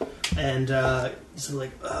 and so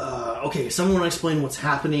like, okay, someone want to explain what's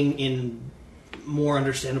happening in more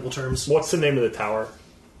understandable terms. What's the name of the tower?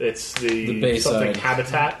 It's The the Bayside. something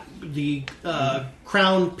habitat. The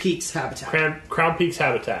Crown Peaks habitat. Crown Peaks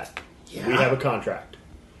habitat. Yeah. We have a contract.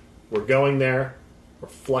 We're going there. We're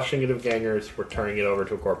flushing it of gangers. We're turning it over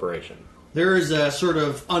to a corporation. There is a sort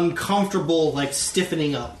of uncomfortable like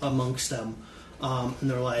stiffening up amongst them, and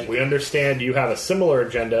they're like, We understand you have a similar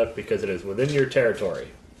agenda because it is within your territory.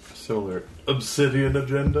 Similar obsidian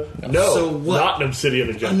agenda. No, So what? not an obsidian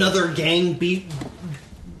agenda. another gang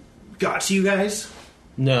got to you guys.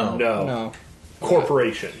 No. No. No,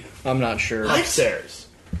 Corporation. I'm not sure. Upstairs.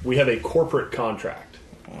 We have a corporate contract.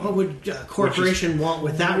 What would a corporation want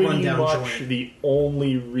with that Pretty rundown much joint? the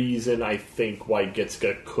only reason I think why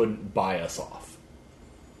Gitska couldn't buy us off.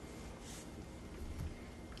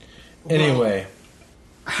 Anyway,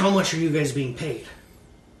 How much are you guys being paid?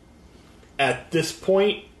 At this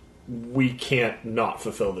point, we can't not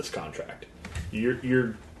fulfill this contract.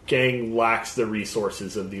 Your gang lacks the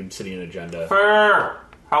resources of the Obsidian agenda. Fair.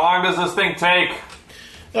 How long does this thing take?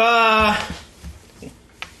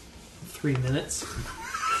 3 minutes.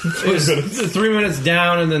 it's 3 minutes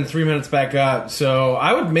down and then 3 minutes back up. So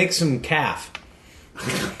I would make some calf.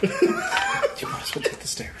 You might as well take the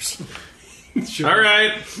stairs. All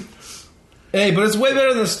right. Hey, but it's way better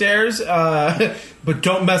than the stairs. But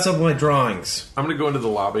don't mess up my drawings. I'm going to go into the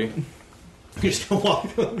lobby. You just don't walk.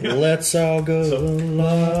 Let's all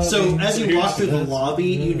go. So as you walk through the lobby,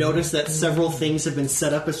 you notice that several things have been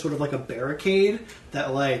set up as sort of like a barricade.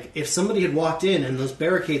 That like if somebody had walked in and those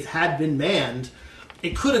barricades had been manned,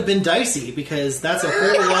 it could have been dicey because that's a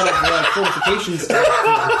whole lot of fortification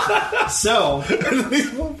stuff. So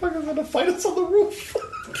These motherfuckers are gonna fight us on the roof.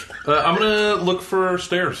 I'm going to look for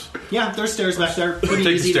stairs. yeah, there's stairs back there. Pretty Take the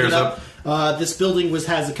easy to stairs get up. This building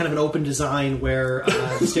has a kind of an open design where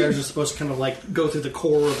the stairs are supposed to kind of like go through the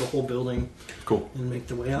core of the whole building Cool. and make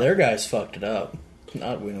the way up. Their guys fucked it up.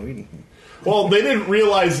 Not we. Well, they didn't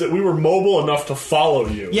realize that we were mobile enough to follow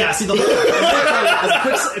you. Yeah, see, the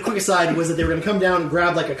whole as a quick aside was that they were going to come down and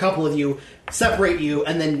grab like a couple of you, separate you,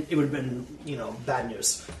 and then it would have been bad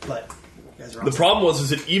news. But you guys are The awesome. problem was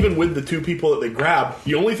that even with the two people that they grabbed,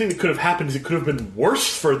 the only thing that could have happened is it could have been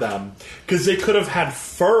worse for them because they could have had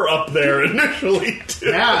fur up there initially too.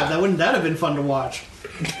 Yeah, that have been fun to watch.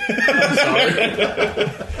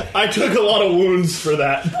 I took a lot of wounds for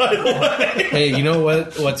that, by the way. Hey, you know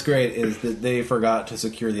what? What's great is that they forgot to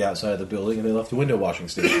secure the outside of the building and they left the window washing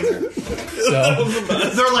station there. So,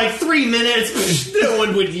 They're like 3 minutes. No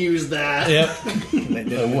one would use that. yep, They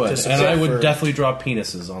did I would, just and I would for- definitely draw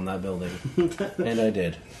penises on that building, and I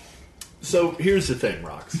did. So here's the thing,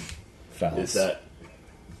 Rox, Fouls. is that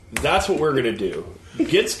that's what we're going to do.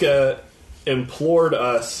 Gitska implored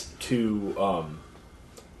us to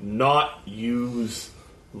not use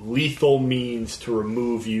lethal means to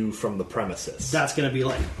remove you from the premises. That's going to be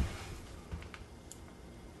like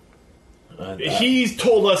He's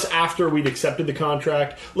told us after we'd accepted the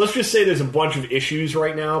contract. Let's just say there's a bunch of issues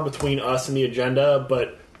right now between us and the agenda,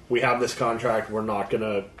 but we have this contract. We're not going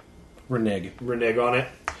to renege on it.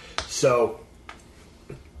 So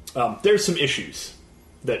there's some issues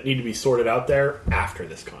that need to be sorted out there after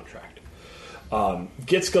this contract.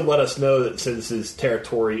 Gitska let us know that since this is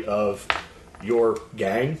territory of your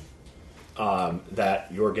gang, that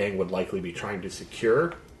your gang would likely be trying to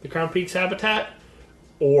secure the Crown Peaks habitat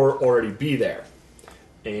or already be there,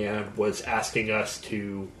 and was asking us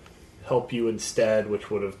to help you instead,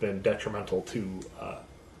 which would have been detrimental to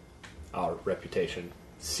our reputation.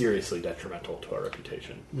 Seriously detrimental to our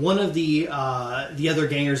reputation. One of the other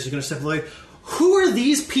gangers is going to step away. Who are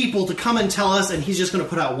these people to come and tell us? And he's just going to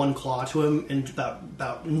put out one claw to him and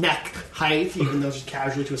about neck height, even though it's just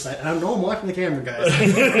casually to his side. I don't know. I'm watching the camera, guys.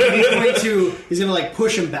 He's going to like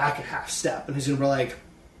push him back a half step, and he's going to be like,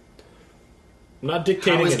 I'm not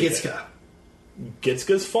dictating "How is anything. Gitska?"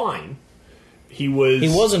 Gitska's fine. He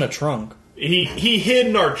was in a trunk. He hid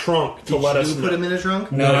in our trunk to let us Did you put him in a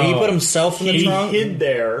trunk? No, he put himself in the He trunk. hid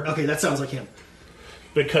there Okay, that sounds like him.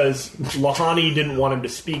 because Lahani didn't want him to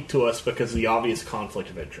speak to us because of the obvious conflict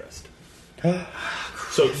of interest.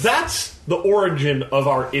 So that's the origin of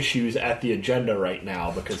our issues at the agenda right now,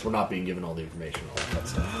 because we're not being given all the information. All that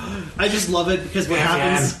stuff. I just love it because what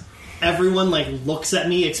happens, everyone like looks at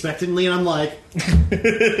me expectantly, and I'm like,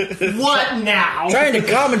 "What now?" Trying to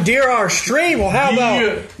commandeer our stream. Well, how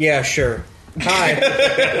about? Yeah, sure. Hi,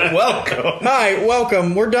 Welcome. hi,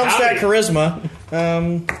 welcome. We're Dumpstat Howdy.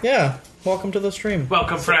 Charisma. Yeah, welcome to the stream.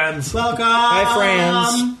 Welcome, friends. Welcome. Hi,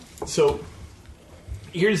 friends. So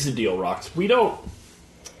here's the deal, Rox. We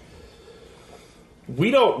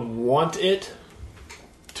don't want it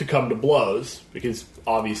to come to blows, because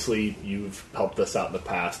obviously you've helped us out in the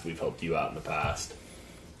past. We've helped you out in the past.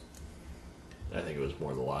 I think it was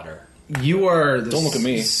more the latter. You are Don't look at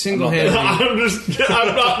me. single-handedly.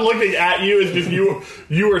 I'm not looking at you. It's just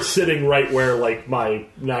you are sitting right where like my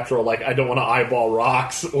natural like I don't want to eyeball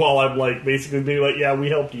rocks while I'm like basically being like, yeah, we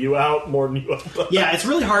helped you out more than you helped us. Yeah, it's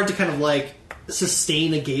really hard to kind of like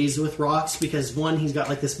sustain a gaze with Rox because one, he's got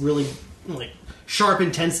like this really like sharp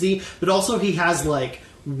intensity, but also he has like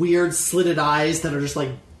weird slitted eyes that are just like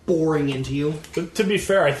boring into you. But to be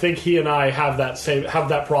fair, I think he and I have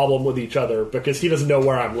that problem with each other because he doesn't know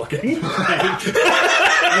where I'm looking. Right?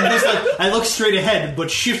 I'm just like, I look straight ahead, but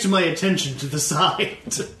shift my attention to the side.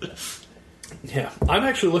 Yeah, I'm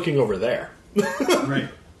actually looking over there. Right.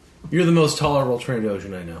 You're the most tolerable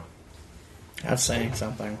Trandoshan I know. That's saying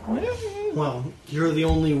something. Well, you're the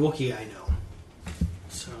only Wookiee I know.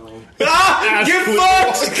 So Get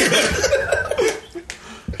fucked!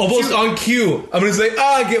 Almost on cue. I'm gonna say,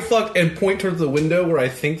 get fucked, and point towards the window where I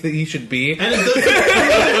think that he should be. and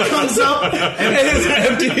it comes up And it's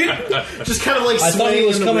empty. just kind of like I thought he swaying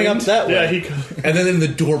was in the coming up wind. that way. Yeah, he. And then in the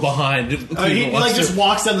door behind. He like just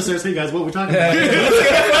walks down the stairs. Hey guys, what are we talking about?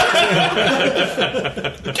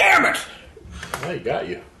 Damn it! I got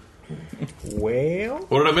you. Well,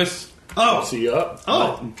 What did I miss? Oh, See you up.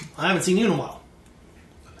 I haven't seen you in a while.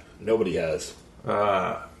 Nobody has.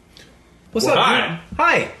 What's Well, up? hi. dude?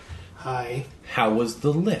 Hi. Hi. How was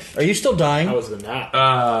the lift? are you still dying? How was the nap?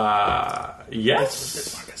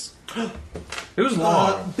 Yes. It was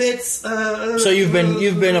long. Bits. So you've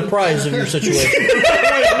been apprised of your situation.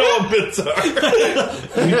 No bits are.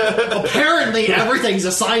 Apparently, everything's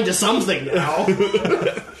assigned to something now.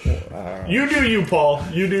 You do you, Paul.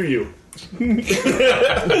 You do you.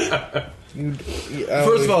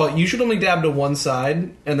 First of all, you should only dab to one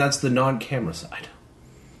side, and that's the non-camera side.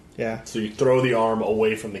 Yeah. So you throw the arm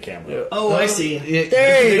away from the camera. Oh, I see.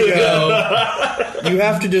 There you go. You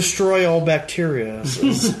have to destroy all bacteria.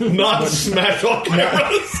 Not smash all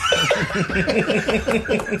cameras.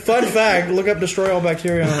 Fun fact: look up "destroy all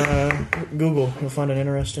bacteria" on Google. You'll find an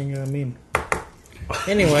interesting meme.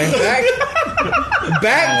 Anyway,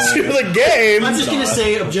 back to the game. I'm just going to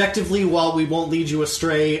say, objectively, while we won't lead you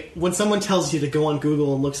astray, when someone tells you to go on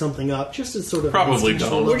Google and look something up, just as sort of Probably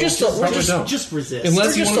don't. We're just just resist.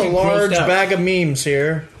 Unless We're you just wanna a be large grossed out. bag of memes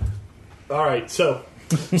here. All right, so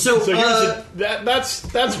so, here's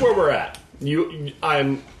that's where we're at.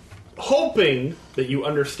 I'm hoping that you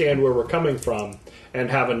understand where we're coming from and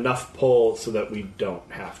have enough pull so that we don't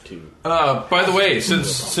have to. By the way,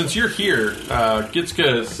 since you're here,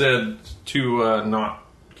 Gitska said to not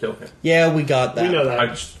kill him. Yeah, we got that. We know that. I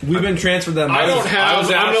just, We've been transferred them. I don't have. I was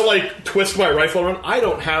I'm asked- gonna like twist my rifle around. I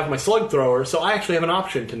don't have my slug thrower, so I actually have an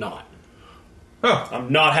option to not. oh,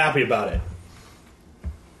 I'm not happy about it.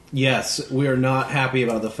 Yes, we are not happy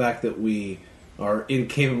about the fact that we are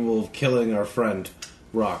incapable of killing our friend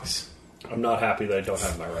Rox. I'm not happy that I don't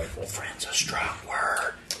have my rifle. Friend's a strong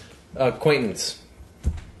word. Acquaintance.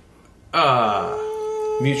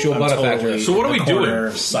 Mutual benefactors. So what are we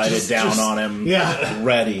doing? Sighted down on him. Yeah.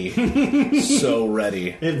 Ready. So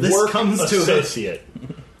ready. If this Work comes to it. associate.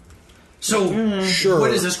 So, Sure.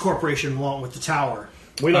 what does this corporation want with the tower?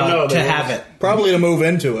 We don't know. To They have want- it. Probably to move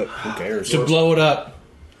into it. Who cares? To blow it up.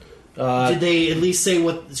 Did they at least say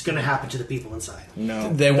what's going to happen to the people inside?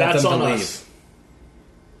 No. They want That's them on to leave. us.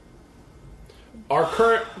 Our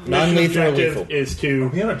current mission Non-lethal or objective lethal? is to.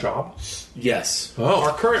 He had a job. Yes.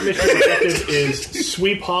 Our current mission objective is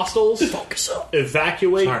sweep hostiles, Focus up.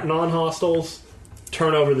 evacuate Sorry. non-hostiles,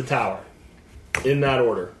 turn over the tower. In that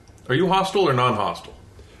order. Are you hostile or non-hostile?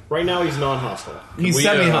 Right now, he's non-hostile. He's we,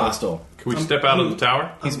 semi-hostile. Can we step out of the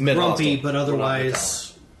tower? He's I'm mid-hostile. grumpy, but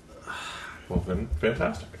otherwise... Well, then,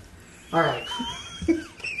 fantastic. All right. I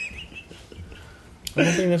don't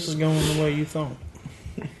think this is going the way you thought.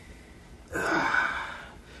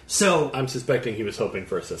 So, I'm suspecting he was hoping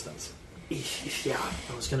for assistance. yeah,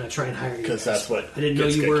 I was going to try and hire you Because guys. that's what I didn't know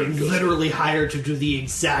you Gitska were King goes literally hired to do the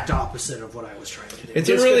exact opposite of what I was trying to do. It's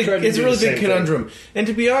a Jessica really, tried to it's a do really the big same conundrum. And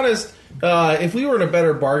to be honest, if we were in a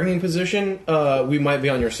better bargaining position, we might be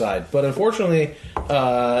on your side. But unfortunately,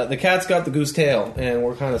 the cat's got the goose tail, and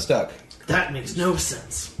we're kind of stuck. That makes no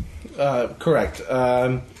sense. Correct.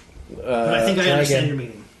 But I think I try understand again. your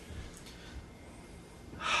meaning.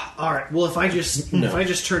 All right. Well, if I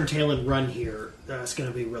just turn tail and run here, that's going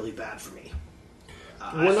to be really bad for me.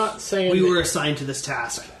 We're not saying We that- were assigned to this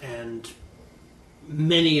task, and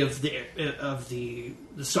many of the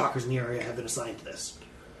stalkers in the area have been assigned to this.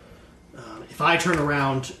 If I turn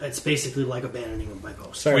around, it's basically like abandoning of my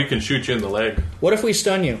post. We can shoot you in the leg. What if we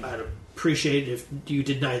stun you? I'd appreciate it if you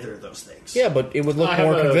did neither of those things. Yeah, but it would look I have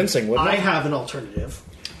more a- convincing, wouldn't I it? have an alternative.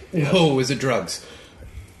 Whoa, is it drugs?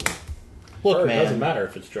 Look, Or it man. doesn't matter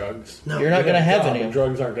if it's drugs. No, You're not going to have any. And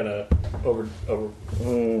drugs aren't going to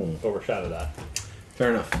overshadow that. Fair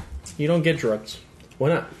enough. You don't get drugs. Why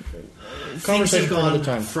not? Things Conversation have for another gone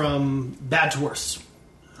time. from bad to worse.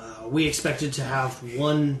 We expected to have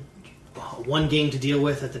one gang to deal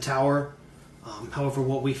with at the tower. However,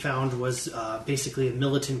 what we found was basically a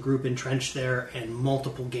militant group entrenched there and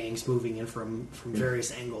multiple gangs moving in from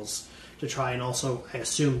various angles to try and also, I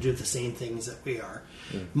assume, do the same things that we are.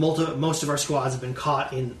 Most of our squads have been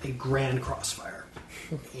caught in a grand crossfire.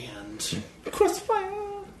 And Crossfire.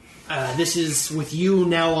 this is, with you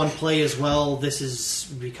now on play as well, this has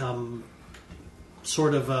become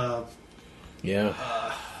sort of a Yeah.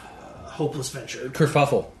 hopeless venture.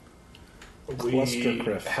 Kerfuffle. We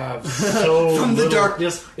Clustercliff. have so From the little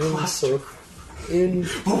darkness, cluster.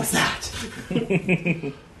 What was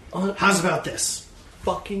that? How's about this?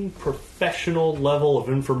 fucking professional level of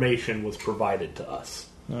information was provided to us.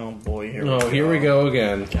 Oh, boy. Here Oh, here we go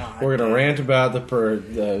again. We're going to rant about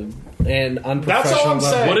and unprofessional. That's all I'm level.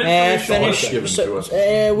 saying. What information was finish. given to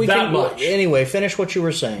us? We That can, much. Anyway, finish what you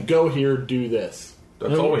were saying. Go here, do this.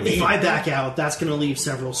 That's all we need. If I back out, that's going to leave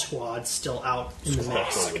several squads still out in the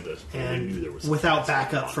mix. With this. We knew And there was without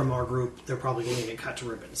backup from our group, they're probably going to get cut to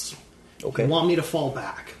ribbons. Okay. If you want me to fall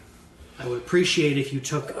back, I would appreciate if you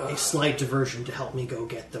took a slight diversion to help me go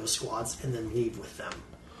get those squads and then leave with them.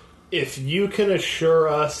 If you can assure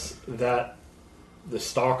us that the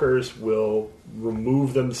stalkers will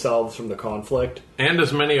remove themselves from the conflict, And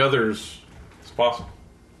as many others as possible.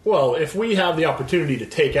 well, if we have the opportunity to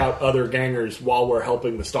take out other gangers while we're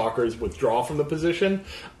helping the stalkers withdraw from the position,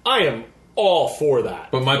 I am all for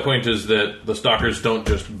that. But my point is that the stalkers don't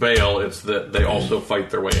just bail, it's that they also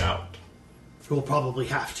fight their way out. We'll probably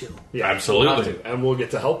have to. Yeah, Absolutely. we'll have to, and we'll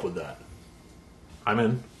get to help with that. I'm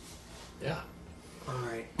in. Yeah. All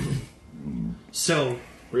right. So,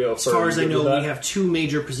 Rio, as far as I know, we have. have two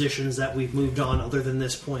major positions that we've moved on other than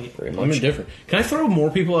this point. I'm indifferent. Can I throw more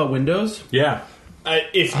people out windows? Yeah.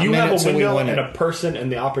 If you I'm in have it a till we window win and it. a person and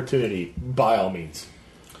the opportunity, by all means.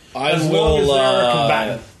 I As long as will. there are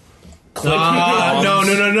combatants.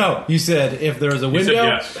 No. You said if there's a said window,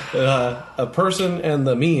 yes. a person, and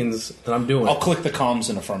the means, then I'm doing I'll it. click the comms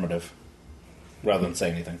in affirmative rather than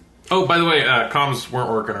say anything. Oh, by the way, comms weren't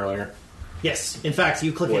working earlier. Yes. In fact,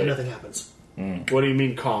 you click it Wait. and nothing happens. What do you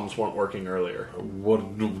mean comms weren't working earlier?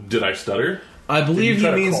 What did I stutter? I Did you believe he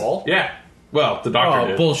try to means. call? Yeah. Well, the doctor Oh,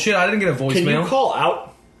 did. bullshit! I didn't get a Can voicemail. you call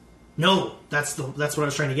out? No, that's what I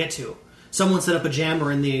was trying to get to. Someone set up a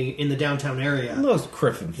jammer in the downtown area, Those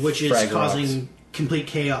Griffin, which is frag causing rocks. complete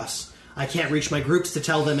chaos. I can't reach my groups to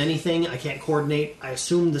tell them anything. I can't coordinate. I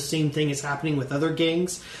assume the same thing is happening with other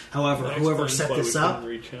gangs. However, That whoever explains set why we this couldn't up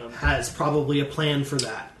reach him. has probably a plan for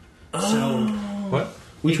that. So What?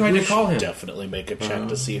 We tried to call him. Definitely make a check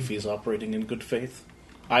to see if he's operating in good faith.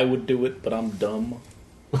 I would do it, but I'm dumb.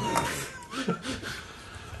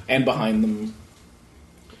 And behind them.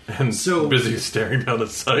 And So- busy staring down the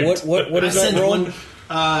sight. What I is that sent roll? one.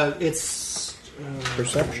 It's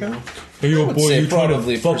Perception? Say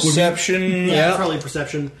probably perception. yeah, probably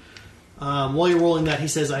perception. While you're rolling that, he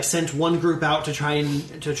says, "I sent one group out to try and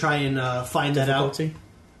find that out. Difficulty?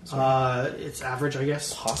 It's average, I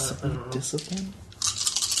guess. Possibly I don't know. discipline?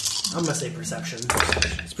 I'm gonna say perception.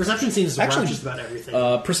 Perception seems to Actually, wrap just about everything.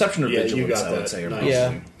 Perception or Yeah, you vigilance, got I would that. say. Are Nice. both.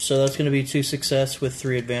 Yeah, so that's going to be 2 success with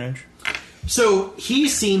 3 advantage. So he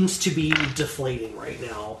seems to be deflating right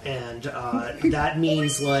now, and that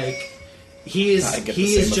means like he is. I get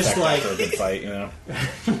He the is same just effect like after a good fight, you know.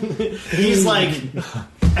 he's like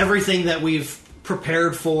everything that we've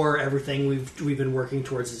prepared for, everything we've been working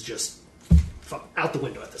towards is just out the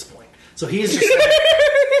window at this point. So he is just like,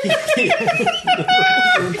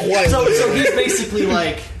 so he's basically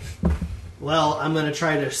like, well, I'm going to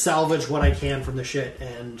try to salvage what I can from the shit,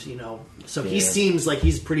 and so he seems like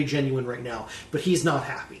he's pretty genuine right now, but he's not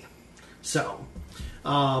happy. So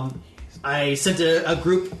I sent a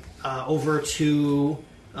group over to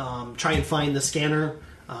try and find the scanner.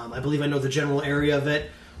 I believe I know the general area of it.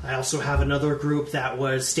 I also have another group that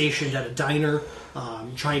was stationed at a diner,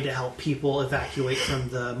 trying to help people evacuate from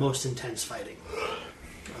the most intense fighting.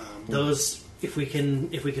 Those, if we can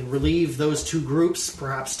relieve those 2 groups,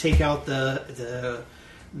 perhaps take out the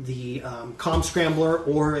comm scrambler,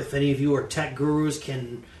 or if any of you are tech gurus,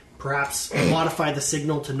 can perhaps modify the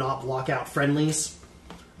signal to not block out friendlies.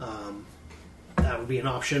 That would be an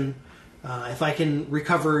option. If I can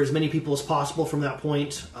recover as many people as possible from that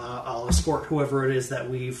point, I'll escort whoever it is that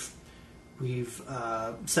we've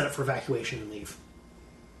set up for evacuation and leave.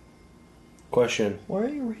 Question. Why are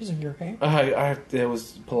you raising your hand? It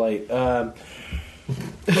was polite.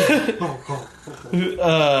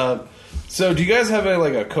 So, do you guys have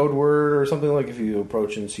a code word or something, like if you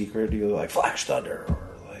approach in secret, do you like flash thunder or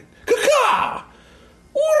like caca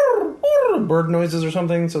or bird noises or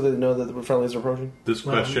something, so they know that the friendlies are approaching? This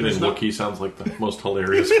question in there's not- Wookiee sounds like the most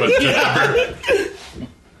hilarious question ever.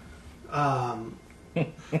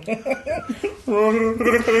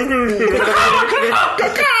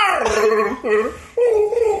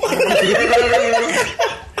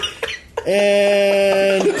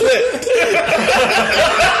 And quit.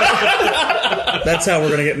 That's how we're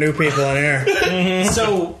going to get new people on air.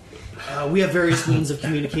 So we have various means of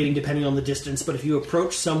communicating depending on the distance, but if you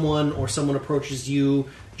approach someone or someone approaches you,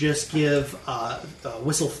 just give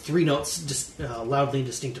whistle 3 notes loudly and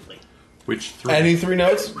distinctively. Which 3? Any 3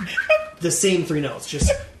 notes? The same 3 notes,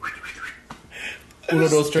 just Uno,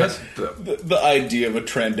 dos, tres. The idea of a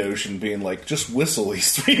Trandoshan being like, just whistle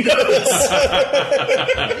these 3 notes.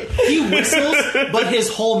 he whistles, but his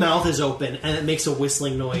whole mouth is open, and it makes a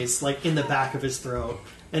whistling noise like in the back of his throat,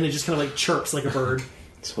 and it just kind of like chirps like a bird.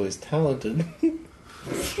 So he's talented.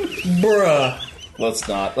 Bruh. Let's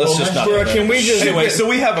not. Let's just not. Bruh, can we just... Anyway, so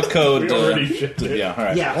we have a code. We already shifted. Yeah, all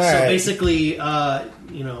right. Yeah, All so right. basically,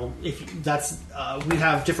 if that's we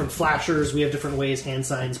have different flashers, we have different ways, hand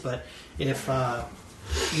signs, but if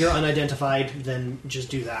you're unidentified, then just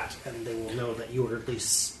do that, and they will know that you are at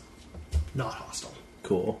least not hostile.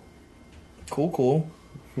 Cool. Cool.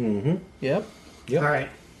 Mm-hmm. Yep. All right.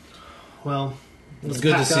 Well, It's let's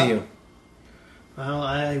good to pack see up. you. Well,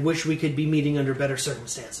 I wish we could be meeting under better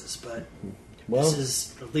circumstances, but Well, this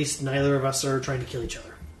is at least neither of us are trying to kill each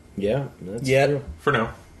other. yeah, that's Yep. true. For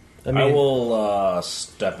now. I I mean, will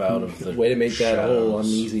step out of the way to make that whole shadows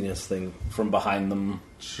uneasiness thing. from behind them.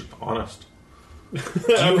 Just honest. Do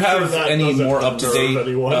you have that any doesn't more unnerve up to date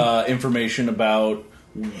anyone. information about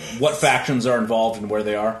what factions are involved and where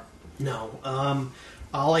they are? No.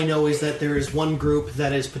 All I know is that there is one group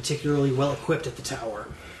that is particularly well equipped at the tower.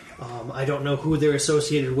 I don't know who they're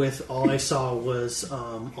associated with. All I saw was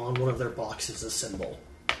on one of their boxes a symbol.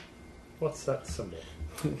 What's that symbol?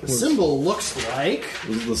 The symbol looks like...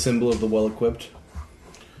 This is the symbol of the well-equipped.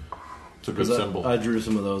 It's a good symbol. I drew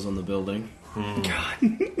some of those on the building.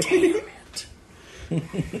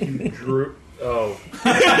 Drew. Oh,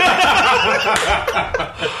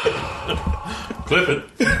 Clip it.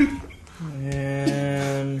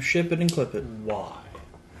 And ship it and clip it. why?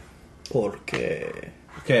 Porque.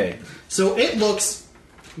 Okay. So it looks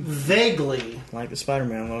vaguely Like the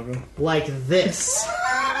Spider-Man logo. like this.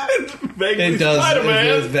 It does. It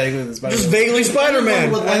is vaguely the Spider-Man. Just vaguely Spider-Man.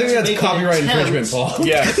 Anyone would I like think to that's make an copyright attempt, infringement, Paul.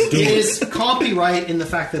 Yes. It is copyright in the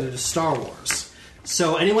fact that it is Star Wars.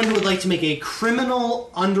 So anyone who would like to make a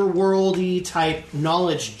criminal, underworldy type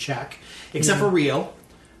knowledge check, except for Rio,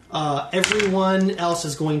 everyone else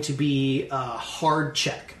is going to be a hard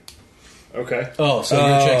check. Okay. Oh, so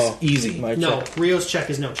your check's easy. My No, check. Rio's check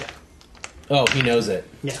is no check. Oh, he knows it.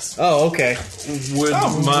 Yes. Oh, okay. Would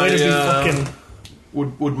Way to be fucking.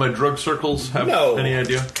 would my drug circles have No. any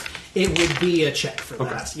idea? It would be a check for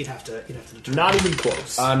that. You'd have to determine. Not even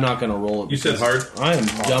close. I'm not going to roll it. You said because hard? I am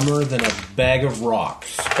dumber than a bag of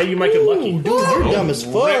rocks. Hey, you might get lucky. Dude, you're dumb as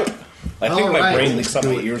fuck. I think All my right. brain leaks out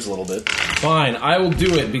my ears a little bit. Fine, I will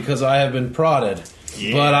do it because I have been prodded.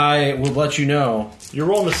 But I will let you know You're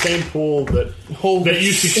rolling the same pool that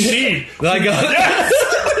you succeed. that I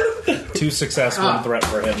got. 2 success, 1 threat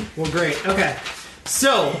for him. Well, great. Okay.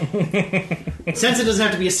 So, since it doesn't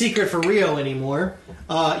have to be a secret for Rio anymore,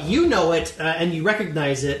 you know it and you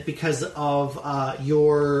recognize it because of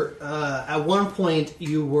your. At one point,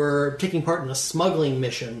 you were taking part in a smuggling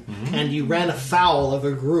mission, and you ran afoul of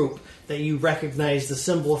a group that you recognize the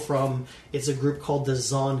symbol from. It's a group called the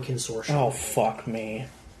Zon Consortium, Oh, fuck me.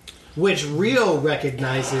 which Rio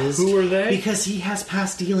recognizes. Who are they? Because he has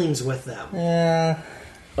past dealings with them. Yeah.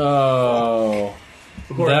 Oh,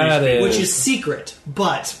 Who are that these is. Which is secret,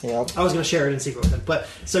 but Yep. I was going to share it in secret with him. But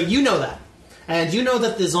so you know that, and you know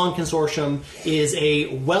that the Zon Consortium is a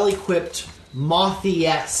well-equipped,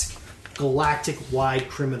 Mothi-esque, galactic-wide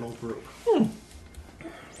criminal group.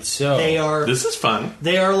 So They are This is fun.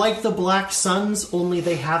 they are like the Black Suns, only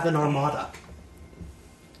they have an armada.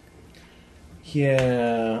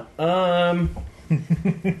 yeah.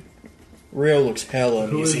 Rio looks hella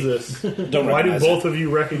Who uneasy. is this? Don't Why do recognize both of you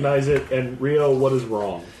recognize it? And Rio, what is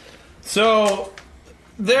wrong? So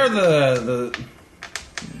they're the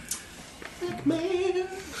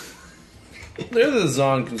they're the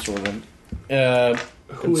Zon Consortium.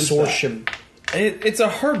 Who is that? Consortium. It's a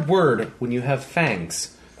hard word when you have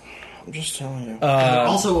fangs. I'm just telling you. They're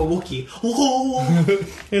also a Wookiee.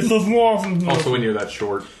 Also, when you're that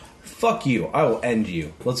short. Fuck you. I will end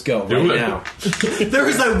you. Let's go Do right it. now. There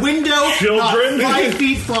is a window Children? not 5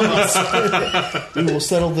 feet from us. We will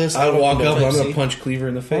settle this. I walk up and I'm See? going to punch Cleaver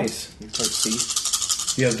in the face.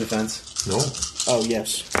 See? You have defense. No. Oh,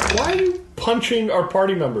 yes. Why are you punching our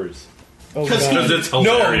party members? Oh, Because God. Because it's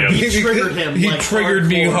hilarious. he triggered him. He like, triggered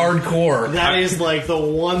me hardcore. That is like the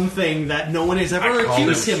one thing that no one has ever I called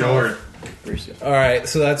accused him him short. of. All right,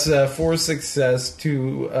 so that's 4 success,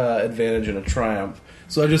 2 advantage, and a triumph.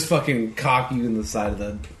 So I just fucking cock you in the side of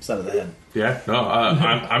the head. Yeah, no,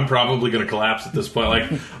 I'm probably going to collapse at this point.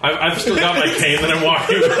 Like, I've still got my cane that I'm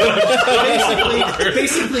walking with.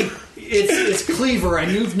 Basically, it's Cleaver,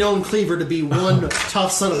 and you've known Cleaver to be one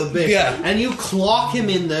tough son of a bitch. Yeah. And you clock him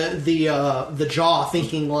in the jaw,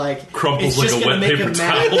 thinking like Crumples it's like just a gonna wet make paper him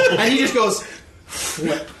mad, towel. and he just goes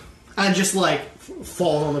flip, and just like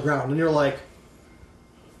falls on the ground, and you're like,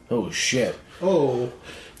 Oh shit! oh.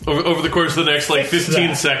 Over the course of the next, like,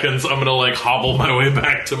 15 seconds, I'm going to, like, hobble my way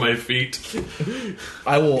back to my feet.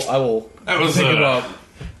 I will. That was, pick him up.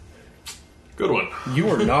 Good one. You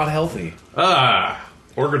are not healthy.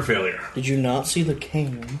 Organ failure. Did you not see the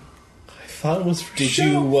cane? I thought it was. Did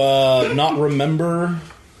you not remember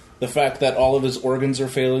the fact that all of his organs are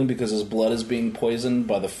failing because his blood is being poisoned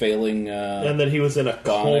by the failing... And then he was in a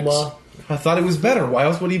Bionics. coma. I thought it was better. Why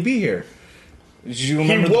else would he be here? Did you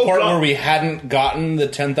remember the woke part up- where we hadn't gotten the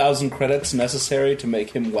 10,000 credits necessary to make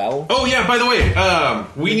him well? Oh, yeah, by the way,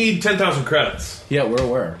 we need 10,000 credits. Yeah, we're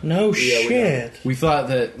aware. No shit. We thought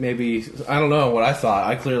that maybe I don't know what I thought.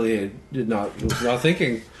 I clearly was not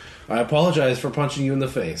thinking. I apologize for punching you in the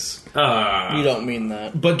face, You don't mean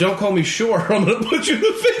that. but don't call me short. Or I'm going to punch you in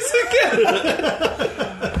the face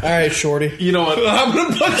again. All right, Shorty. You know what? I'm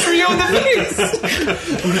going to punch you in the face.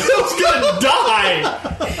 He's gonna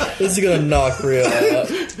die! This is gonna knock Rio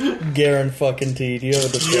out. Garen fucking T. Do you have a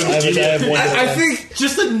defense? I have one I defense. think.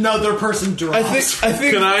 Just another person drops. I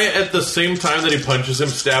think. Can I, at the same time that he punches him,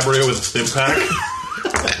 stab Rio with a stim pack?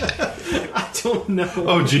 I don't know.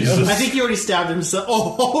 Oh, Jesus. I think he already stabbed himself.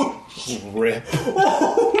 Oh, Rip.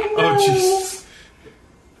 Oh, Jesus.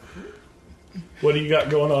 What do you got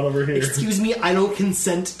going on over here? excuse me, I don't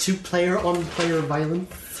consent to player-on-player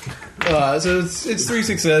violence. So it's 3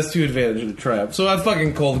 success, 2 advantage, and a triumph. So I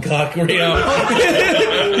fucking cold cock Rio.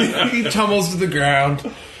 He tumbles to the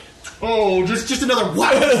ground. Oh, just another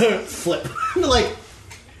wow flip. Like,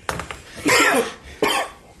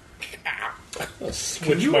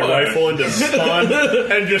 Switch my rifle into stun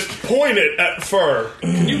and just point it at fur.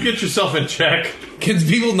 Can you get yourself in check? Can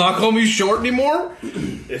people not call me short anymore?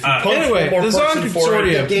 If you punch Anyway, one more the Zon person for it,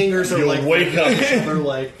 Consortium. gangers are You'll like wake up. each other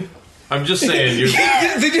like. I'm just saying, you.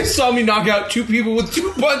 They just saw me knock out 2 people with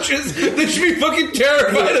 2 punches. They should be fucking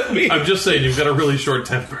terrified of me. I'm just saying, you've got a really short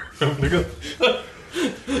temper. I'm gonna go. Throw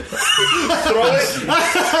it.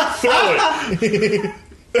 Throw it.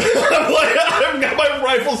 I'm like, I've got my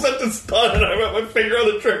rifle set to stun, and I've got my finger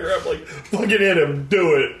on the trigger. I'm like, fucking hit him,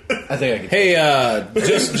 do it. I think I can. Hey,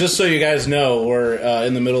 just so you guys know, we're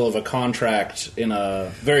in the middle of a contract in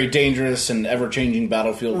a very dangerous and ever-changing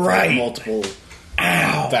battlefield Right. for multiple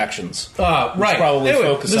factions. Right. Probably Anyway,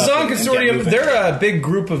 focus the up Zon and get Consortium, moving. they're a big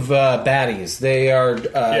group of baddies. They are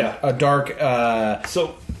a dark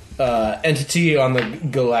So, entity on the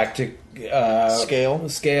galactic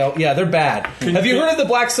scale. Yeah, they're bad. Have you heard of the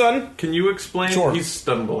Black Sun? Can you explain? Sure. He's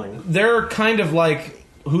stumbling. They're kind of like...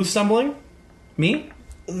 Who's stumbling? Me?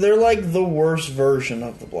 They're like the worst version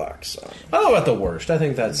of the Black Sun. I don't know about the worst. I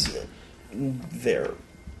think that's... They're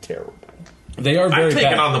terrible. They are very I've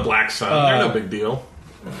taken bad. on the Black Sun. They're no big deal.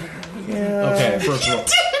 Okay, first of all...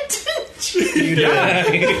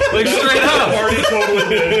 Like straight up. party totally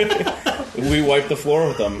did. We wiped the floor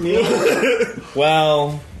with them.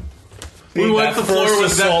 Well, We wiped the that floor first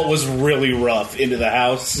with assault was really rough into the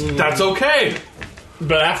house. That's okay.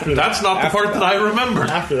 But after That's not the part that I remember.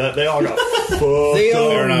 After that, they all got fucked. They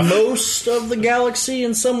Fair own enough. most of the galaxy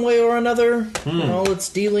in some way or another. All its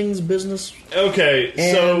dealings, business, Okay,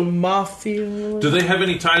 and so mafia. Do they have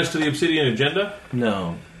any ties to the Obsidian agenda?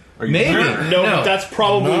 No. Are you Maybe. sure? no, but that's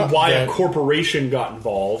probably Not why that- a corporation got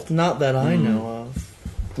involved, Not that I know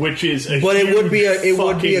of. which is a But it would be a huge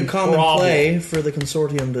common fucking play for the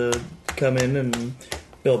consortium to come in and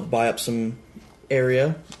buy up some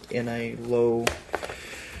area in a lower.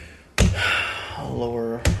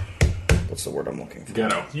 What's the word I'm looking for?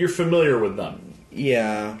 Ghetto. You're familiar with them.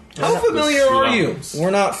 Yeah, How familiar are you?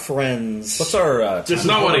 we're not friends. What's our This is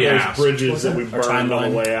not one what of he those asked. bridges that we burned on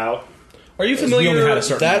timeline? the way out. Are you we familiar? only had a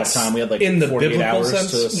certain amount of That's time. We had like in the 48 biblical hours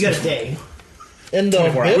sense? You got a day. In the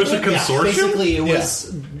 24 hours. Was it biblical- consortium? Basically, it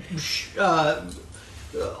was.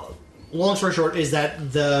 Long story short is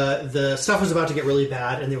that the stuff was about to get really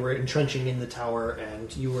bad, and they were entrenching in the tower,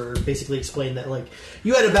 and you were basically explained that like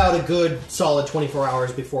you had about a good solid 24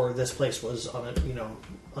 hours before this place was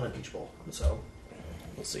unimpeachable. So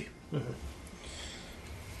We'll see.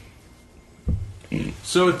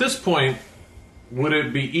 So at this point, would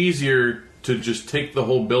it be easier to just take the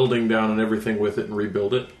whole building down and everything with it and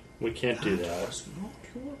rebuild it? We can't do that. that's not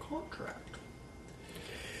your contract.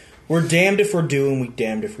 We're damned if we're doing, we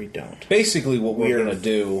damned if we don't. Basically, what we're We're going to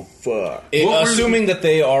do, Fuck. assuming that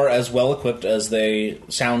they are as well equipped as they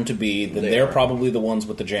sound to be, then they're probably the ones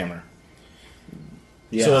with the jammer.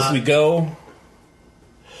 Yeah. So if we go,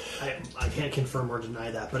 I can't confirm or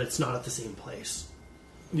deny that, but it's not at the same place.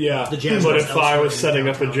 Yeah, The jammer but is if I elsewhere was in setting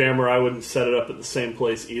up a downtown. jammer, I wouldn't set it up at the same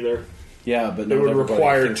place either. Yeah, but It not would everybody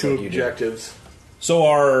require thinks two like you do. objectives. so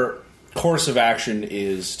our course of action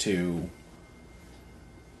is to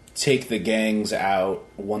take the gangs out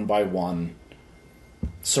one by one,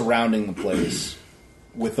 surrounding the place,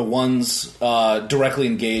 with the ones directly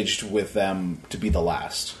engaged with them to be the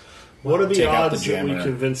last. What are the Take out the odds that we jammer.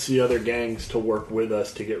 convince the other gangs to work with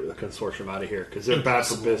us to get the consortium out of here? Because they're bad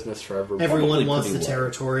for business for everyone. Everyone wants the pretty low.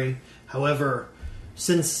 territory. However,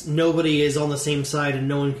 since nobody is on the same side and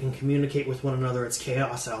no one can communicate with one another, it's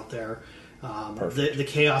chaos out there. The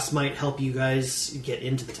chaos might help you guys get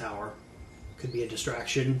into the tower. Could be a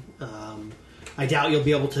distraction. I doubt you'll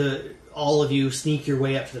be able to, all of you, sneak your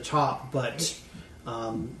way up to the top, but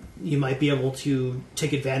you might be able to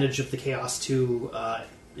take advantage of the chaos to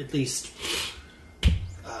at least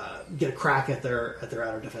get a crack at their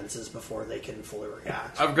outer defenses before they can fully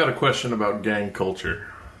react. I've got a question about gang culture.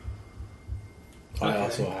 I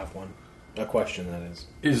also have one. A question, that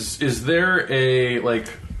is. Is there a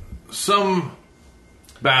some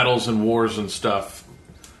battles and wars and stuff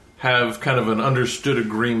have kind of an understood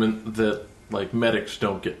agreement that like medics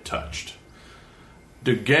don't get touched?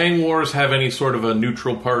 Do gang wars have any sort of a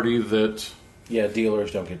neutral party that? Yeah,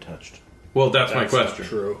 dealers don't get touched. Well, that's my That's not question.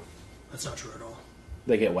 true. That's not true at all.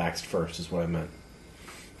 They get waxed first, is what I meant.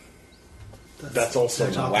 That's also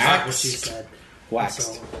That's not opposite what she said.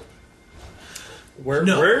 Waxed. So,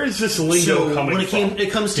 Where is this lingo so coming when from?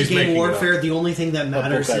 it comes to He's gang making it warfare, the only thing that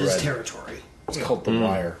matters book I is read. territory. It's called The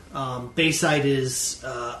Wire. Bayside is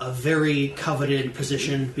a very coveted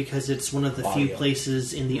position because it's one of the few Audio.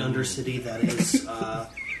 places in the Undercity that is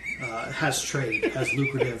has trade, has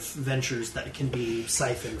lucrative ventures that can be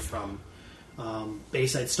siphoned from.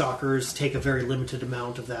 Bayside stalkers take a very limited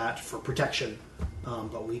amount of that for protection,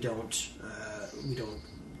 but we don't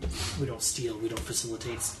steal, we don't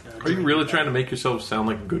facilitate. Are you really trying to make yourselves sound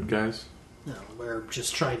like good guys? No, we're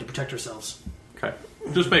just trying to protect ourselves. Okay,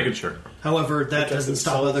 just making sure. However, that doesn't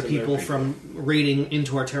stop themselves other and their people people. from raiding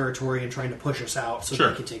into our territory and trying to push us out so Sure.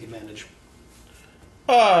 they can take advantage.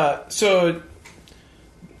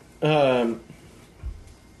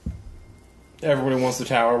 Everybody wants the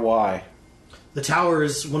tower. Why? The tower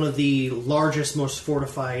is one of the largest, most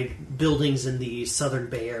fortified buildings in the southern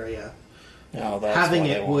Bay Area. Oh, that's Having why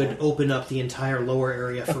they it want would open up the entire lower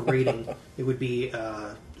area for raiding. It would be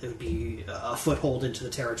a foothold into the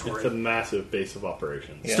territory. It's a massive base of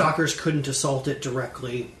operations. Yeah. Stalkers couldn't assault it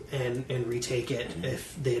directly and retake it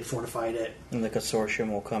if they had fortified it. And the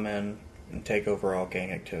consortium will come in and take over all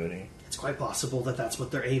gang activity. It's quite possible that that's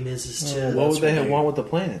what their aim is to... What would they want with the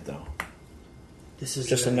planet, though? This is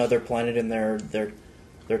Just another planet in their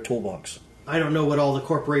toolbox. I don't know what all the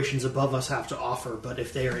corporations above us have to offer, but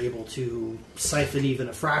if they are able to siphon even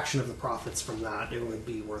a fraction of the profits from that, it would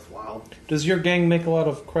be worthwhile. Does your gang make a lot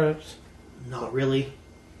of credits? Not really.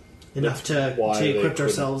 Enough to Why they equip couldn't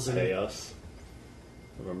ourselves and... pay us.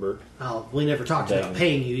 Remember? Oh, we never talked Dang. about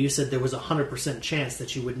paying you. You said there was a 100% chance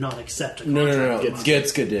that you would not accept a No. contract.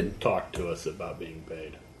 Getska did. Talk to us about being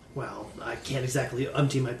paid. Well, I can't exactly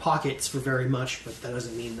empty my pockets for very much, but that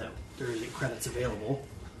doesn't mean that there isn't credits available.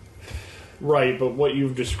 Right, but what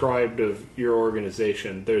you've described of your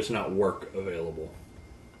organization, there's not work available.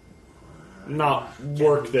 Not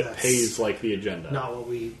work that that's pays like the agenda. Not what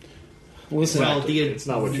we... Listen, Well, It's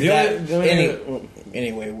not what you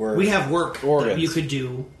Anyway, We have work that Organs. you could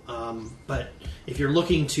do, but if you're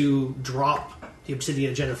looking to drop the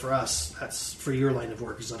Obsidian agenda for us, that's for your line of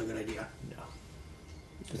work is not a good idea.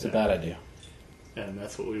 it's a bad idea. And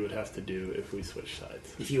that's what we would have to do if we switch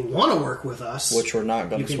sides. If you want to work with us, Which we're not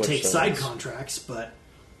going you to can switch take side sides. contracts, but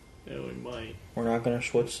Yeah, we might. We're not going to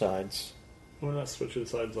switch sides. We're not switching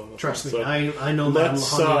sides on this. trust me, one, so I know Madame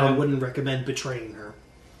let's, Lahani, and I um, wouldn't recommend betraying her.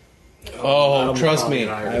 Oh, trust me.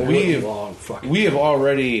 We We have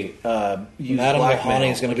already used Madame blackmail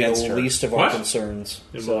Lahani is going to be against the her. least of our What? concerns.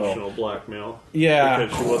 emotional blackmail. Yeah.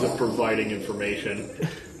 Because she wasn't providing information.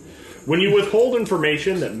 When you withhold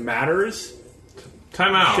information that matters,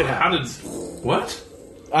 Time out. Shit How did... happens. What?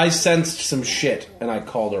 I sensed some shit, and I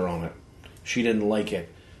called her on it. She didn't like it,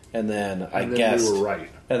 and then I and then guessed. we were right.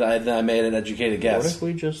 And I made an educated guess. What if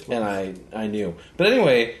we just... And I knew. But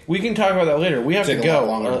anyway, we can talk about that later. We have Take to a lot go.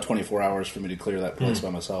 longer than 24 hours for me to clear that place by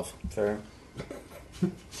myself. Fair.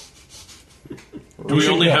 Do we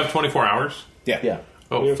should only go. have 24 hours? Yeah. Yeah.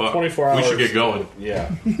 Oh, We have fuck. 24 We should hours. get going.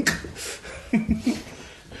 Yeah.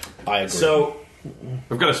 I agree. So,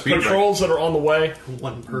 We've got a speed break. patrols that are on the way,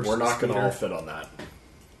 One person. we're not going to speeder. all fit on that.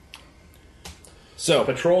 So,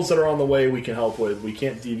 Patrols that are on the way, we can help with. We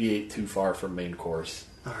can't deviate too far from main course.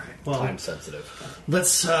 All right. Well, Time sensitive.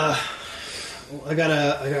 let's. I got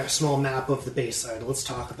a small map of the base side. Let's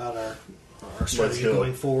talk about our strategy do it.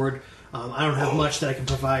 going forward. I don't have much that I can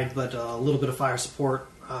provide, but a little bit of fire support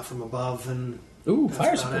from above, and ooh, that's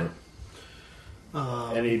fire about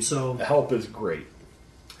support. it. Any so- help is great.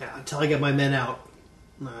 Yeah, until I get my men out,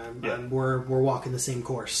 Yeah. we're walking the same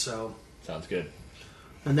course. So, Sounds good.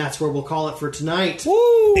 and that's where we'll call it for tonight.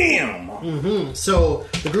 Damn! So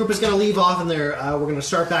the group is going to leave off, and we're going to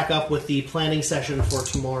start back up with the planning session for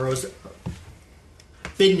tomorrow's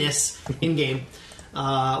business in game,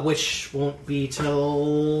 which won't be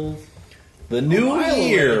till The new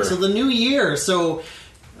year. till the new year. So,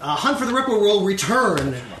 Hunt for the Ripple will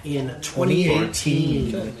return in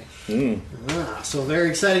 2018. So very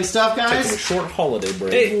exciting stuff, Taking a guys. short holiday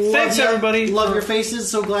break. Hey, Love thanks ya. everybody. Love your faces.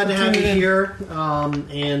 So glad to have you tuning in. here.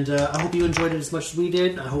 And I hope you enjoyed it as much as we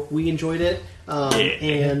did. I hope we enjoyed it.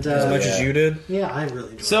 And As much as you did. yeah, I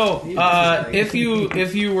really enjoyed So, it. This is great.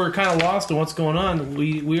 if you were kind of lost on what's going on,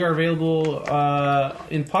 we are available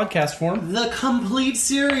in podcast form. The complete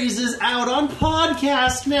series is out on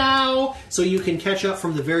podcast now, so you can catch up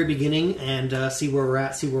from the very beginning and see where we're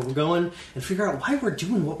at, see where we're going, and figure out why we're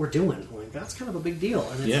doing what we're doing. Like, that's kind of a big deal.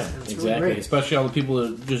 And it's really great. Especially all the people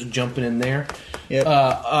that are just jumping in there. Yep.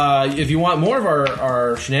 If you want more of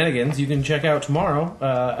our shenanigans, you can check out tomorrow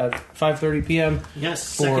at 5:30 p.m. Yes,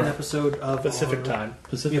 second For episode of Pacific our- time.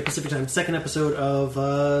 Pacific. Yeah, Pacific time. Second episode of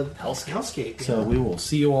Hellscape. So we will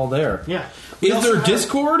see you all there. Yeah. We Is also there have-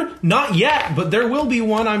 Discord? Not yet, but there will be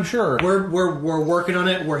one, I'm sure. We're working on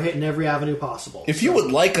it. We're hitting every avenue possible. If you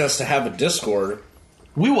would like us to have a Discord,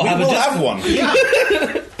 We will we have a will Discord. have one.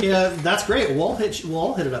 Yeah, yeah, that's great. We'll all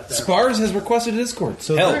hit it up there. Spars has requested a Discord,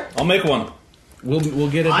 so Hell, I'll make one. we'll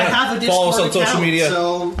get it I done. have a Discord Follow us on social account, media.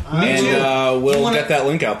 so And we'll You wanna- get that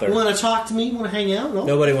link out there. You want to talk to me? Want to hang out? No.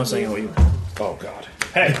 Nobody wants to hang out with you. Oh, God.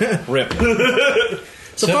 Hey, Rip.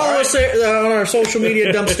 So follow us on our social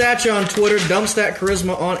media, Dumpstatcha on Twitter, Dumpstat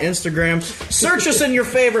Charisma on Instagram. Search us in your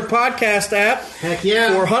favorite podcast app. Heck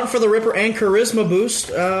yeah. For Hunt for the Ripper and Charisma Boost.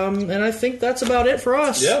 And I think that's about it for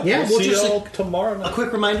us. Yeah, Yeah, we'll we'll see just- y'all tomorrow night. A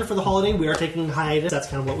quick reminder for the holiday, we are taking a hiatus. That's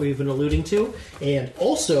kind of what we've been alluding to. And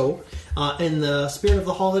also, in the spirit of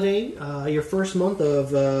the holiday, your first month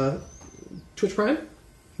of Twitch Prime?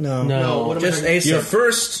 No. What am I Just talking- ASAP. Your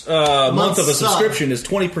first month of a sub. subscription is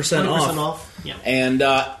 20% 20% off. off. Yeah. And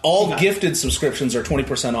all gifted subscriptions are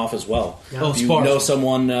 20% off as well. Yeah. If you know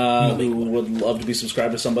someone who would love to be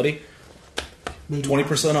subscribed to somebody,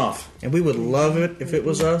 20% off. And we would love it if it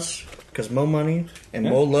was us, because more money and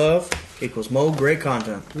more love equals more great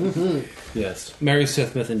content. Yes. Merry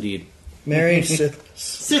Sithmith indeed. Merry Sith.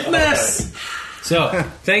 Sithmas! So,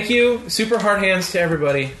 thank you. Super hard hands to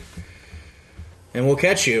everybody. And we'll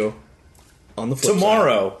catch you on the flip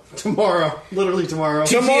Tomorrow. Tomorrow. Literally tomorrow.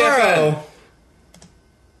 side. Tomorrow.